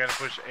 we're gonna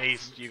push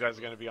east. You guys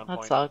are gonna be on That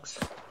point. sucks.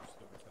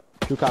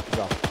 2 copies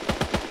off.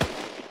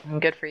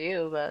 Good for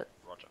you, but.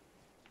 Roger.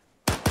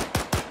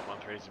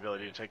 1-3's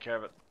ability to take care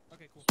of it.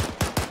 Okay, cool.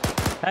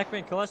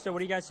 Pac-Man, Callisto, what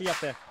do you guys see up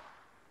there?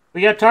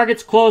 We got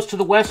targets close to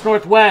the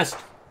west-northwest.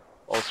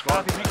 All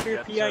squad. Copy, make sure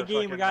you're Yeah,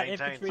 PID, we got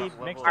maintain infantry.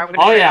 some Make level.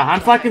 sure Oh yeah, I'm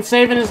fucking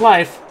saving his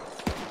life.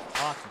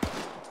 Awesome.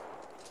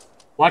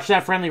 Watch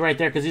that friendly right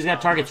there, because he's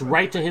got targets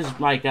right to his,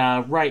 like,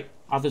 right,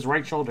 off his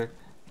right shoulder.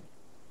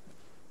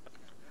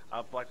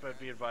 Blackbird,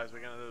 be advised, we're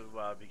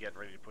gonna be getting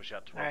ready to push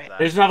out towards Alright. that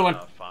There's another one.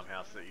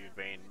 Farmhouse that you've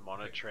been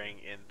monitoring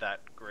in that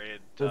grid,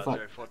 Good fuck.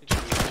 042,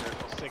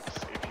 046,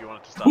 if you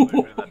wanted to start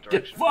moving in that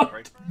direction. fuck.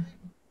 Great.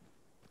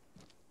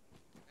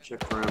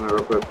 Check for ammo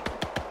real quick.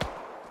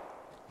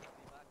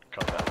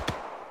 Copy that.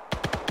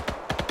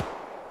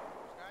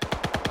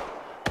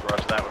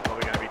 Roger that, we're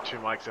probably going to be 2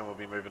 mics and we'll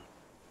be moving.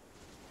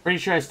 Pretty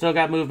sure I still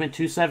got movement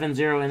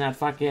 270 in that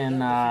fucking,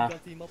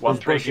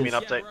 1-3, give me an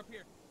update.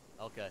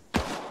 Okay.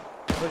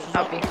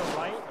 Copy.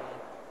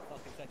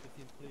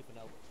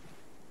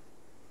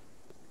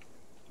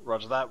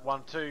 Roger that,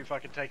 1-2, if I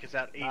can take us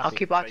out east. I'll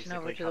keep watching basically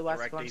over to the cut west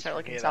direct one, east start from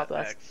looking here,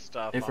 southwest.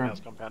 That next farmhouse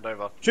compound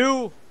over.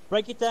 2,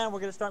 break it down, we're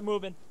gonna start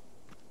moving.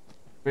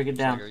 break it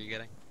down. Are you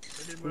getting?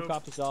 2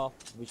 copies off.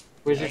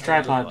 Where's your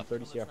tripod?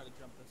 30 CR.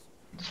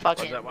 Just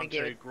fucking Roger that, 1-2,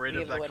 give grid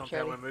it of that away,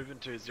 compound we're Charlie. moving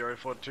to,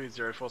 042,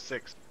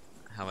 046.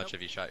 How much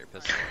have you shot your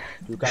pistol?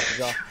 2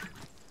 copies off.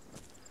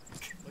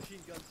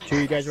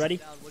 2, you guys ready?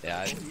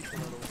 Yeah,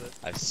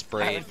 I've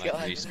sprayed my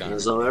grease gun.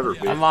 As I'll ever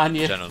be. I'm on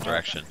you. General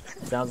direction.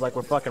 Sounds like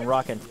we're fucking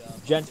rocking.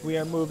 Gents, we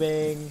are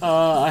moving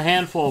A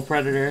handful,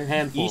 Predator,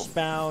 handful.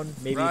 eastbound,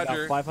 maybe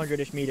Roger. about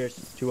 500-ish meters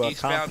to a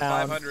Eastbound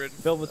compound 500.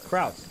 filled with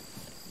krauts.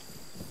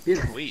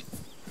 Sweet.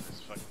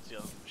 Just fucking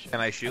steal some shit.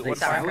 Can I shoot Like one?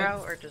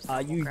 sauerkraut or just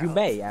normal You kraut?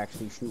 may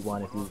actually shoot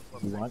one if you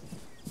want.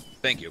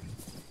 Thank you.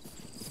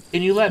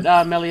 Can you let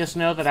Melius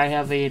know that I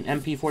have an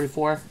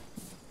MP44?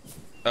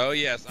 Oh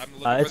yes, I'm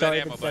looking for It's that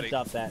already ammo, been buddy. sent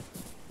up that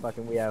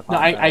fucking we have. No,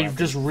 I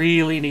just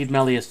really need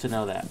Melius to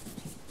know that.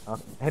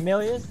 Okay. Hey,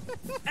 Melius?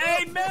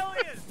 Hey,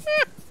 Melius!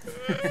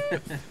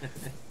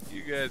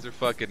 You guys are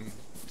fucking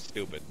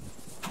stupid.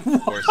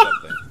 Or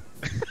something.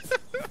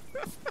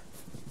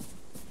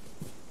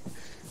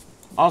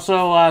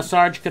 Also,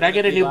 Sarge, could I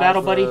get a new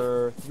battle buddy?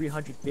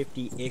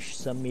 350-ish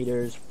some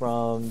meters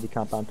from the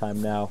compound time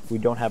now. We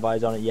don't have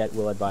eyes on it yet.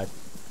 We'll advise.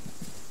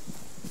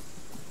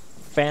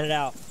 Fan it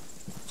out.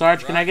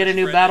 Sarge, can I get a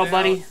new battle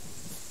buddy?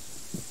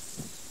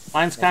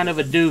 Mine's kind of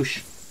a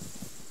douche.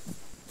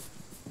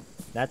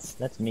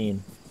 That's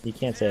mean. You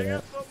can't say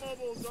that.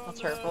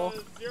 That's hurtful.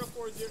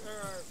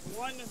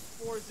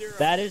 140.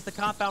 That is the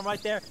compound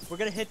right there. We're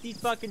gonna hit these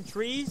fucking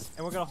trees,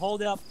 and we're gonna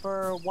hold it up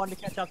for one to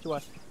catch up to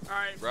us.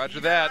 Alright, Roger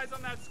that.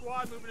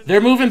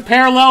 They're moving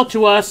parallel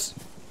to us.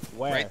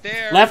 Where? Right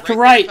there. Left to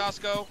right. There,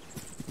 Tosco.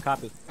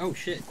 Copy. Oh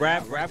shit.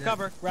 Grab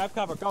cover. Grab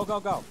cover. Go, go,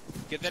 go.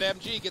 Get that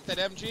MG. Get that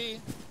MG.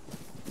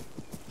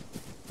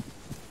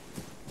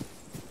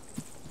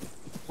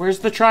 Where's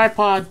the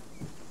tripod?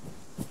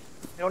 You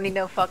don't need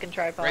no fucking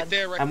tripod. Right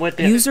there. Right I'm with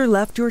you. User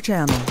left your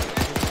channel.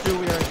 We are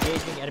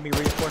engaging enemy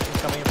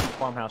reinforcements coming in from the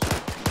farmhouse.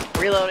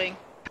 Reloading.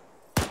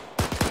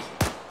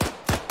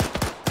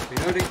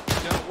 Reloading.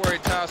 Don't worry,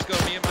 Tosco.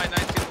 Me and my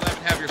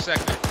 1911 have your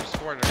sector. Your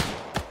supporter.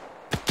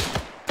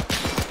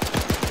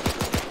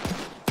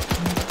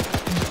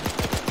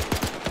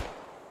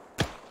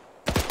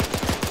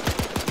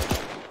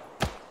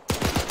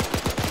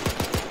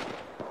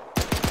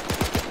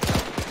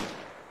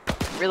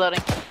 Reloading.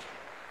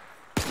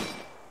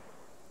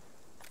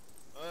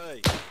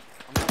 Hey.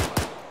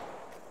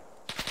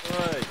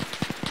 Hey.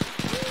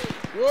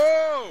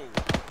 Whoa!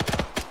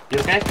 You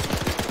okay?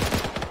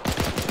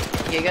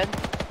 You good?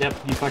 Yep,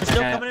 you fucked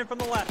Still that guy coming in up. from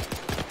the left.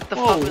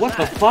 Whoa, what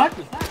the fuck?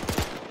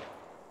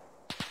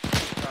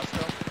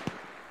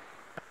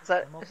 Is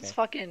that it's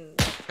fucking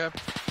okay.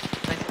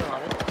 Nice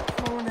reloaded.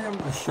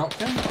 A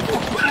shotgun?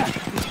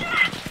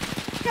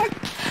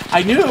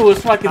 I knew it was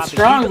fucking Copy.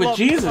 strong, Keep it but low,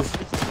 Jesus.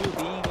 This is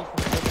 2B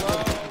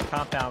from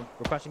compound,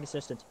 requesting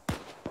assistance.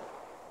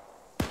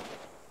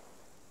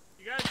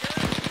 You guys good?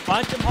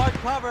 Find some hard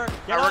cover.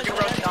 Get Alright, on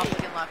we're gonna it. stop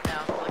looking left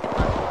now. Looking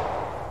left.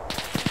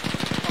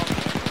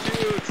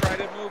 Dude, try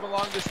to move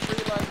along this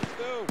tree line. Let's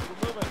go.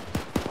 We're moving.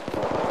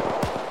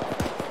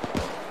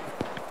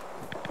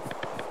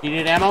 You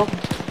need ammo?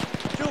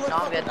 No,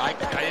 I'm good. I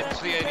didn't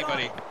see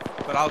anybody,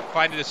 but I'll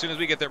find it as soon as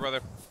we get there,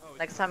 brother.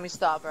 Next time you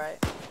stop, right?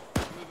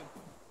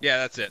 Yeah,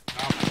 that's it.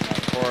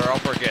 Or I'll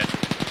forget.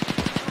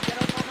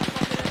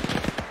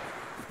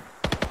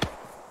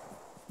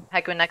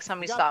 Heck, when next time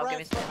we stop, give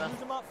me some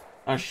ammo.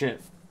 Oh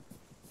shit.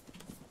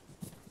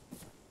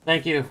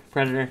 Thank you,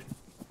 Predator.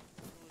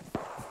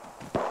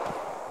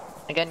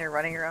 Again, you're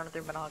running around with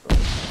your binoculars,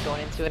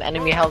 going into an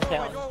enemy held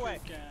challenge.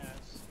 Alright,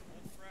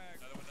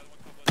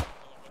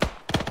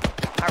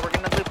 we're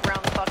gonna loop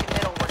around the fucking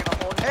middle. We're gonna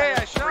hold Hey, I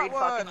this shot freed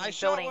one! fucking I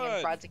shot building one!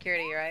 and fraud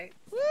security, right?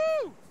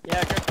 Woo!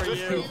 Yeah, good for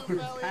you.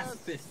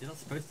 Pacifist. You're not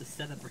supposed to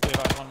set up. Yeah,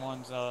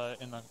 511's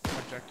in the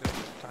objective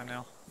time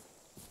now.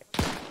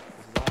 This is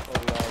also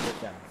we all get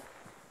down.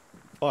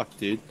 Fuck,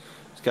 dude.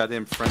 These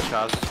goddamn French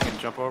houses you can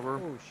jump over.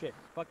 Oh shit.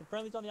 Fucking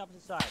friendly's on the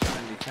opposite side.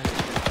 Friendly.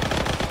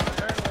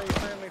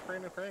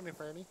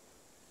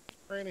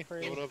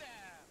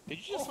 Did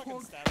you just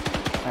fucking stab me?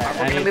 Alright,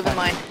 We're gonna move in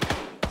line.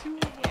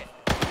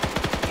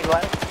 Need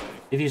what?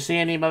 if you see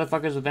any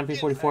motherfuckers with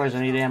MP44s,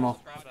 I need ammo.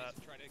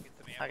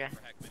 Okay.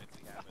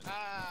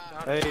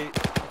 Hey,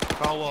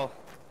 Caldwell.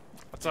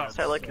 What's up?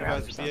 Start looking You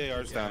around. guys,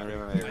 BAR's down. We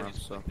have an AR,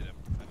 so.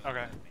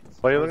 Okay.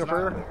 What are you looking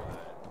for?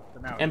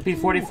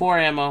 MP44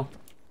 ammo.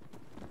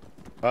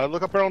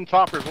 Look up there on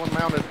top. There's one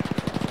mounted.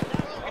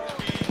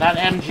 Not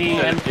MG,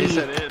 MP. He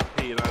said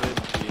MP, not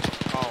MG.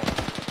 Oh.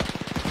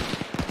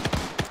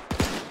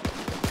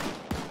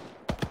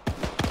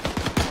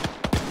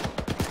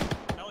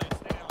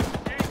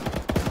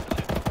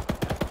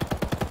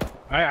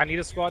 Alright, I need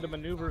a squad to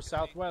maneuver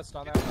southwest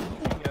on that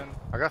machine gun.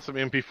 I got some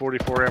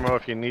MP44 ammo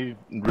if you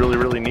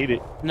really need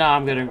it. No,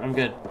 I'm good. I'm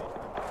good.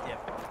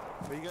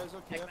 Are you guys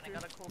okay? I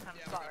got a cool kind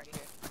of spot right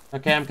here.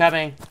 Okay, I'm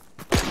coming.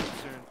 My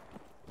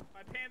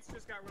pants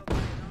just got real tight. I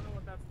don't know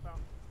what that's about.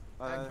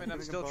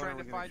 I'm still trying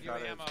to find you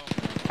ammo.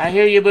 I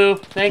hear you, boo.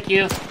 Thank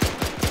you.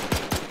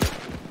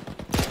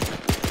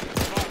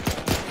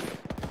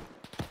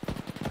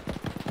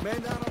 Man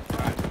down up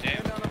front.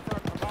 Man down up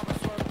front. I'm on the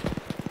slope.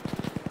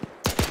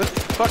 This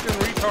fucking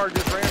retard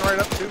just ran right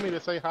up to me to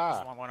say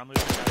hi. I'm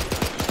losing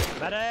guys.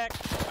 Medic!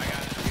 I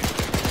got it.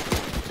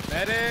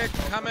 Medic,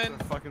 coming.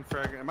 Fucking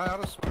frag. Am I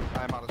out of smoke?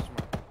 I'm out of smoke.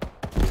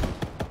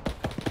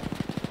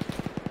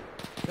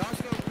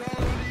 Tosco,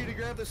 call on you to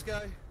grab this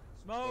guy.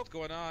 Smoke! What's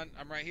going on?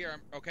 I'm right here.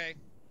 I'm okay.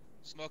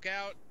 Smoke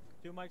out.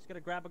 Two Mike's gonna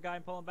grab a guy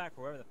and pull him back,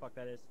 wherever the fuck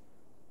that is.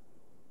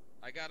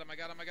 I got him.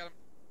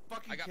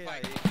 Fucking I got KIA.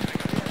 Mike.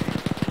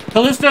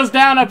 Callisto's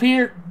down up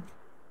here.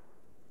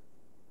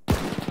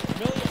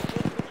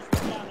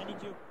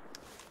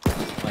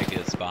 Mike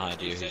is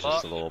behind you. He's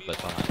just a little bit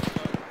behind.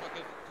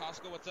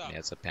 Tosco, what's up? Yeah,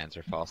 it's a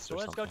Panzerfaust or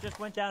Let's go something. just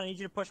went down. I need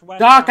you to push west.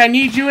 Doc, I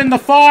need you in the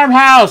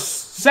farmhouse.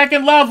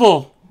 Second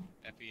level.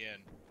 FEN.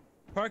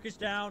 Perk is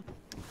down.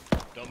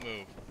 Don't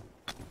move.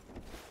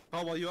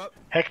 Caldwell, you up?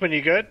 Heckman,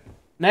 you good?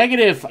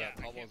 Negative. Yeah,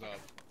 almost up.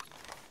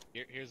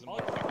 Here's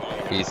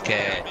the He's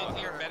K.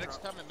 Medic's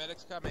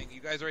coming.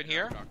 You guys are in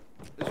here?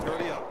 Is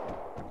Grody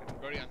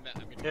up? already on that. I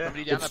mean, Yeah.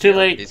 somebody down It's up too here.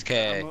 late. He's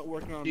K.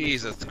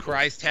 Jesus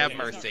Christ, have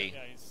mercy.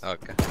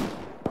 Okay.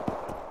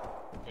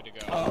 Good to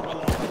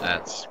go.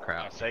 That's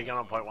crap. Sagan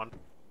on point 1.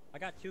 I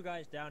got 2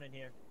 guys down in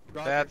here.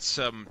 That's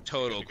some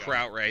total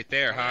kraut right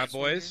there, huh,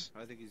 boys?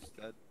 I think he's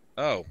dead.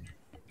 Oh.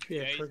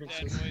 Yeah, he's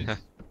Ferguson. dead, boys.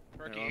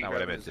 Perky, Not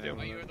what I meant to do.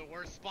 ammo. You were the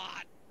worst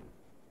spot.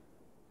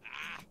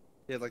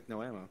 He had like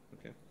no ammo.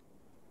 Okay.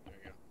 There we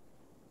go.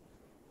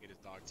 Get his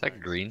dog. It's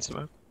like green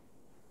smoke.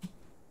 Pretty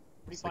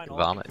It's like fine,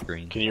 vomit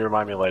green. Can you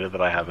remind me later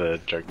that I have a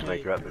joke to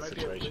make about this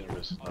situation? It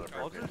was not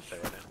appropriate to say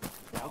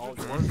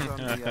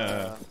right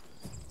now.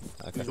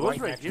 Okay. He was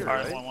right here,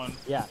 Alright, right? 1-1.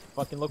 Yeah,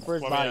 fucking look for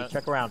his Where we body. at?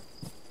 Check around.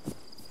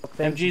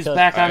 MG's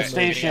back on Alright,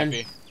 station.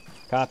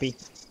 Copy.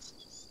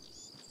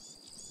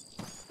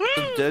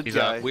 The dead He's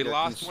guy. up. We got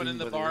lost one in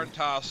the consumed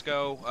by barn,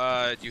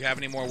 Tosco. Do you have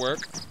any more work?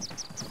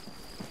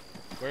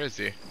 Where is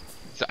he?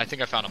 I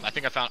think I found him. I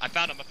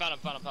found him.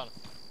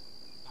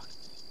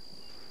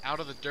 Out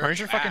of the dirt. Where's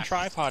your fucking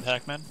tripod,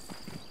 Heckman?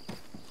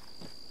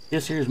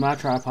 Yes, here's my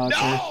tripod,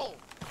 sir.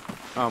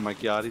 Oh my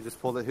god, he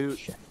just pulled a hoot.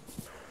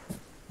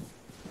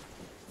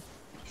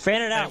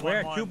 Fan it out. Hey,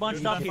 We're 1-1. too bunched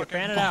Move up the here. fucking-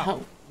 Fan it out.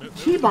 How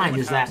keybind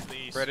is that?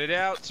 Spread it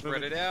out,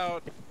 spread it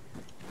out.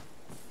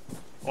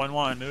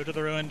 1-1. Move to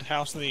the ruined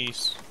house to the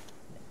east.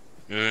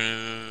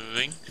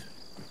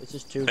 This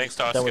is 2. Thanks,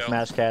 Done with Tosco.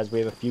 mass CAS. We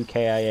have a few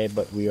KIA,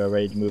 but we are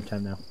ready to move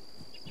time now.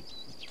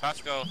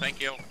 Tosco,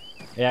 thank you.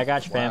 Yeah, I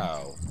got you, fam.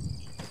 Wow.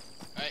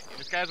 Alright,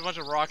 this guy has a bunch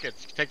of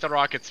rockets. Take the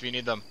rockets if you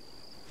need them.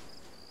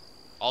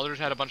 Alders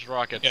had a bunch of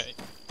rockets. Yeah.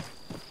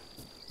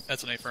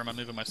 That's an A-firm. I'm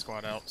moving my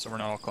squad out, so we're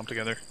not all clumped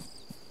together.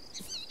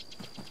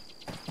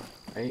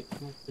 Right,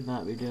 should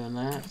not be doing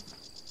that.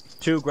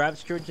 2, grab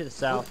security to the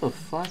south. What the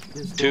fuck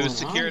is 2 going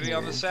security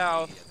on the here?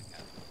 south.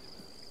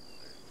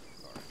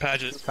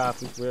 Paget.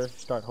 Copy. We're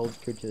start hold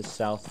security to the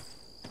south.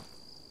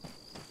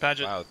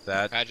 Paget. Wow,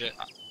 that. Paget.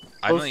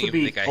 I don't Supposed to even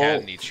be think I had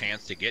Alt. any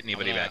chance to get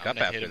anybody I'm gonna- back up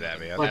I'm gonna hit after him that,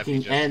 with man.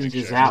 Fucking just end is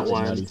fixed that it.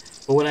 one.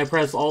 But when I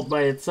press Alt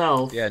by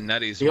itself, Yeah,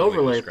 Nutty's the one way to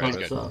overlay describe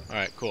pops it. up.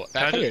 Alright, cool. Hey,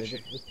 Paget.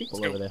 there's people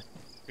Let's over go.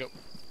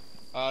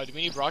 there. Do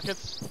we need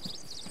rockets?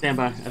 Stand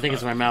by. I think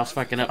it's my mouse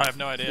fucking up. I have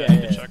no idea. Yeah, I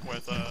need yeah. to check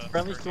with,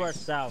 Friendlies to our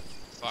south.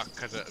 Fuck,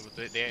 because they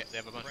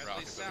have a bunch of Friendly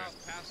rockets over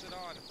south, pass it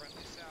on.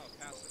 Friendly south,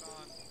 pass it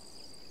on.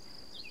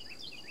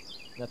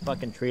 That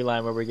fucking tree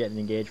line where we're getting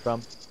engaged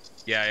from.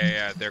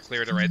 Yeah. They're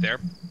cleared it right there.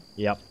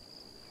 Yep.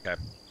 Okay.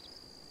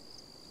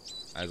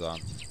 Eyes on.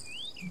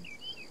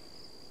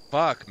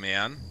 Fuck,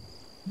 man.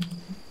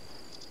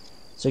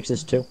 6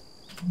 is 2.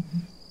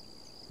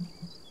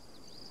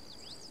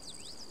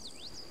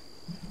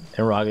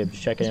 And Rocket,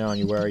 just checking in on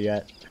you. Where are you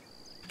at?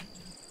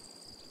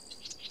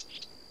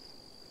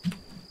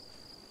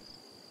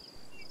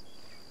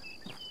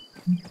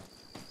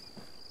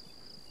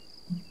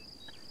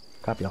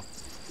 Copy all.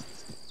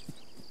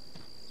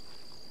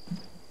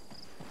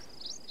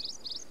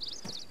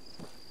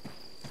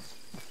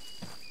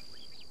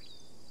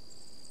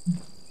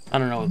 I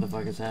don't know what the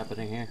fuck is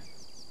happening here.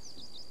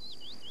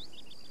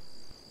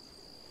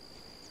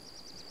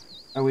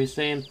 Are we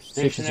staying 6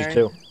 stationary? is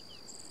 2.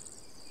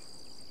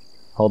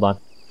 Hold on.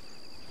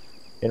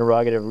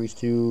 Interrogative, reach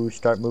to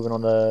start moving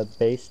on the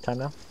base. Time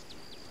now.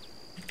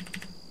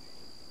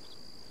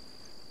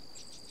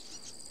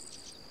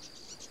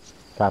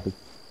 Copy.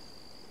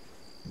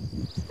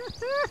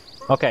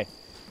 Okay.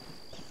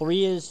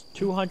 3 is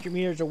 200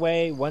 meters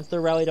away. Once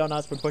they're rallied on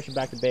us, we're pushing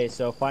back to base,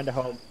 so find a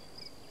home.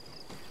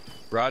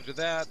 Roger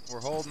that. We're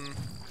holding.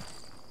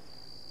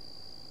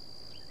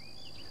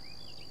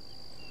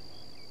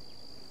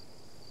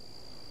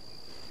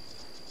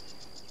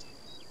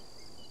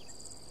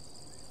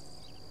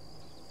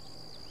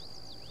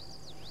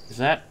 Is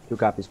that 2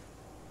 copies.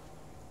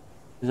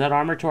 is that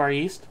armor to our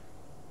east?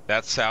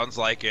 That sounds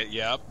like it.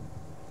 Yep.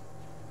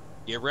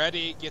 Get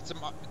ready. Get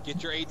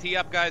your AT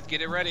up, guys.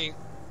 Get it ready.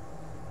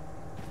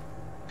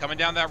 Coming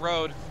down that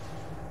road.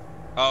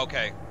 Oh,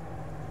 okay. Is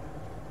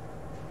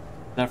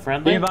that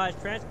friendly? Be advised,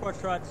 transport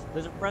trucks.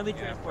 There's a friendly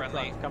transport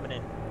friendly. truck coming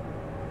in.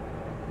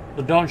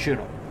 So don't shoot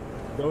them.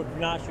 Do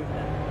not shoot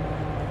them.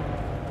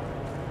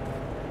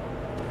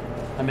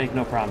 I make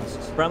no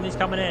promises. Friendly's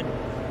coming in.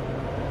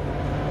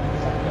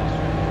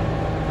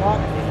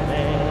 Walking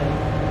in.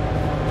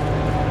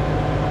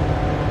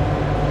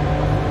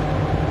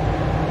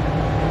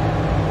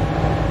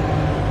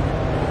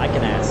 I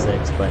can ask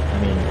 6, but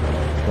I mean,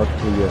 look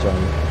to the US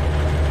Army.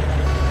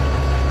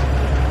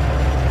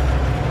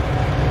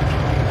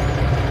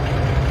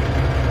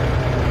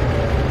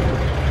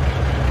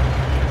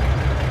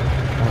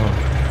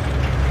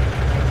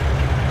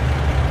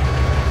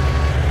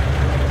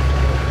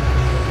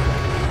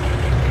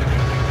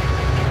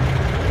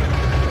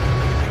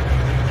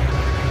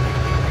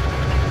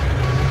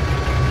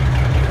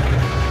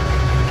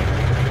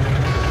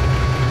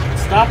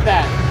 Stop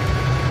that!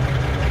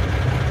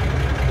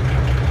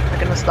 We're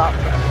gonna stop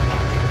that.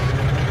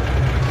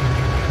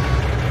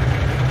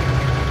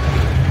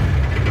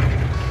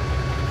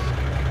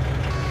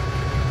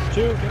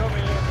 Two, get over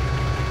here.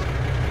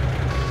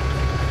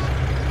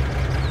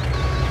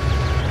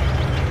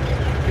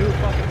 Two,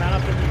 fucking mount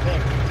up in the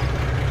pit.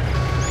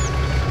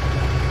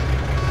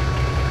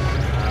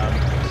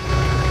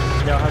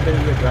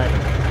 said you were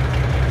driving.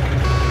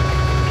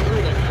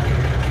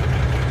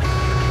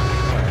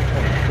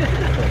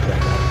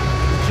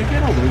 Did you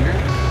get a Luger?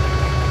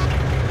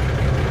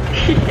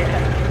 Yeah.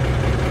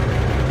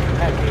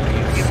 I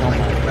hate you so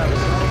much.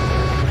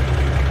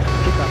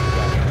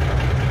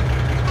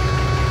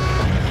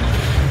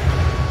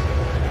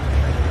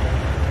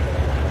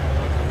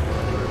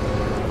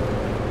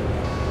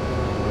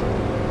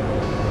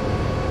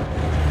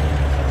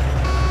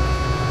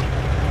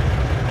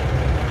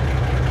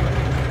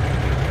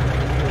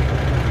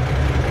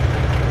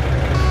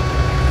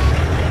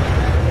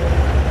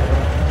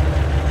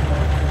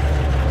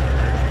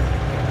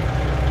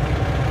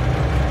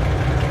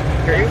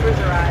 Your Uber's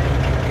arrived.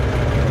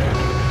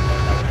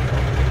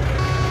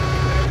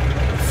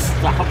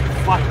 Stop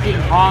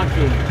fucking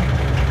honking.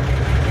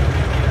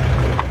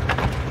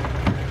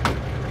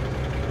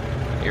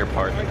 Your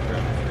partner.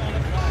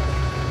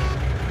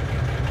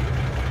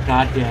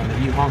 God damn it,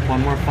 you honk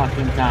one more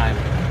fucking time.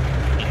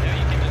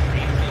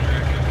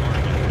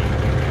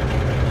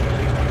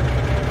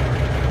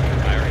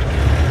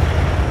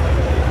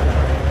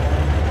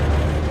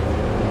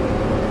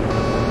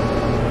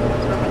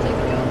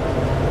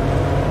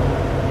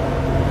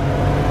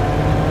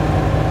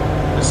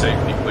 The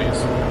safety,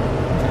 please.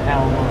 To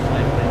hell, most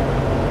likely.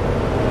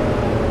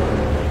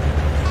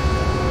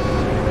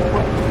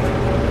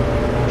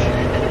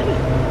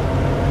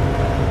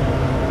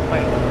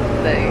 Wait,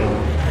 they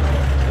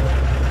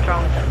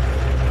drowned them.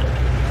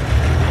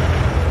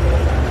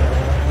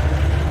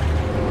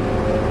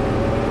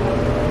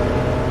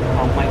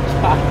 Oh my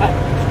god.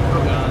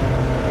 Oh god.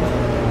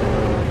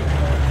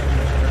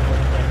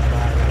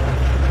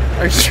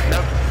 Are you...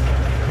 Nope.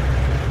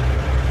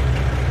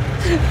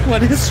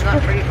 What is It's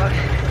not pretty fucking.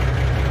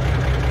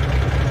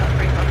 It's not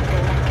pretty fucking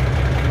cool.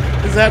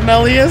 Is that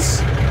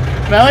Melius?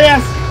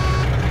 Melius!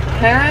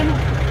 Karen?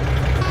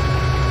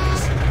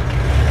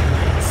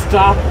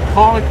 Stop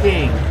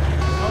honking!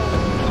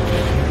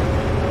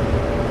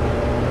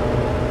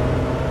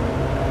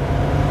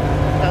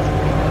 That's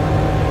pretty cool.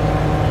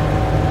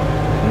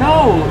 No!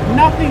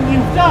 Nothing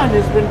you've done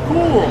has been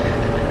cool!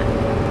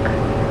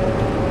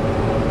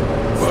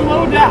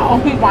 Slow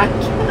down! Oh my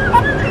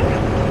god!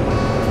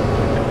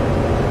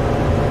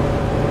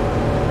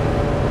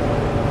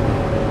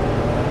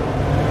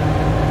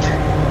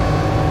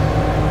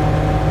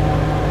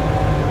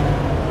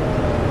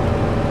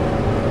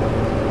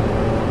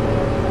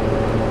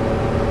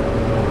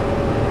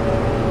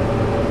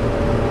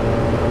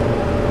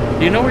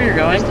 Do you know where you're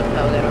going? No,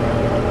 they don't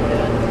really do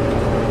it.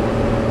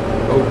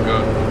 Oh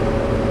god.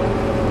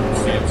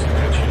 Fancy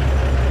that shit.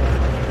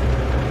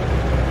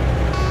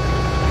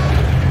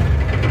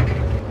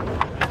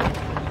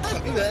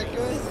 That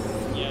good?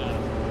 Yeah.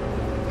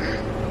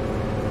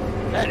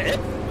 That it?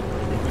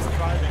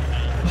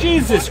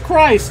 Jesus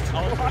Christ! There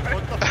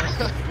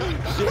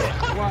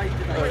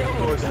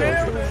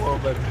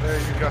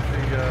you got the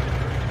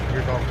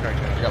your dog tag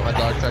now. You got my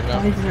dog tag now?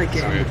 Why did I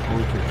get on the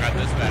bunker? Grab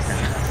this back.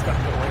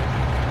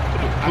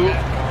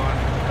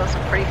 That's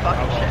some pretty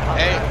fucking shit.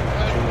 Hey,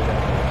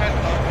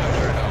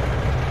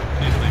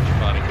 Please leave your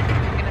body.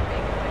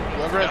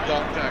 whoever has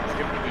dog tags,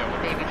 give it to me. I'm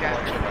Baby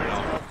driver.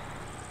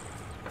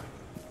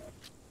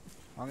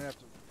 I'm gonna have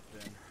to.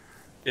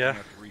 Yeah.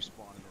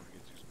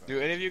 Do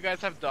any of you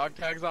guys have dog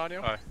tags on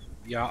you?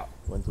 Yeah.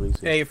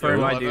 Hey,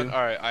 Firm, I do.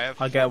 Alright, I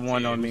have I got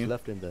one on me.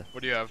 Left in there.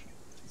 What do you have?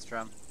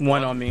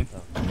 One on me.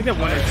 I got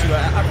one or two.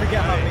 I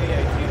forget how many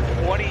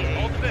I do. 20.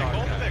 Hold the pick.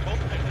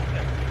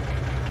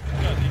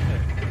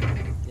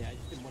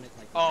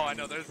 Oh, I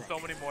know. There's so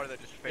many more that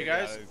just fade. Hey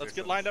guys, let's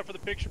get lined up for the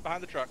picture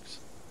behind the trucks.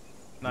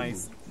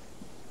 Nice.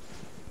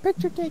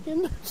 Picture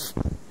taken.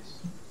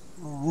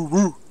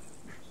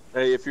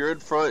 Hey, if you're in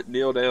front,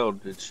 kneel down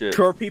and shit.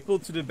 Short people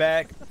to the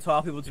back,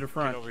 tall people to the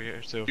front. Over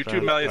here, too. You too,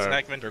 Melius and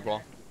Ekman.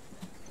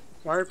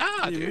 Why? What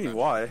do you mean?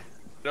 Why?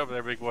 Get over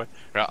there, big boy.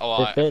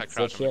 Well, if I fits,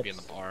 crouch, it I'm gonna be in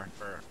ships. the bar.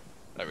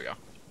 There we go.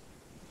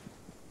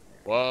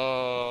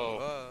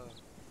 Whoa.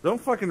 Don't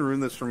fucking ruin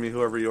this for me,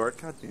 whoever you are.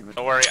 God damn it.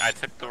 Don't worry, I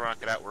took the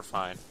rocket out. We're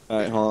fine.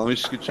 Alright, hold on. Let me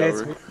scooch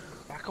over.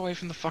 Back away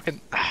from the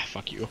fucking.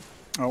 Fuck you.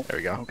 Oh, there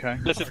we go. Okay.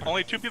 Listen,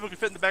 only 2 people can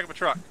fit in the back of a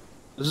truck.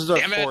 This is our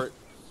Damn it. fort.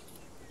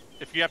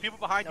 If you have people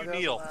behind you,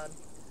 kneel.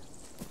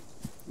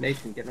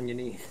 Nathan, get on your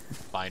knees.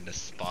 Find a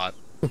spot.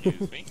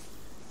 Excuse me.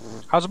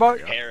 How's about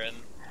Aaron?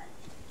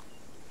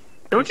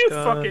 Don't you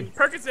fucking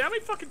Perkinson? How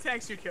many fucking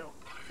tanks you kill?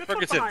 Get the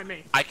fuck Perkinson. behind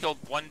me. I killed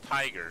one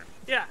tiger.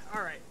 Yeah,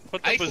 all right.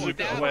 Put the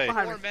bazooka away.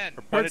 Behind me. Or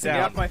put it Perkinson,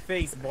 get off down. my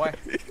face, boy.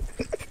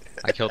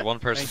 I killed one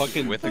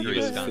person with a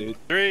grease gun.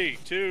 3,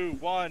 2,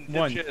 1.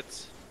 One.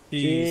 Dipshits.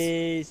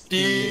 Jeez.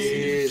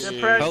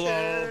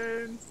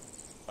 Depression.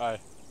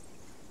 Alright.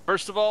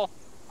 First of all,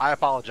 I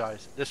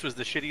apologize. This was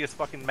the shittiest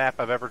fucking map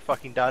I've ever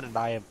fucking done, and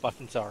I am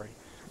fucking sorry.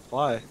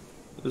 Why?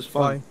 It was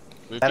fun.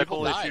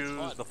 Medical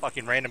issues, the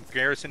fucking random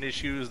garrison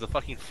issues, the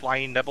fucking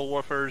flying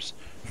Nebelwerfers.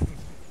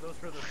 Those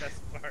were the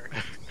best part.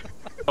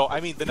 Oh, I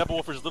mean, the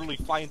Nebelwerfers literally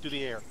flying through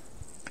the air.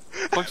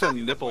 Fuck's a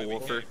nipple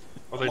wolfer.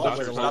 Oh, they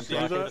Launch not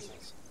vehicle. do that?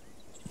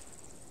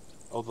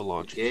 Oh, the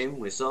launch. Game,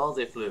 we saw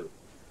they flew.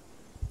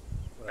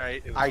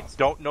 Alright, I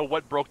don't know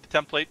what broke the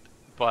template,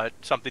 but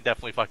something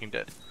definitely fucking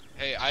did.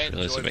 Hey, I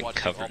enjoyed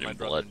watching all my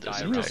brothers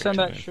die. You just send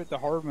that shit to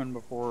Hardman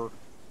before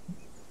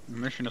the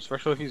mission,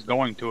 especially if he's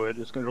going to it.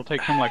 It'll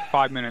take him like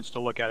 5 minutes to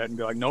look at it and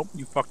be like, nope,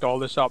 you fucked all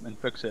this up, and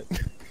fix it.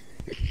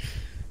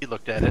 He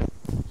looked at it.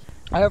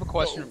 I have a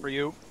question for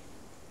you,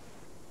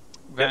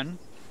 Ven.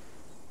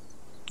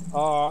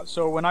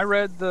 So when I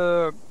read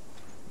the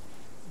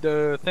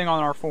thing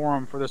on our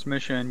forum for this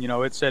mission,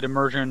 it said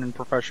immersion and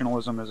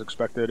professionalism is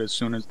expected as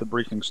soon as the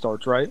briefing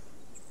starts, right?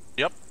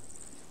 Yep.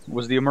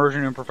 Was the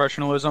immersion and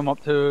professionalism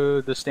up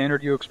to the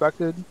standard you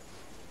expected? To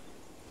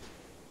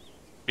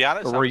be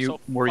honest, or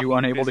were you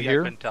unable to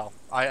hear? I couldn't tell.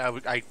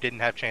 I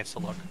didn't have a chance to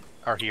look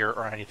or hear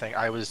or anything.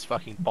 I was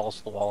fucking balls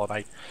to the wall, and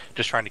I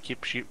just trying to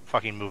keep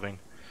fucking moving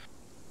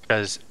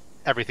because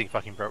everything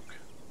fucking broke.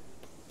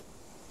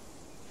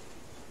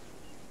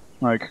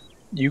 Like,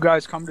 you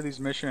guys come to these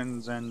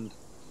missions, and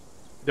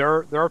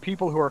there are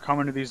people who are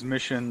coming to these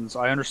missions.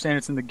 I understand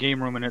it's in the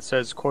game room and it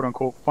says quote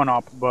unquote fun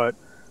op, but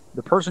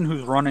the person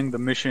who's running the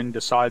mission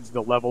decides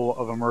the level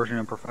of immersion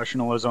and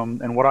professionalism.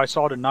 And what I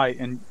saw tonight,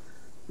 and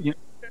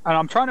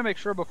I'm trying to make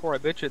sure before I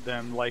bitch at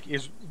them, like,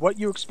 is what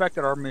you expect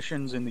at our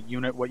missions in the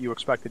unit what you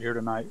expected here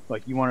tonight?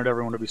 Like, you wanted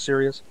everyone to be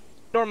serious?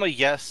 Normally,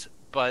 yes,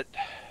 but to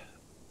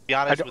be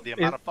honest, with the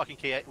amount of fucking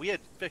KA, we had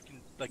fucking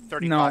like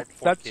 35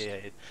 KA.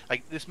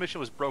 Like, this mission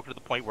was broken to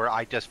the point where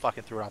I just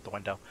fucking threw it out the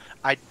window.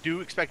 I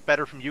do expect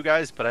better from you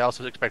guys, but I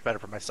also expect better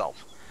from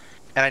myself.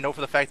 And I know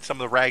for the fact that some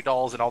of the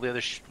ragdolls and all the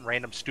other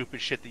random stupid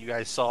shit that you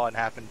guys saw and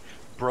happened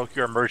broke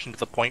your immersion to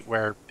the point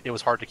where it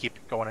was hard to keep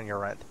it going on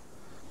your end.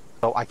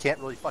 So I can't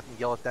really fucking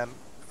yell at them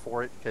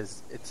for it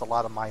because it's a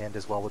lot on my end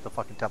as well with the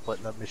fucking template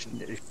and the mission.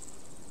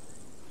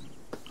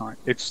 Alright,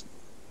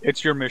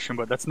 it's your mission,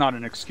 but that's not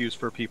an excuse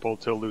for people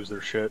to lose their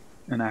shit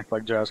and act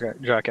like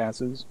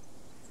jackasses.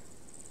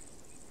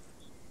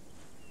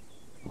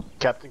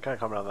 Captain, can I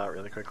comment on that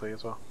really quickly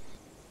as well?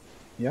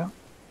 Yeah.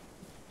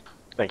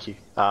 Thank you.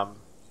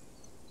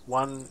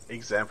 One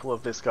example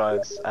of this,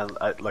 guys, and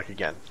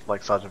again,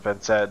 like Sergeant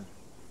Venn said,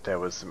 there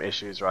was some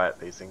issues, right?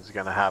 These things are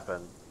going to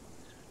happen,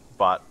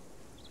 but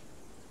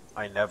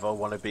I never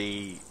want to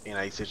be in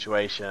a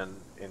situation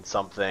in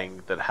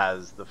something that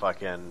has the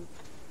fucking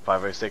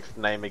 506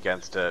 name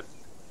against it,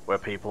 where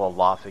people are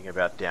laughing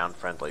about down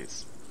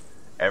friendlies.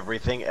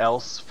 Everything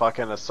else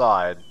fucking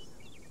aside,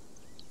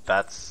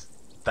 that's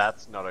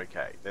not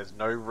okay. There's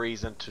no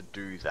reason to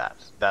do that.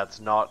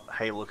 That's not,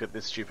 hey, look at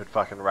this stupid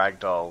fucking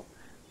ragdoll.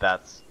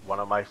 That's,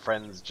 one of my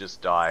friends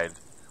just died,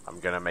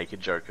 I'm gonna make a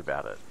joke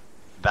about it.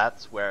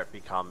 That's where it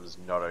becomes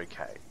not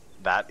okay.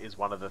 That is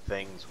one of the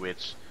things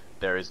which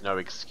there is no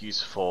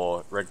excuse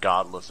for,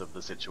 regardless of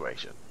the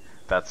situation.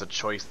 That's a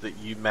choice that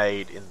you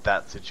made in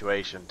that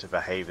situation to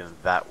behave in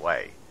that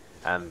way.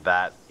 And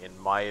that, in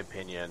my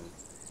opinion,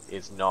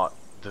 is not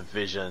the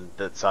vision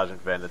that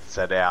Sergeant Venn had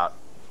set out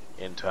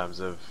in terms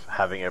of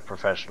having a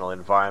professional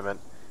environment.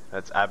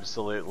 That's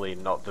absolutely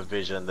not the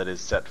vision that is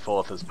set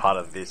forth as part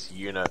of this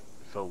unit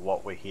for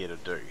what we're here to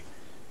do.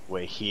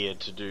 We're here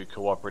to do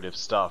cooperative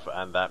stuff,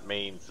 and that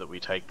means that we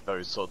take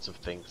those sorts of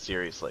things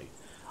seriously.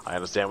 I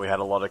understand we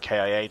had a lot of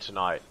KIA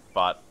tonight,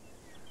 but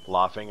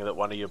laughing that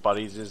one of your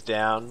buddies is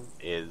down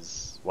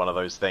is one of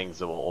those things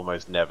that will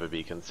almost never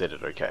be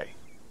considered okay.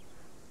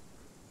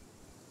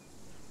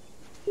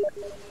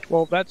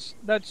 Well, that's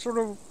sort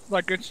of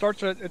like it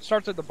starts at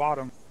the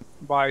bottom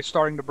by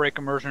starting to break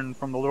immersion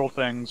from the little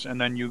things, and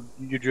then you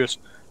just,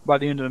 by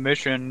the end of the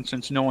mission,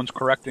 since no one's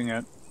correcting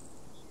it,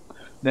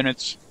 then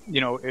it's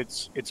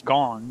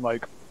gone.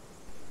 Like,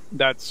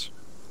 that's,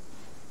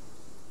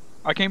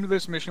 I came to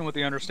this mission with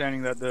the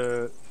understanding that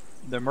the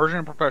immersion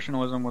and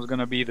professionalism was going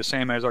to be the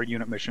same as our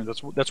unit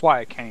missions. That's why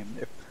I came.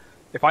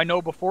 If I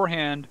know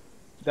beforehand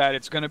that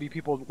it's going to be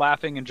people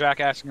laughing and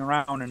jackassing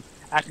around and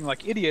acting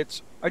like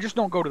idiots, I just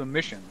don't go to the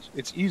missions.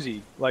 It's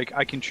easy. Like,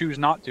 I can choose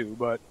not to,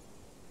 but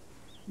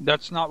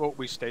that's not what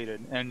we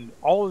stated. And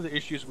all of the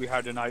issues we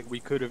had tonight, we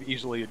could have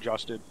easily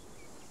adjusted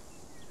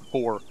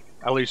for,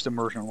 at least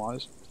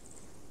immersion-wise.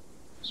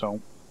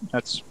 So,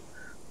 that's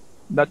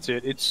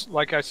it. It's,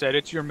 like I said,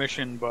 it's your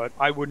mission, but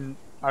I don't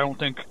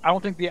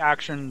think the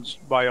actions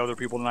by other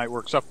people tonight were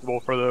acceptable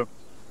for the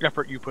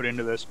effort you put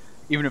into this,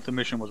 even if the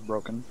mission was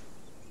broken.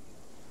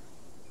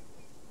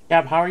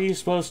 Yeah, how are you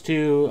supposed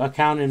to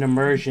account in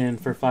immersion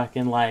for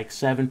fucking like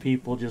 7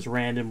 people just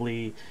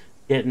randomly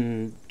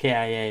getting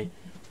KIA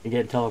and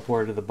getting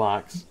teleported to the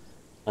box?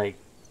 Like,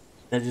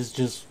 that is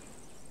just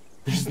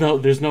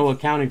there's no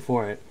accounting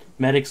for it.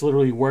 Medics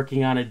literally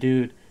working on a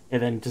dude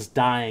and then just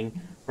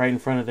dying right in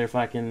front of their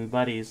fucking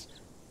buddies.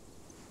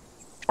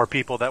 Or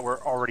people that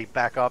were already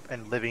back up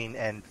and living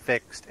and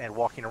fixed and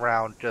walking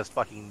around just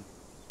fucking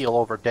keel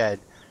over dead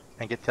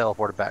and get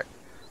teleported back.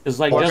 It's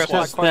like,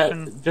 just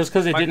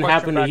because it didn't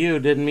happen to you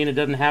didn't mean it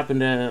doesn't happen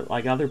to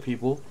like other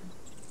people.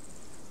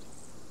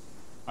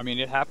 I mean,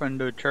 it happened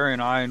to Cherry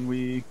and I, and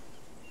we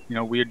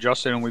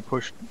adjusted and we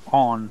pushed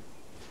on.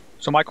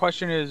 So my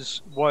question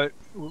is, what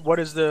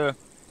is the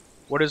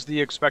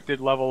expected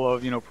level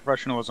of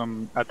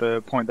professionalism at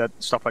the point that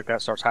stuff like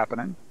that starts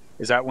happening?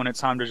 Is that when it's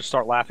time to just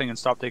start laughing and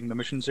stop taking the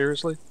mission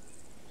seriously?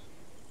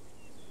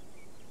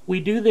 We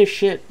do this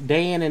shit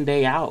day in and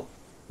day out.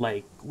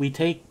 Like, we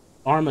take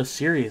Arma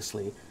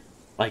seriously.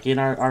 Like, in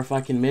our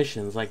fucking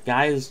missions. Like,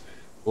 guys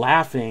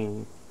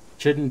laughing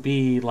shouldn't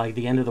be, like,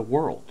 the end of the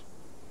world.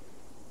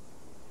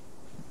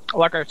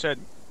 Like I said,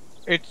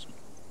 it's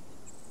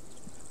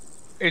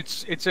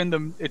in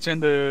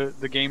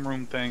the game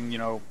room thing, you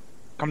know,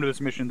 come to this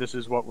mission, this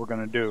is what we're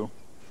gonna do.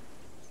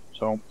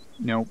 So,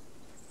 you know,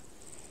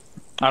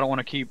 I don't want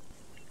to keep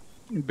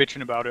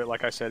bitching about it.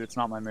 Like I said, it's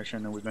not my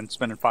mission, and we've been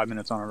spending 5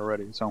 minutes on it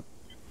already, so.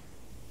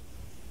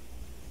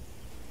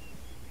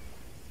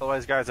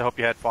 Otherwise, guys, I hope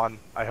you had fun.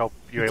 I hope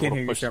you're able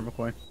to push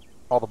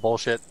all the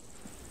bullshit.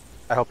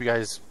 I hope you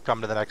guys come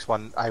to the next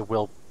one. I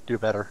will do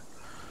better.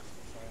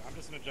 Sorry, I'm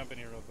just going to jump in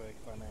here real quick,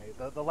 if I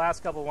may. The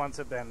last couple ones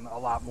have been a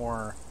lot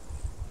more...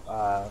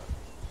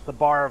 the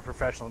bar of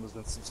professionalism has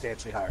been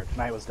substantially higher.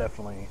 Tonight was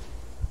definitely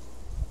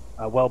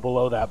well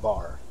below that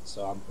bar.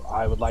 So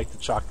I would like to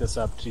chalk this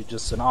up to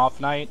just an off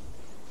night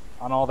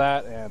on all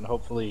that, and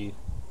hopefully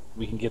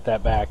we can get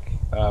that back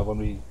when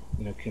we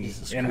can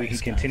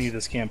continue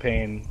this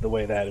campaign the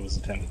way that it was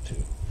intended to.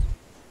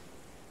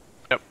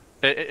 Yep,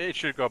 it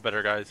should go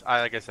better, guys.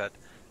 Like I said,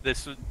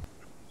 this.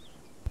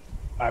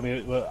 I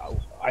mean,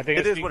 I think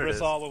it I is speak what for it us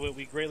is. all.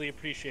 We greatly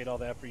appreciate all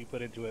the effort you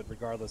put into it,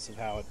 regardless of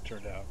how it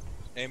turned out.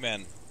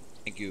 Amen.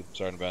 Thank you,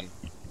 Sergeant Ben.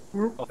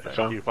 Well,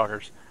 thank you,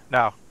 fuckers.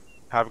 Now,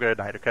 have a good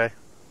night, okay?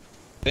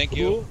 Thank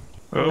you.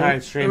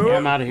 Alright, stream,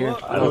 I'm out of here.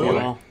 I love you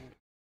all.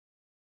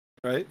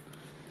 Right?